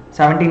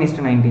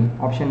 17:19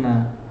 ஆப்ஷன்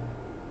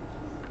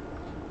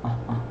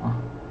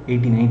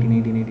 18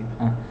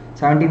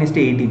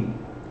 17:18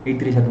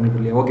 83 சத்தம்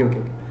இல்லையா? Okay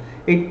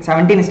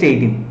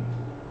 17:18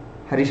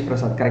 Harish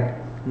Prasad correct.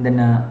 Then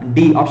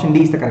D option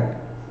D is the correct.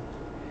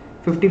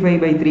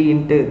 55/3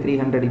 into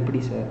 300 இப்படி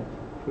சார்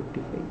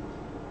 55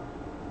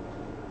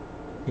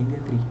 எங்க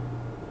 3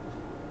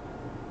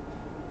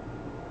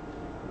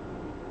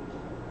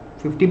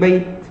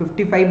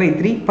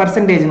 55/3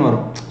 பர்சன்டேஜ்னு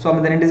வரும். ஸோ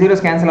அந்த 2 zeros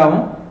கேன்சல்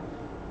ஆகும்.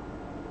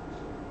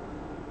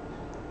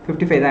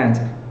 55 தான்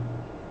answer.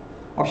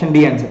 Option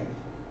D answer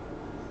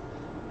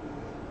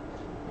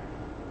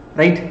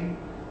right.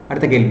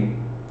 அடுத்த கேள்வி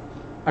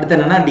அடுத்து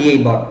என்னன்னா டிஐ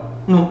பார்.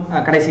 இன்னும்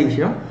கடைசி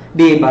விஷயம்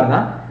டிஐ பார்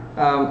தான்.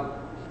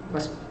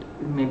 ஃபஸ்ட்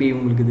மேபி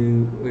உங்களுக்கு இது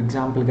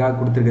எக்ஸாம்பிளுக்காக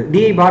கொடுத்துருக்கு.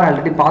 டிஐ பார்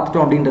ஆல்ரெடி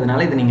பார்த்துட்டோம் அப்படின்றதுனால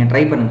இதை நீங்கள்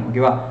ட்ரை பண்ணுங்க.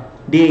 ஓகேவா?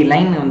 டிஐ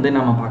லைன் வந்து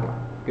நம்ம பார்க்கலாம்.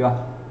 ஓகேவா?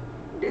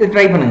 இது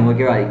ட்ரை பண்ணுங்க.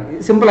 ஓகேவா?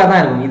 சிம்பிளாக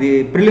தான் இருக்கும். இது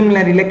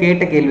ப்ரிலிமினரியில்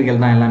கேட்ட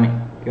கேள்விகள் தான் எல்லாமே.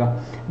 ஓகேவா?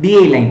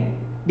 DI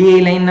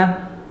லைன்னா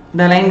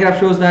the line graph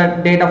shows the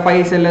date of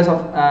 5 sellers of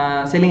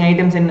selling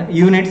items in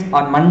units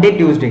on Monday and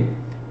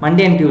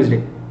Tuesday.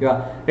 ஓகேவா?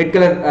 Red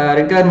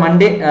colour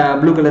Monday,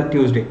 blue colour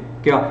Tuesday.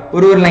 ஓகேவா?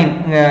 ஒரு லைன்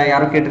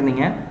யாரோ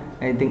கேட்டிருந்தீங்க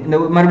ஐ திங்க். இந்த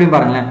மறுபடியும்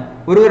பாருங்களேன்.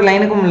 ஒரு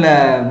லைனுக்கும் உள்ள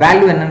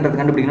வேல்யூ என்னன்றது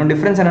கண்டுபிடிக்கணும்.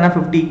 டிஃப்ரென்ஸ் என்னன்னா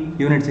 50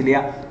 யூனிட்ஸ்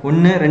இல்லையா? 1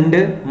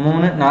 2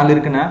 3 4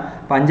 இருக்குன்னா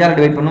இப்போ 5ஆல்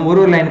டிவைட் பண்ணும்.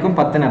 ஒரு லைனுக்கும்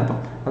 10ன்னு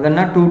அர்த்தம்.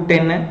 அதனா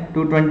 210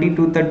 220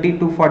 230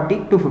 240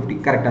 250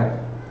 கரெக்டாக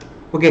இருக்கு.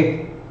 ஓகே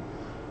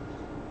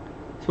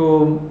ஸோ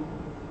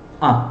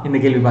இந்த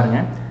கேள்வி பாருங்க.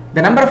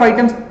 the number of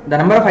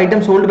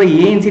items sold by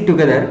A and C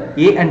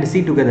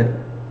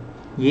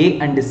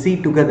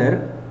together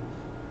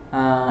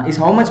is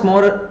how much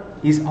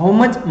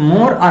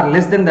more or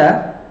less than the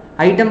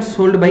items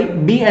sold by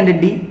B and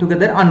D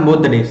together on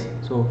both the days.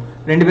 so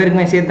ரெண்டு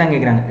பேருக்குமே சேர்த்து தான்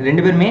கேட்குறாங்க.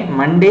 ரெண்டு பேருமே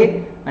Monday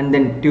and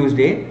then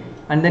Tuesday,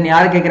 and then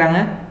யார் கேட்குறாங்க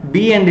B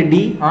and D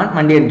on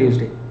Monday and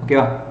Tuesday.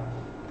 ஓகேவா?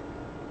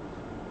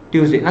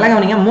 டியூஸ்டே நல்லா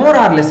கவனிங்க. மோர்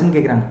ஆர் லெஸ்ன்னு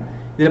கேட்குறாங்க.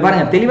 இதில்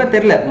பாருங்க தெளிவாக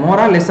தெரியல.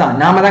 மோரா லெஸ்ஸா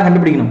நாம தான்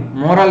கண்டுபிடிக்கணும்.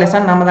 மோரா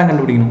லெஸ்ஸான்னு நாம தான்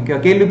கண்டுபிடிக்கணும். ஓகே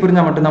கேள்வி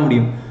புரிஞ்சால் மட்டும்தான்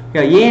முடியும்.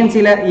 ஓகே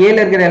ஏஎன்சியில் ஏல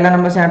இருக்கிற எல்லா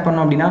நம்பர்ஸும் ஆட்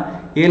பண்ணோம் அப்படின்னா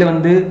ஏல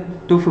வந்து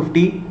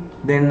 250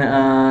 தென்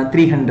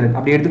 300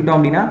 அப்படி எடுத்துக்கிட்டோம்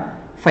அப்படின்னா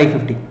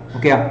 550.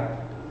 ஓகேயா?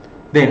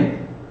 தென்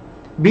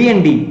B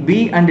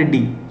and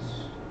D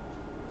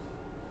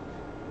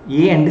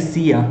A and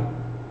chia?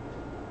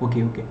 Okay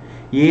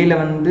ஏல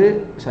வந்து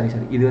சாரி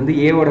இது வந்து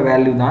ஏவோட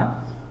வேல்யூ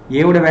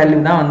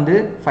தான் வந்து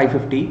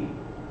 550.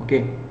 ஓகே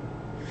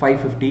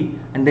 550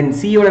 and then C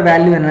ஓட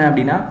வேல்யூ என்ன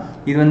அப்படின்னா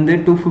இது வந்து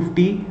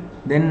 250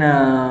 then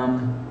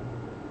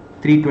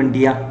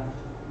 320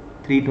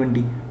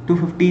 320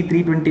 250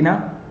 320 னா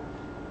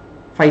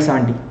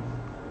 570.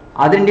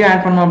 அது ரெண்டையும்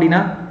ஆட் பண்ணோம் அப்படின்னா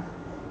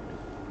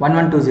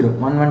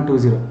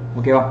 1120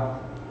 ஓகேவா?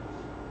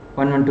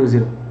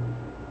 1120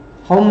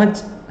 how much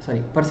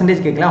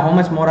பர்சன்டேஜ் கேட்கலாம். how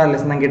much more or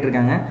less தான்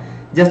கேட்டிருக்காங்க.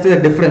 just the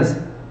difference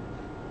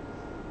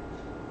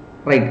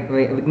right.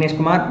 Vignesh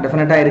Kumar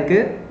டெஃபினட்டாக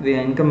இருக்குது.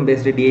 இன்கம்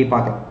பேஸ்டு டிஐ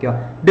பார்க்கலாம். ஓகேவா?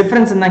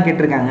 டிஃப்ரென்ஸ் தான்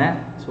கேட்டிருக்காங்க.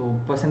 ஸோ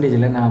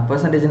பர்சன்டேஜில் நான்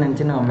பர்சன்டேஜ்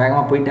நினச்சி நான்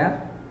வேகமாக போயிட்டேன்.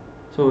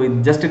 ஸோ இது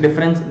ஜஸ்ட்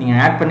டிஃப்ரென்ஸ். நீங்கள்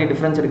ஆட் பண்ணி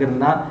டிஃப்ரென்ஸ் எடுக்கிறது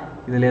தான்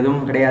இதில்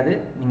எதுவும் கிடையாது.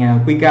 நீங்கள்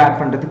குயிக்காக ஆட்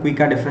பண்ணுறது,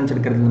 குயிக்காக டிஃப்ரென்ஸ்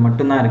எடுக்கிறது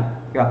மட்டும்தான் இருக்குது.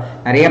 ஓகேவா?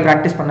 நிறைய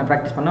ப்ராக்டிஸ்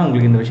பண்ண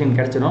உங்களுக்கு இந்த விஷயம்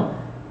கிடச்சிடும்.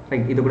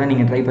 ரைட், இது கூட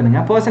நீங்கள் ட்ரை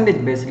பண்ணுங்கள். பர்சன்டேஜ்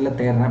பேசிக்கில்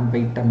தேடுறேன்.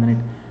 Wait a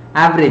minute.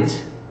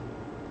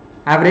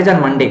 Average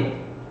on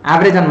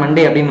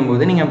Monday அப்படின்னும்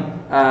போது நீங்கள்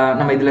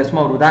நம்ம இதில்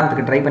சும்மா ஒரு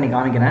உதாரணத்துக்கு ட்ரை பண்ணி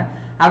காமிக்கிறேன்.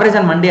 ஆவரேஜ்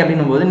ஆன் மண்டே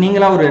அப்படின்னும் போது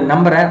நீங்களாக ஒரு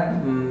நம்பரை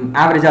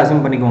ஆவரேஜாக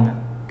அசூம் பண்ணிக்கோங்க.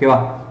 ஓகேவா?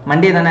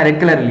 மண்டே தானே,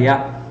 ரெட் கலர் இல்லையா?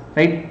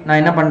 ரைட், நான்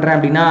என்ன பண்ணுறேன்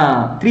அப்படின்னா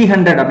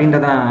 300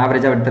 அப்படின்றத நான்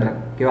ஆவரேஜாக எடுத்துடுறேன்.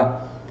 ஓகேவா?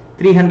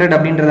 300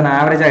 அப்படின்றத நான்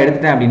ஆவரேஜாக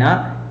எடுத்துட்டேன் அப்படின்னா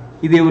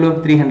இது எவ்வளோ?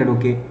 300.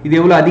 ஓகே, இது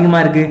எவ்வளோ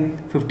அதிகமாக இருக்குது?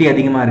 50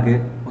 அதிகமாக இருக்குது.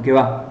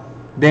 ஓகேவா?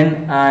 தென்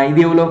இது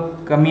எவ்வளோ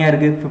கம்மியாக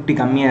இருக்குது? 50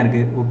 கம்மியாக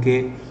இருக்குது. ஓகே,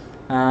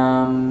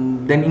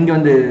 தென் இங்கே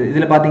வந்து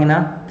இதில் பார்த்தீங்கன்னா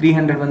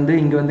 300 வந்து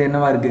இங்கே வந்து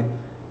என்னவா இருக்குது?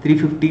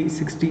 350,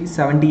 60,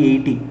 70,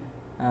 80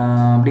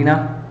 அப்படின்னா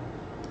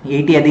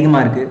 80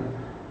 அதிகமாக இருக்குது.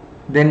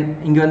 தென்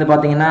இங்கே வந்து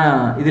பார்த்தீங்கன்னா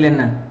இதில்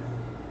என்ன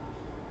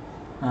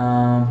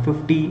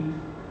 50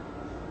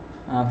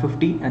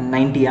 and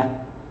 90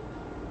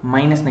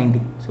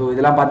 -90. ஸோ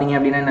இதெல்லாம் பார்த்தீங்க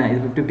அப்படின்னா என்ன, இது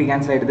 50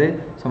 கேன்சல் ஆகிடுது.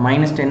 ஸோ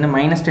 -10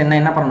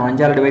 என்ன பண்ணணும்?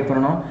 5ஆல் டிவைட்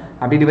பண்ணணும்.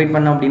 அப்படி டிவைட்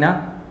பண்ணோம் அப்படின்னா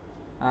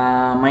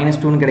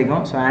 -2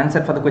 கிடைக்கும். So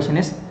answer for the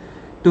question is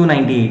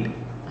 298.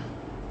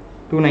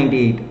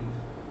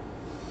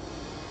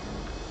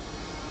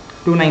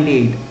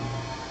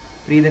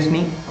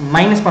 Priyadarshini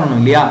minus பண்ணணும்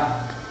இல்லையா?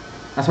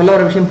 நான் சொல்ல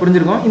வர விஷயம்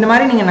புரிஞ்சிருக்கும். இந்த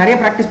மாதிரி நீங்கள் நிறைய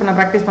ப்ராக்டிஸ்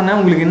பண்ண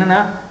உங்களுக்கு என்னென்னா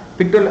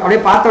பிக்டோல்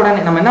அப்படியே பார்த்த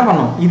உடனே நம்ம என்ன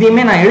பண்ணணும்,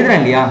 இதையுமே நான்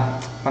எழுதுறேன் இல்லையா?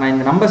 இப்போ நான்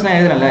இந்த நம்பர்ஸ்லாம்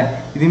எழுதுறேன்ல,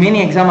 இதுவுமே நீ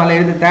எக்ஸாம்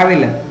எழுத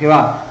தேவையில்லை. ஓகேவா?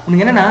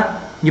 உனக்கு என்னென்னா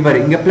இங்கே பாரு,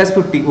 இங்கே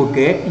 +50.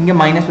 ஓகே, இங்கே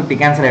 -50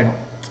 கேன்சல் ஆகிடும்.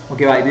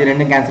 ஓகேவா? இது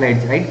ரெண்டும் கேன்சல்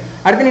ஆகிடுச்சு. ரைட்,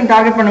 அடுத்து நீங்கள்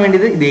டார்கெட் பண்ண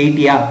வேண்டியது இது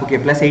 80. ஓகே,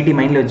 +80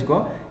 மைண்டில் வச்சுக்கோ.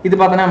 இது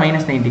பார்த்தோன்னா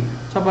 -90.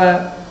 ஸோ அப்போ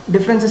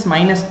டிஃப்ரென்சஸ்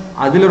மைனஸ்,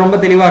 அதில் ரொம்ப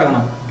தெளிவாக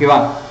இருக்கணும். ஓகேவா?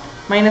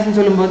 மைனஸ்ன்னு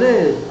சொல்லும்போது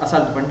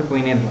அசால்ட் பண்ணிட்டு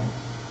போயினே இருக்கலாம்.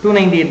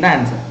 298 தான்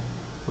answer.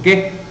 Okay,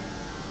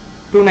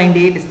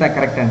 298 is the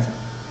correct answer.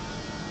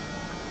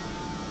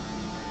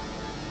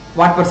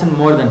 What percent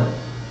more than?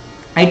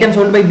 Items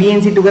sold by B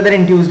and C together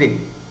in Tuesday.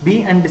 B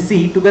and C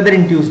together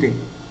in Tuesday.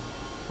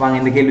 வாங்க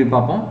இந்த கேள்வி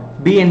பார்ப்போம்.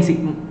 B and C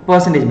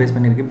percentage base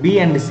பண்ணிருக்கு. B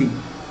and C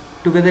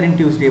together in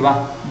Tuesday. வா,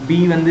 B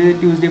வந்து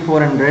Tuesday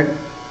 400.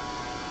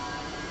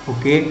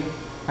 Okay,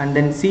 and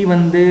then C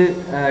வந்து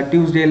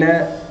டியூஸ்டேல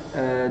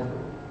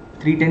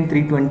 310,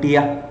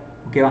 320.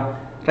 ஓகேவா?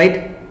 Right,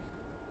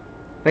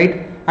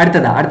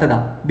 அடுத்ததா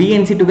B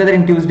and C together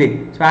in Tuesday.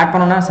 So add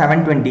பண்ணோம்னா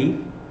 720.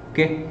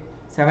 Okay,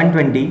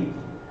 720.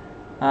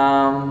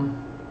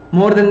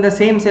 more than the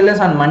same sellers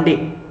on Monday.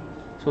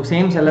 So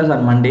same sellers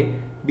on Monday,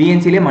 B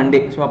and Cலே Monday.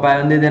 So அப்போ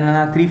வந்து இது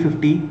என்னன்னா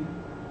 350.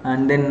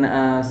 And then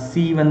C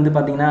வந்து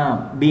பார்த்தீங்கன்னா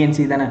B and C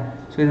தானே.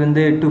 So இது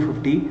வந்து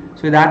 250.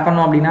 ஸோ இது ஆட்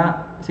பண்ணோம் அப்படின்னா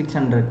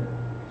 600.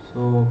 ஸோ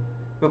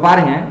இப்போ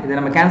பாருங்கள், இதை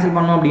நம்ம கேன்சல்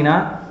பண்ணோம் அப்படின்னா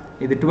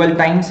இது 12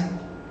 டைம்ஸ்,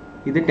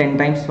 இது 10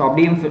 டைம்ஸ். ஸோ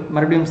அப்படியே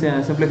மறுபடியும்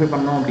சிம்பிளிஃபை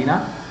பண்ணோம் அப்படின்னா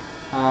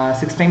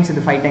 6 டைம்ஸ்,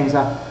 இது 5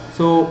 டைம்ஸா.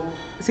 So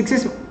 6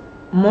 is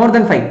more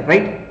then 5.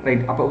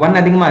 Right, அப்போ 1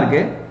 அதிகமாக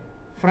இருக்குது.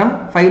 ஃப்ரம்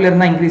 5ல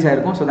இருந்தால் இன்க்ரீஸ்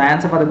ஆகிருக்கும். So the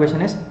answer for the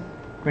question is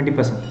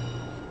 20%.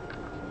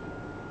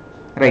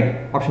 Right,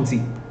 option C.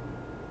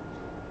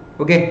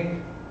 Okay,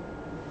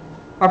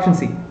 option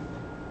C.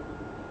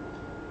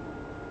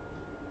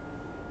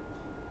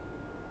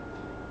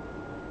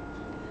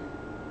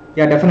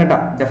 யா,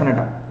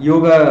 டெஃபினட்டாக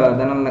யோக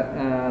தன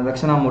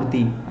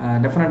தட்சணாமூர்த்தி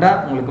டெஃபினட்டாக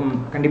உங்களுக்கு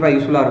கண்டிப்பாக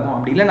யூஸ்ஃபுல்லாக இருக்கும்.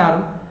 அப்படி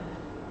இல்லைனாலும்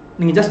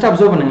நீங்கள் ஜஸ்ட்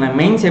அப்சர்வ் பண்ணுங்களேன்,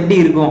 மெயின்ஸ் எப்படி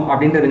இருக்கும்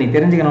அப்படின்றத நீ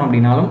தெரிஞ்சுக்கணும்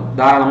அப்படின்னாலும்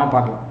தாராளமாக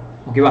பார்க்கலாம்.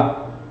 ஓகேவா?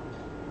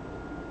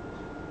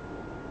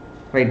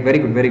 Right, very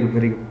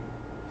good.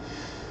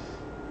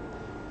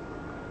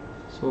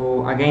 So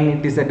again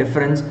it is a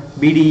difference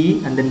BDE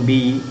and then BE.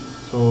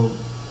 So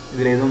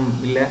இதில் எதுவும்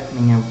இல்லை,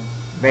 நீங்கள்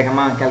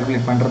வேகமாக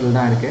கால்குலேட் பண்ணுறதுல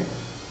தான் இருக்குது.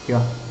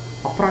 ஓகேவா?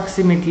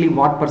 அப்ராக்சிமேட்லி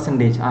வாட்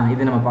பர்சன்டேஜ்,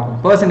 இது நம்ம பார்க்கலாம்.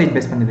 பர்சன்டேஜ்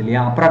பேஸ் பண்ணுது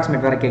இல்லையா?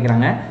 அப்ராக்சிமேட் வேறு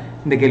கேட்குறாங்க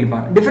இந்த கேள்வி.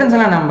 பாருங்க, டிஃப்ரென்ஸ்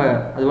எல்லாம் நம்ம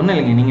அது ஒன்றும்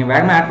இல்லைங்க, நீங்கள்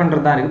வேகமாக ஆட்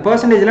பண்ணுறது தான் இருக்குது.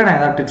 பர்சன்டேஜில் நான்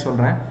ஏதாவது ட்ரிக்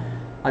சொல்கிறேன்,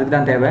 அதுக்கு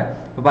தான் தேவை.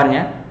 இப்போ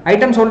பாருங்கள்,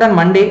 item sold on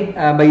Monday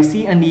by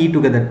C and E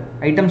together.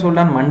 Item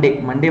sold on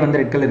Monday வந்து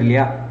ரெட் கலர்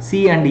இல்லையா? C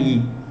and E.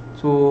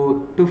 So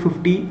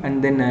 250 and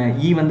then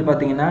E வந்து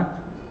பார்த்தீங்கன்னா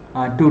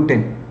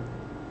 210.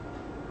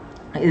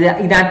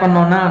 இது ஆட்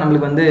பண்ணோன்னா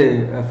நம்மளுக்கு வந்து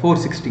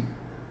 460.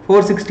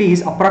 460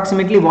 is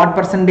approximately what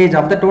percentage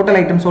of the total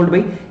items sold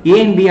by A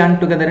and B on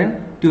together in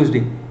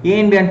Tuesday. A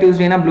and B on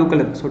Tuesday na blue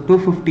color. So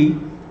 250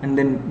 and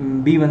then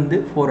B வந்து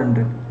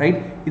 400. Right?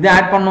 இது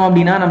add பண்ணோம்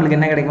அப்படின்னா நம்மளுக்கு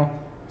என்ன கிடைக்கும்?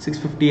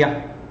 650.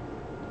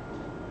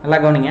 நல்லா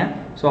கவனிங்க.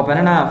 So அப்போ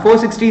என்னன்னா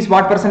 460 is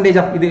what percentage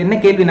of, இது என்ன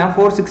கேள்வினா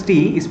 460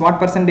 is what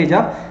percentage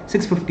of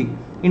 650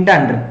 into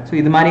 100. So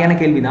இது மாதிரியான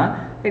கேள்வி தான்.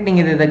 ரைட்,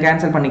 நீங்கள் இதை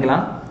கேன்சல்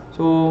பண்ணிக்கலாம்.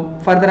 ஸோ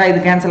ஃபர்தராக இது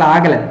கேன்சல்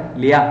ஆகலை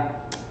இல்லையா?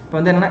 இப்போ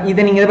வந்து என்னன்னா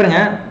இதை நீங்கள் பாருங்க,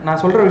 நான்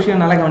சொல்கிற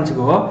விஷயம் நல்லா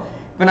கவனிச்சுக்கோ.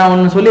 இப்போ நான்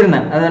ஒன்று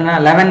சொல்லியிருந்தேன், அது என்ன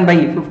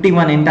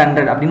 11/51 into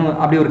 100 அப்படின்னு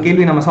அப்படி ஒரு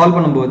கேள்வி நம்ம சால்வ்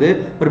பண்ணும்போது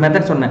ஒரு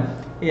மெத்தட் சொன்னேன்.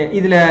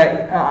 இதில்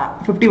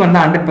 51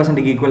 தான்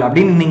 100% ஈக்குவல்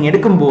அப்படின்னு நீங்கள்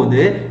எடுக்கும்போது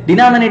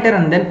டினாமினேட்டர்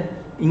அண்ட் தென்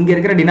இங்கே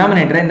இருக்கிற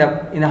டினாமினேட்டரை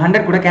இந்த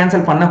 100 கூட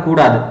கேன்சல்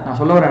பண்ணக்கூடாது. நான்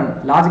சொல்ல வர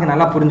லாஜிக்கு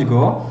நல்லா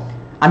புரிஞ்சுக்கோ.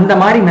 அந்த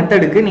மாதிரி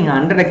மெத்தடுக்கு நீங்கள்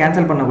 100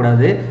 கேன்சல்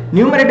பண்ணக்கூடாது.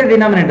 நியூமரேட்டர்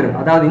டினாமினேட்டர்,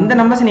 அதாவது இந்த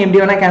நம்பர்ஸ் நீ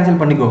எப்படி வேணால் கேன்சல்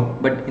பண்ணிக்கோ,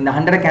 பட் இந்த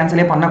 100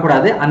 கேன்சலே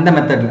பண்ணக்கூடாது அந்த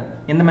மெத்தடில்.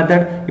 எந்த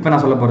மெத்தட் இப்போ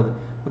நான் சொல்ல போகிறது,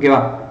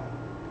 ஓகேவா?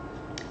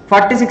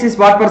 46 is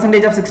what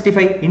percentage of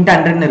 65 into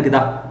 100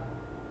 இருக்குதா?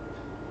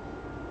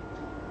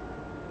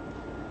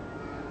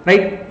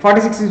 Right,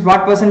 46 is what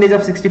percentage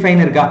of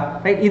 65 இருக்கா?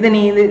 ரைட், இதை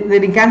நீ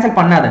கேன்சல்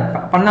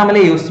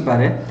பண்ணாமலே யோசிச்சு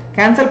பாரு.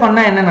 கேன்சல்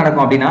பண்ணால் என்ன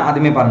நடக்கும் அப்படின்னா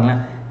அதுவுமே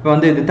பாருங்களேன். இப்போ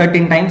வந்து இது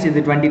 13 டைம்ஸ், இது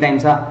 20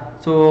 டைம்ஸா?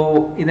 ஸோ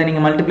இதை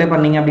நீங்கள் மல்டிப்ளை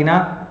பண்ணீங்க அப்படின்னா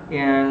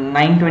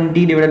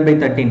 920 டிவைட் பை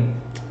 13,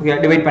 ஓகே,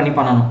 டிவைட்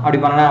பண்ணணும். அப்படி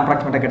பண்ணால்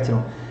அப்ராக்சிமேட்டாக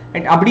கிடச்சிரும்.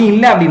 ரைட், அப்படி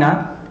இல்லை அப்படின்னா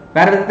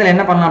வேறு விதத்தில்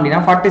என்ன பண்ணலாம் அப்படின்னா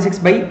 46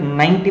 by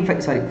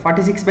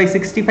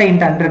 65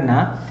 into 100னா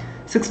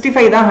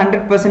 65 தான்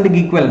 100%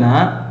 ஈக்குவல்னா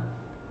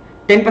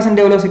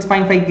 10% எவ்வளோ?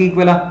 6.5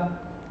 ஈக்குவலா?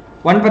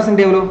 1%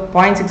 எவ்வளோ?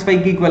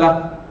 0.65 ஈக்குவலா?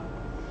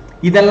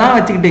 இதெல்லாம்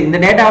வச்சுக்கிட்டு, இந்த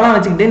டேட்டாவெல்லாம்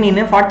வச்சுக்கிட்டு நீ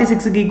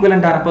 46க்கு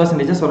ஈக்குவலண்டான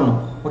பர்சன்டேஜை சொல்லணும்,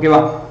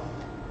 ஓகேவா?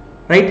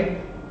 ரைட்,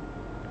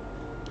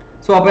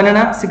 ஸோ அப்போ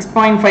என்னன்னா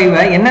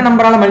 6.5 என்ன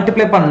நம்பரால்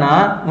மல்டிப்ளை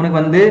பண்ணால் உனக்கு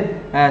வந்து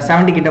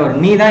 70 கிட்ட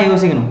வரும். நீ தான்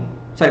யோசிக்கணும்,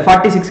 சாரி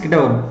 46 கிட்ட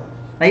வரும்.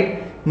 ரைட்,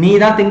 நீ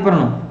தான் திங்க்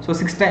பண்ணணும். ஸோ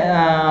 6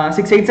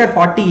 8s are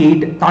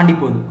 48 தாண்டி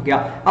போகுது, ஓகேவா?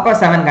 அப்போ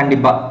 7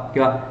 கண்டிப்பாக,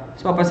 ஓகேவா?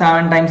 ஸோ அப்போ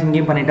 7 டைம்ஸ்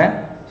இங்கேயும் பண்ணிட்டேன்.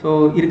 ஸோ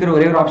இருக்கிற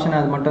ஒரே ஒரு ஆப்ஷன்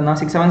அது மட்டும் தான்.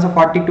 6 7s are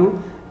 42,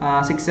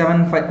 7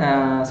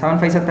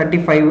 5s are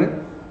 35,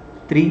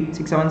 3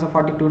 6 7s are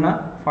 42னா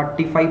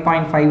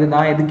 45.5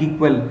 தான் எதுக்கு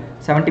ஈக்குவல்?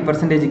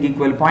 70%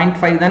 ஈக்குவல்.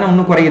 0.5 தானே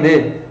இன்னும் குறையுது.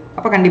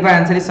 அப்போ கண்டிப்பாக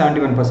ஆன்சர் இஸ்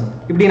 71%.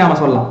 இப்படி நாம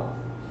சொல்லலாம்.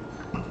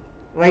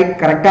 ரைட்,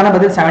 கரெக்டான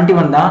பதில்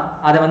 71 தான்.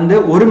 அதை வந்து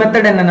ஒரு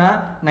மெத்தட் என்னன்னா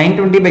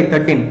 920 by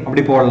 13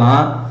 அப்படி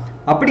போடலாம்.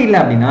 அப்படி இல்லை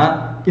அப்படின்னா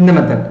இந்த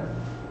மெத்தட்.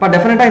 இப்போ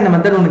டெஃபினட்டாக இந்த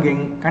மெத்தட் உனக்கு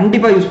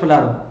கண்டிப்பாக யூஸ்ஃபுல்லாக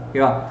இருக்கும்,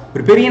 ஓகேவா?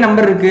 ஒரு பெரிய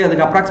நம்பர் இருக்குது,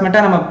 அதுக்கு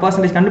அப்ராக்சிமேட்டாக நம்ம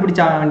பர்சன்டேஜ்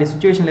கண்டுபிடிச்ச வேண்டிய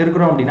சுச்சுவேஷனில்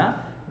இருக்கிறோம் அப்படின்னா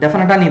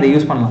டெஃபினட்டாக நீ இதை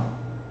யூஸ் பண்ணலாம்.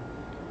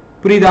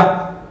 புரியுதா?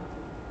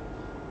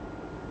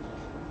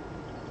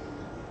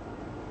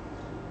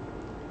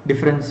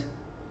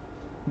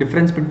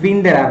 டிஃபரன்ஸ்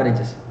பிட்வீன் தேர்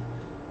ஆவரேஜஸ்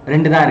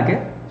ரெண்டு தான் இருக்கு.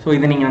 ஸோ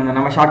இதை நீங்கள்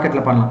நம்ம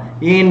ஷார்ட்கட்டில் பண்ணலாம்.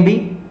 A and B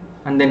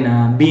and then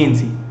B and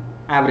C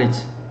average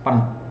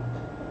பண்ணலாம்.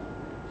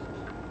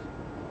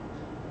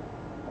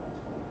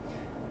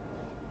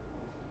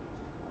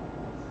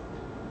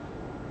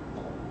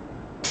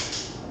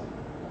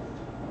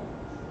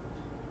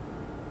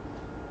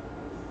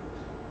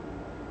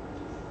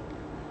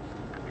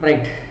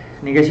 ரைட்,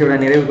 நிகழ்ச்சியோட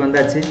நிறைவுக்கு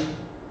வந்தாச்சு.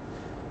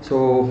 ஸோ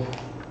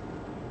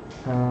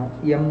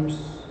எம்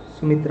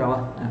சுமித்ராவா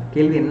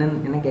கேள்வி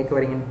என்ன கேட்க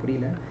வரீங்கன்னு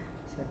புரியல.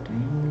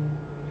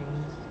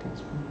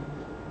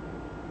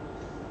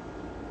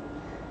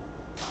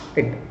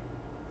 ரைட்,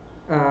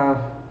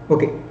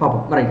 ஓகே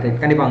பார்ப்போம். ரைட்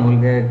கண்டிப்பாக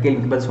உங்களுக்கு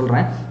கேள்விக்கு பதில்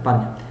சொல்கிறேன்.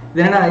 பாருங்கள்,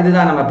 இது என்னன்னா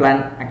இதுதான் நம்ம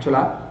பிளான்.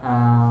 ஆக்சுவலாக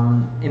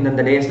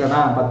இந்தந்த டேஸில்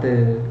தான்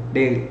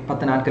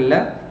 10 நாட்களில்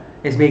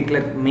எஸ்பிஐ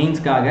கிளர்க்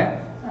மெயின்ஸ்க்காக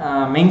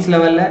மெயின்ஸ்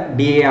லெவலில்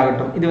டிஏ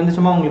ஆகட்டும். இது வந்து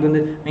சும்மா உங்களுக்கு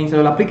வந்து mains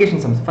level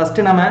application sums.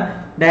 First நம்ம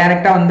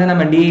டைரெக்டாக வந்து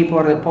நம்ம டிஏ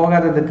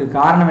போகாததுக்கு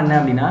காரணம் என்ன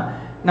அப்படின்னா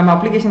நம்ம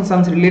அப்ளிகேஷன்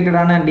சம்ஸ்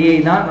ரிலேட்டடான டிஐ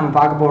தான் நம்ம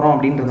பார்க்க போகிறோம்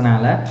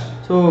அப்படின்றதுனால.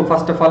 ஸோ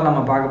ஃபர்ஸ்ட் ஆஃப் ஆல்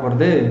நம்ம பார்க்க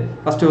போகிறது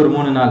ஃபஸ்ட்டு ஒரு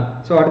 3 நாள்,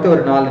 ஸோ அடுத்த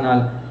ஒரு 4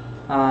 நாள்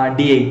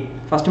டிஐ.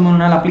 ஃபஸ்ட்டு 3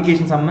 நாள்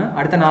அப்ளிகேஷன் சம்மு,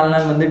 அடுத்த 4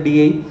 நாள் வந்து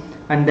டிஐ,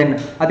 அண்ட் தென்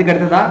அதுக்கு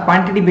அடுத்ததாக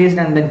quantity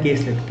paste and then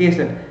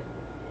caselet.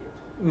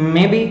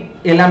 Maybe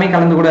எல்லாமே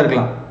கலந்து கூட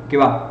இருக்கலாம்,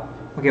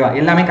 ஓகேவா?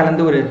 எல்லாமே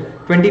கலந்து ஒரு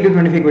 20 to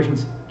 25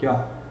 கொஷின்ஸ், ஓகேவா?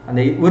 அந்த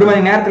 1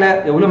 மணி நேரத்தில்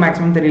எவ்வளோ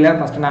மேக்ஸிமம் தெரியல.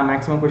 ஃபஸ்ட்டு நான்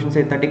மேக்ஸிமம் கொஷின்ஸ்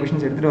 30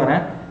 கொஷின்ஸ் எடுத்துகிட்டு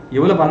வரேன்.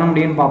 எவ்வளோ பண்ண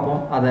முடியும்னு பார்ப்போம்.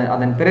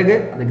 அதன் பிறகு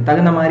அதுக்கு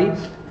தகுந்த மாதிரி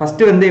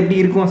ஃபஸ்ட்டு வந்து எப்படி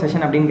இருக்கும்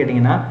செஷன் அப்படின்னு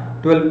கேட்டிங்கன்னா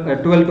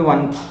 12 to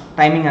 1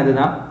 டைமிங்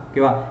அதுதான்,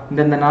 ஓகேவா?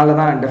 இந்த நாளில்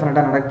தான்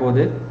டெஃபினட்டாக நடக்க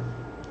போகுது.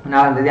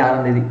 4ஆம் தேதி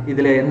 6ஆம் தேதி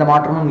இதில் எந்த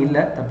மாற்றமும்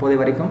இல்லை தற்போதைய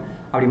வரைக்கும்.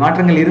 அப்படி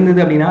மாற்றங்கள் இருந்தது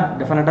அப்படின்னா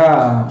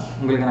டெஃபினட்டாக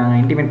உங்களுக்கு நான்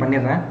இன்டிமேட்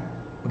பண்ணிடுறேன்,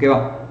 ஓகேவா?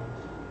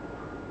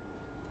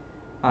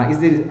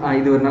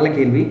 இது ஒரு நல்ல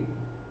கேள்வி.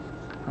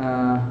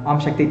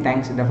 ஆம் சக்தி,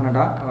 தேங்க்ஸ்.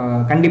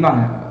 டெஃபினட்டாக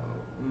கண்டிப்பாங்க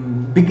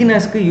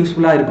பிகினர்ஸ்க்கு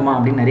யூஸ்ஃபுல்லாக இருக்குமா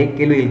அப்படின்னு நிறைய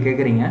கேள்விகள்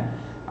கேட்குறீங்க.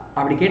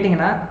 அப்படி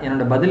கேட்டிங்கன்னா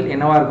என்னோட பதில்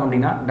என்னவாக இருக்கும்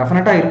அப்படின்னா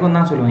டெஃபினட்டாக இருக்கும்னு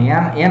தான்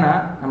சொல்லுவேன். ஏன்னா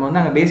நம்ம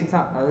வந்து அங்கே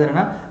பேசிக்ஸாக, அதாவது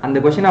என்னன்னா அந்த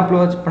கொஷின்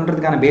அப்ரோச்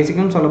பண்ணுறதுக்கான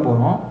பேசிக்கும் சொல்ல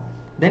போகிறோம்.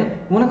 தென்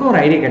உனக்கும்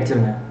ஒரு ஐடியா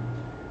கிடச்சிருங்க.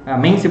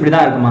 மெயின்ஸ் இப்படி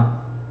தான் இருக்குமா,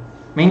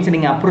 மெயின்ஸ்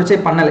நீங்கள் அப்ரோச்சே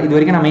பண்ணலை, இது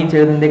வரைக்கும் நான் மெயின்ஸ்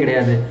எழுதுனதே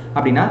கிடையாது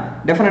அப்படின்னா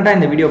டெஃபினட்டாக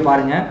இந்த வீடியோ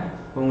பாருங்கள்,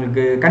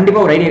 உங்களுக்கு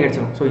கண்டிப்பாக ஒரு ஐடியா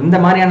கிடச்சிடும். ஸோ இந்த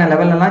மாதிரியான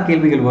லெவல்லலாம்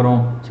கேள்விகள்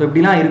வரும், ஸோ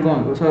இப்படிலாம் இருக்கும்,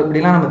 ஸோ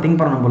இப்படிலாம் நம்ம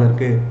திங்க் பண்ணணும் போல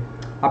இருக்குது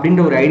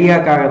அப்படின்ற ஒரு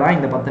ஐடியாக்காக தான்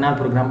இந்த 10 நாள்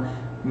ப்ரோக்ராம்.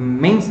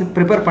 மெயின்ஸ்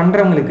ப்ரிப்பேர்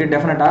பண்ணுறவங்களுக்கு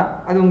டெஃபினட்டாக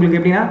அது உங்களுக்கு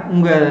எப்படின்னா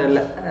உங்கள்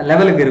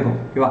லெவலுக்கு இருக்கும்,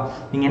 ஓகேவா?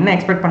 நீங்கள் என்ன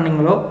எக்ஸ்பெக்ட்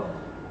பண்ணீங்களோ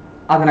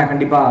அதை நான்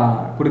கண்டிப்பாக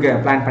கொடுக்க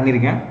பிளான்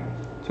பண்ணியிருக்கேன்.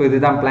 ஸோ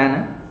இதுதான் பிளானு.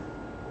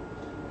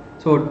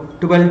 ஸோ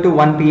 12 to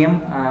 1 PM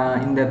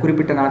இந்த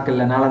குறிப்பிட்ட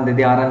நாட்களில் 4ஆம்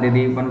தேதி 6ஆம்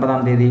தேதி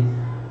 9ஆம் தேதி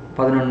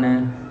 11.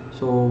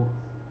 ஸோ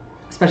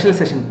ஸ்பெஷல்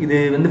செஷன் இது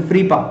வந்து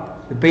ஃப்ரீப்பா,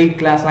 பெய்ட்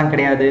கிளாஸ்லாம்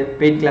கிடையாது,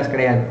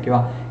 ஓகேவா?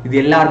 இது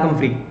எல்லாருக்கும்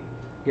ஃப்ரீ,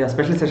 ஓகேவா?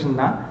 ஸ்பெஷல் செஷன்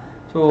தான்.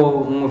 ஸோ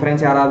உங்கள்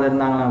ஃப்ரெண்ட்ஸ் யாராவது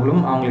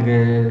இருந்தாங்கன்னாலும் அவங்களுக்கு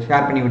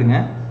ஷேர் பண்ணி விடுங்க,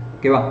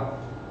 ஓகேவா?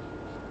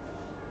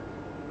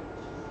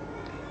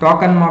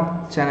 டாக் அண்ட் மாக்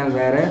சேனல்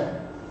வேறு,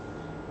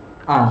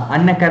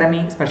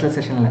 அன்அகாடமி ஸ்பெஷல்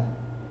செஷனில்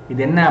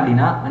இது என்ன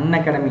அப்படின்னா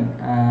Unacademy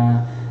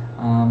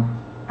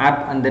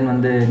ஆப் அண்ட் தென்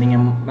வந்து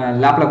நீங்கள்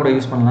லேப்பில் கூட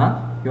யூஸ் பண்ணலாம்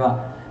ஓகேவா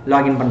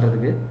லாகின்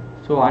பண்ணுறதுக்கு.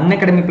 ஸோ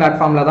Unacademy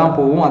பிளாட்ஃபார்மில் தான்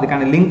போகும்,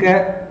 அதுக்கான லிங்கை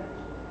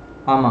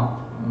ஆமாம்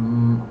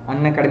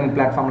Unacademy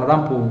பிளாட்ஃபார்மில்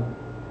தான் போகும்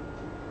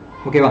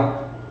ஓகேவா.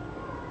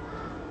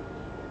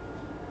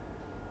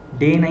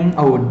 Day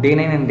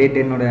 9 and Day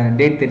 10 ஓட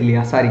டேட்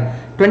தெரியலையா, sorry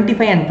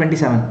 25 and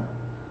 27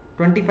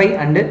 25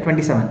 and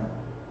 27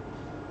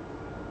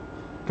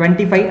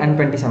 25 and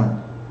 27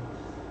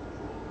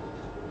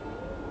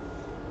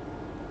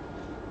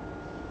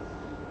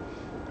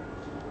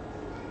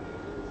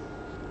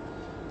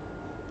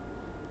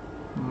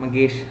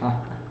 Mahesh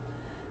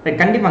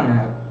கண்டிப்பாங்க.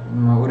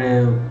 ஒரு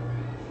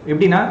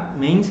எப்படின்னா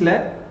மெயின்ஸில்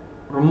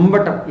ரொம்ப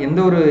டஃப், எந்த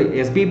ஒரு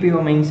SBIPO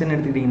மெயின்ஸ்ன்னு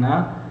எடுத்துக்கிட்டிங்கன்னா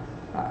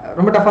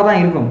ரொம்ப டஃப்பாக தான்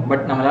இருக்கும்,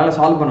 பட் நம்மளால்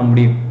சால்வ் பண்ண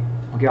முடியும்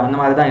ஓகே அந்த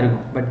மாதிரி தான்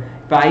இருக்கும். பட்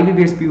இப்போ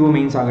IBPSPO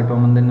மெயின்ஸ்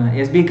ஆகட்டும் வந்து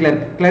SB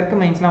கிளர்க்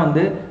மெயின்ஸ்லாம்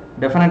வந்து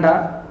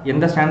டெஃபினட்டாக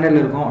எந்த ஸ்டாண்டர்டில்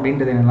இருக்கும்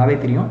அப்படின்றது எனக்கு நல்லாவே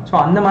தெரியும். ஸோ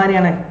அந்த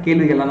மாதிரியான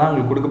கேள்விகள்லாம் தான்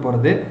உங்களுக்கு கொடுக்க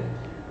போகிறது.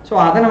 ஸோ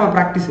அதை நம்ம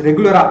ப்ராக்டிஸ்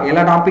ரெகுலராக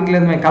எல்லா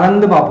டாப்பிக்லேருந்துமே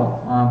கலந்து பார்ப்போம்.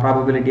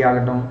 ப்ராபபிலிட்டி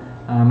ஆகட்டும்,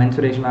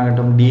 மென்சுரேஷன்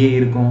ஆகட்டும், DA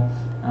இருக்கும்.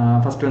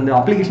 ஃபஸ்ட்டு வந்து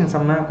அப்ளிகேஷன்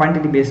சம்ம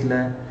குவான்டிட்டி பேஸில்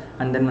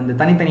அண்ட் தென் வந்து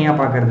தனித்தனியாக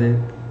பார்க்குறது,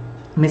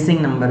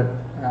 மிஸ்ஸிங் நம்பர்,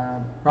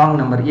 ராங்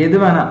நம்பர், எது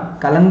வேணால்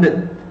கலந்து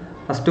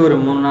ஃபஸ்ட்டு ஒரு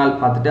 3 நாள்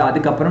பார்த்துட்டு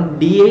அதுக்கப்புறம்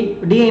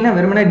டிஐனா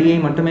வெறுமனே டிஐ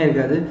மட்டுமே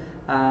இருக்காது,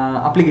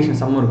 அப்ளிகேஷன்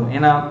சம்மும் இருக்கும்.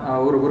 ஏன்னா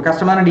ஒரு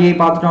கஷ்டமான டிஐ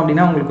பார்த்துட்டோம்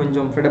அப்படின்னா உங்களுக்கு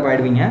கொஞ்சம் ஃப்ரெடப்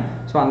ஆகிடுவீங்க.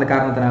 ஸோ அந்த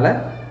காரணத்தினால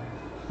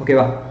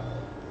ஓகேவா.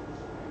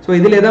 ஸோ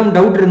இதில் எதாவது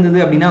டவுட்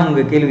இருந்தது அப்படின்னா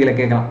உங்கள் கேள்விகளை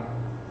கேட்கலாம்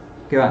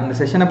ஓகேவா. இந்த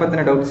செஷனை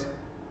பற்றின டவுட்ஸ்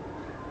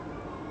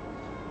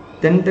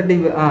 10:30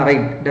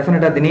 ரைட்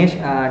டெஃபினட்டாக தினேஷ்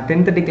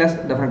 10:30 கிளாஸ்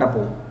டெஃபினட்டாக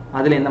போகும்,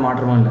 அதில் எந்த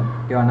மாற்றமும் இல்லை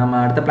ஓகேவா. நம்ம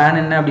அடுத்த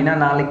பிளான் என்ன அப்படின்னா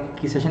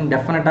நாளைக்கு செஷன்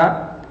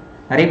டெஃபினட்டாக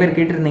நிறைய பேர்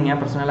கேட்டிருந்தீங்க,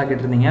 பர்சனலாக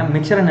கேட்டிருந்தீங்க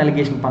மிக்சர் அண்ட்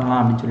அலிகேஷன் பண்ணலாம்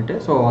அப்படின்னு சொல்லிட்டு.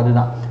 ஸோ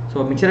அதுதான். ஸோ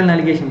மிக்சர் அண்ட்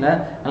அலிகேஷனில்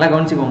நல்லா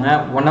கவனிச்சிக்கோங்க,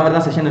 1 hour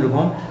தான் செஷன்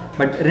இருக்கும்,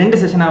 பட் 2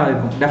 செஷனாக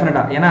இருக்கும்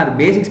டெஃபினட்டாக. ஏன்னா அது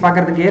பேசிக்ஸ்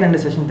பார்க்கறதுக்கே 2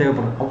 செஷன்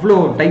தேவைப்படும், அவ்வளோ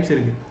டைப்ஸ்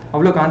இருக்குது,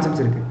 அவ்வளோ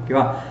கான்செப்ட்ஸ் இருக்குது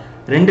ஓகேவா.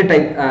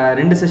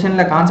 2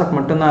 செஷனில் கான்செப்ட்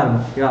மட்டும்தான்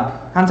இருக்கும் ஓகேவா.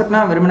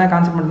 கான்செப்ட்னா வெறுமனே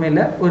கான்செப்ட் மட்டுமே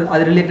இல்லை, ஒரு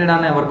அது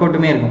ரிலேட்டடான ஒர்க்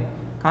அவுட்டுமே இருக்கும்,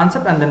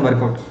 concept and then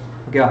work out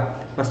ஓகேவா.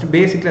 ஃபஸ்ட்டு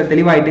பேசிக்கில்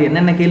தெளிவாகிட்டு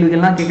என்னென்ன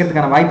கேள்விகள்லாம்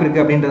கேட்கறதுக்கான வாய்ப்பு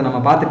இருக்குது அப்படின்றத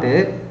நம்ம பார்த்துட்டு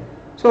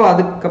ஸோ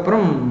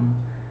அதுக்கப்புறம்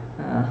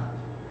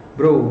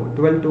bro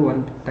 12 to 1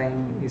 time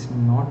is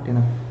not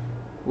enough,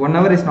 1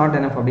 hour is not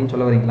enough அப்படின்னு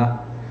சொல்ல வரீங்களா?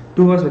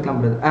 2 hours வைக்கலாம்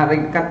ப்ரோ.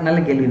 ரைட் நல்ல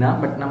கேள்வி தான்,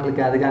 பட்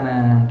நம்மளுக்கு அதுக்கான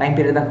டைம்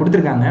பீரியட் தான்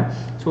கொடுத்துருக்காங்க.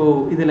 ஸோ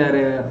இதில்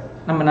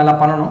நம்ம நல்லா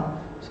பண்ணணும்,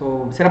 ஸோ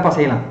சிறப்பாக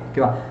செய்யலாம்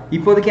ஓகேவா.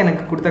 இப்போதைக்கு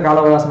எனக்கு கொடுத்த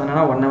கால அவகாசம்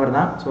என்னென்னா 1 hour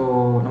தான். ஸோ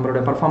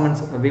நம்மளோட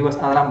பர்ஃபார்மன்ஸ்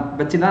வியூவர்ஸ் அதெல்லாம்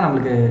வச்சு தான்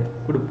நம்மளுக்கு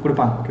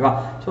கொடுப்பாங்க ஓகேவா.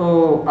 ஸோ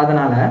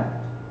அதனால்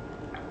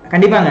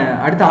கண்டிப்பாங்க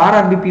அடுத்த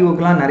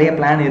RRBPOக்கெலாம் நிறைய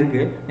பிளான்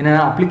இருக்குது.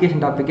 என்னென்னா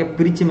அப்ளிகேஷன் டாப்பிக்கை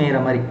பிரித்து மேயிற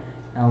மாதிரி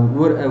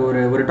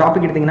ஒரு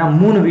டாபிக் எடுத்திங்கன்னா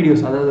 3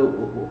 வீடியோஸ், அதாவது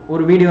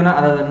ஒரு வீடியோனா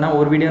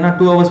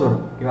 2 hours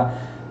வரும் ஓகேவா.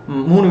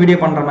 3 வீடியோ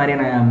பண்ணுற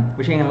மாதிரியான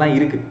விஷயங்கள்லாம்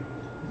இருக்குது.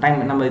 டைம்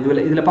நம்ம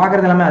இதில்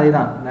பார்க்குறது எல்லாமே அதே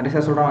தான், நிறைய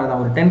சார் சொல்கிற மாதிரி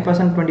தான். ஒரு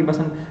 10%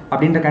 20%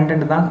 அப்படின்ற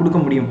கண்டென்ட் தான் கொடுக்க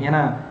முடியும்,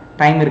 ஏன்னா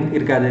டைம்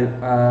இருக்காது,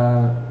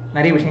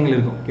 நிறைய விஷயங்கள்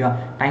இருக்கும் ஓகேவா.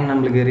 டைம்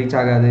நம்மளுக்கு ரீச்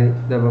ஆகாது.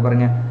 இதை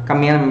பாருங்கள்,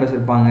 கம்மியான மெம்பர்ஸ்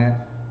இருப்பாங்க,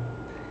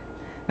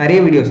 நிறைய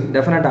வீடியோஸ்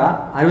டெஃபினட்டாக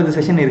 60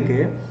 செஷன்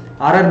இருக்குது.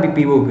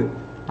 RRBPOக்கு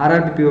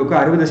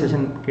 60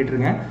 செஷன்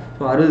கேட்டிருக்கேன்.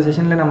 ஸோ 60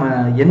 செஷனில் நம்ம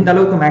எந்த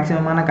அளவுக்கு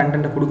மேக்ஸிமமான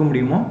கண்டென்ட்டை கொடுக்க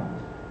முடியுமோ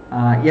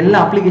எல்லா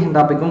அப்ளிகேஷன்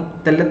டாப்பிக்கும்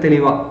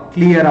தெளிவாக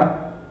கிளியராக,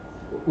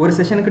 ஒரு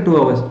செஷனுக்கு 2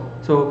 hours.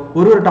 ஸோ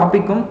ஒரு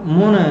டாப்பிக்கும்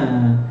 3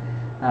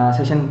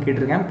 செஷன்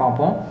கேட்டிருக்கேன்,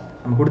 பார்ப்போம்.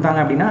 நம்ம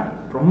கொடுத்தாங்க அப்படின்னா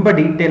ரொம்ப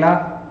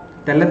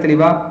டீட்டெயிலாக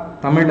தெளிவாக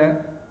தமிழில்.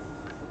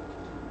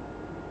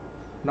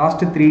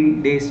 லாஸ்ட்டு 3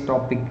 days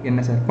டாபிக்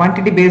என்ன sir?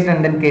 Quantity paste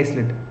and then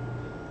caselet.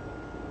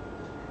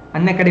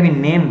 Unacademy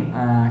name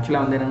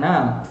ஆக்சுவலாக வந்து என்னென்னா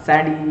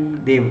சாடி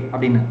தேவ்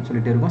அப்படின்னு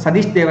சொல்லிட்டு இருக்கும்,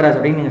 சதீஷ் தேவராஜ்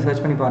அப்படின்னு நீங்கள்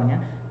சர்ச் பண்ணி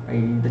பாருங்கள்.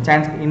 இந்த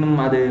சான்ஸ்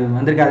இன்னும் அது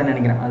வந்திருக்காதுன்னு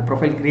நினைக்கிறேன், அது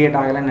ப்ரொஃபைல் க்ரியேட்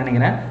ஆகலைன்னு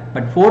நினைக்கிறேன்.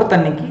 பட் 4th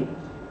அன்னைக்கு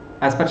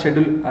ஆஸ் பர்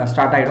ஷெட்யூல்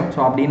ஸ்டார்ட் ஆகிடும்.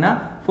 ஸோ அப்படின்னா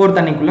 4th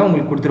அன்னைக்குள்ளே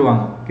உங்களுக்கு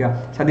கொடுத்துருவாங்க ஓகேவா.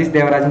 சதீஷ்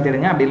தேவராஜ்னு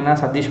தெரியுங்க, அப்படி இல்லைன்னா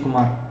சதீஷ்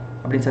குமார்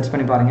அப்படின்னு சர்ச்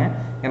பண்ணி பாருங்கள்.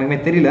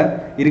 எனக்குமே தெரியல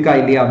இருக்கா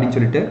இல்லையா அப்படின்னு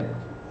சொல்லிட்டு.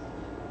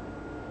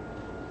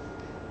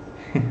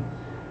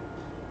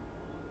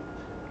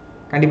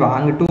 கண்டிப்பாக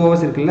அங்கே 2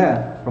 hours இருக்குல்ல,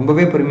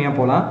 ரொம்பவே பொறுமையாக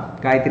போகலாம்.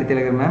 காயத்ரி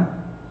திலகர் மேம்,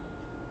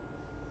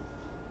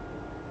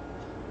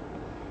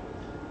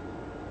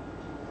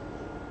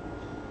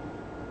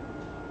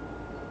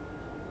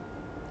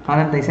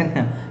 ஆனந்த் தைசன்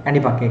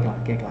கண்டிப்பாக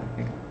கேட்கலாம்.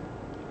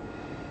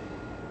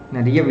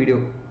 நிறைய வீடியோ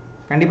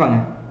கண்டிப்பாங்க,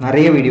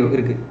 நிறைய வீடியோ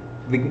இருக்குது.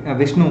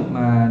 விஷ்ணு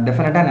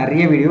டெஃபினட்டாக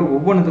நிறைய வீடியோ,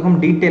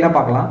 ஒவ்வொன்றுத்துக்கும் டீட்டெயிலாக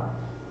பார்க்கலாம்.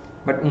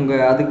 பட்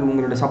அதுக்கு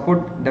உங்களோட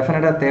சப்போர்ட்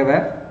டெஃபினட்டாக தேவை.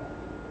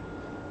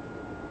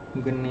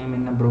 உங்கள் நேம்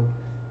என்ன ப்ரோ?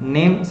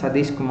 நேம்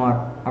சதீஷ் குமார்,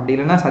 அப்படி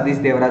இல்லைன்னா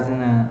சதீஷ்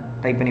தேவராஜ்னு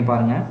டைப் பண்ணி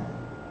பாருங்கள்.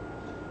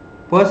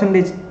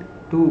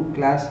 %2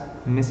 கிளாஸ்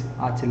மிஸ்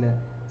ஆச்சுல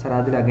சார்,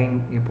 அதில் அகைன்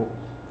எப்போ?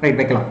 ரைட்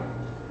வைக்கலாம்.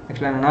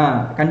 ஆக்சுவலாக என்னென்னா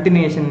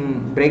கண்டினியூஷன்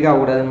பிரேக்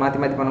ஆகக்கூடாது, மாற்றி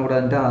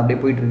பண்ணக்கூடாதுன்ட்டு அப்படியே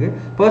போயிட்டுருக்கு.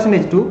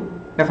 %2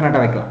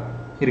 டெஃபினட்டாக வைக்கலாம்,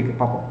 இருக்குது,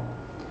 பார்ப்போம்.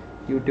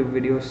 யூடியூப்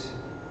வீடியோஸ்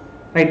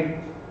ரைட்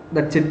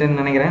தட்ஸ்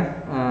இட்ன்னு நினைக்கிறேன்.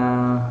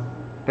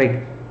 Right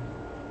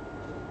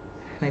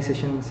nice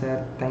session sir,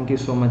 thank you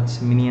so much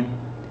minion.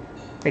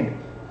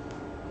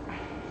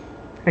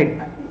 Right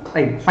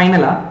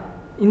ஃபைனலாக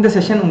இந்த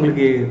செஷன்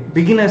உங்களுக்கு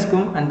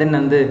பிகினர்ஸ்க்கும் அண்ட் தென்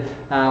வந்து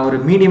ஒரு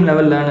மீடியம்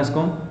லெவல்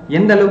லேர்னர்ஸ்க்கும்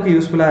எந்த அளவுக்கு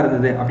யூஸ்ஃபுல்லாக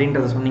இருந்தது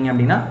அப்படின்றத சொன்னீங்க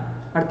அப்படின்னா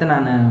அடுத்து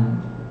நான்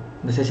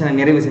இந்த செஷனை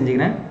நிறைவு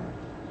செஞ்சுக்கிறேன்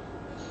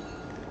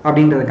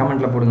அப்படின்றத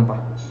கமெண்ட்டில் போடுங்கப்பா.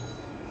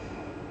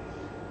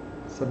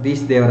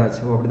 சதீஷ்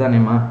தேவராஜ், ஓ அப்படி தான்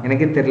நேமா,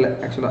 எனக்கே தெரில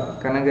ஆக்சுவலாக.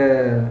 கனக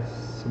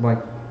சுபாய்,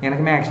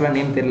 எனக்குமே ஆக்சுவலாக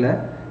நேம் தெரில.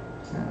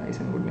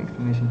 Is a good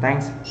explanation,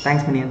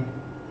 thanks minion.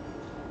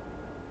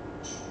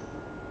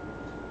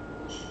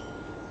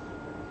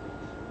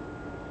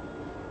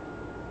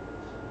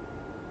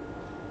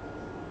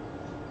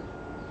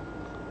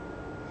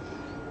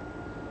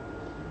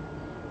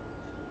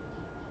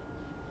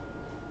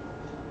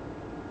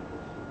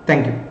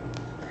 Thank you.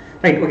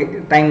 Right, okay.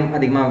 Time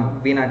அதிகமாக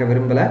வீணாக்க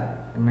விரும்பலை.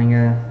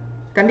 நீங்கள்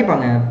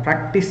கண்டிப்பாங்க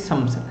ப்ராக்டிஸ்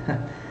சம்ஸ்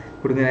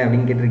கொடுங்க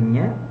அப்படின்னு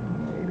கேட்டிருக்கீங்க.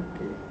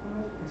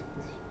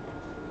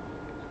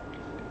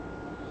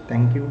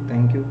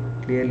 Thank you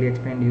clearly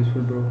explained,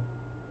 useful bro.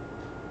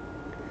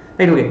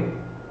 Right, okay.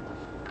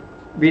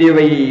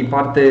 வீடியோவை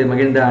பார்த்து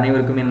மகிழ்ந்த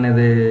அனைவருக்கும்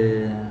எனது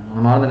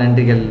மனமார்ந்த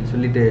நன்றிகள்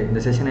சொல்லிட்டு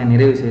இந்த செஷனை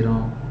நிறைவு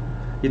செய்கிறோம்.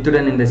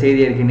 இத்துடன் இந்த செய்தி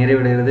அறிக்கை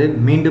நிறைவடைகிறது.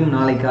 மீண்டும்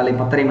நாளை காலை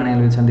 10:30 மணி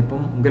அளவில்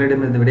சந்திப்போம்.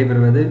 உங்களிடமிருந்து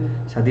விடைபெறுவது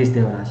சதீஷ்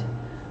தேவராஜ்.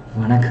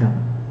 வணக்கம்.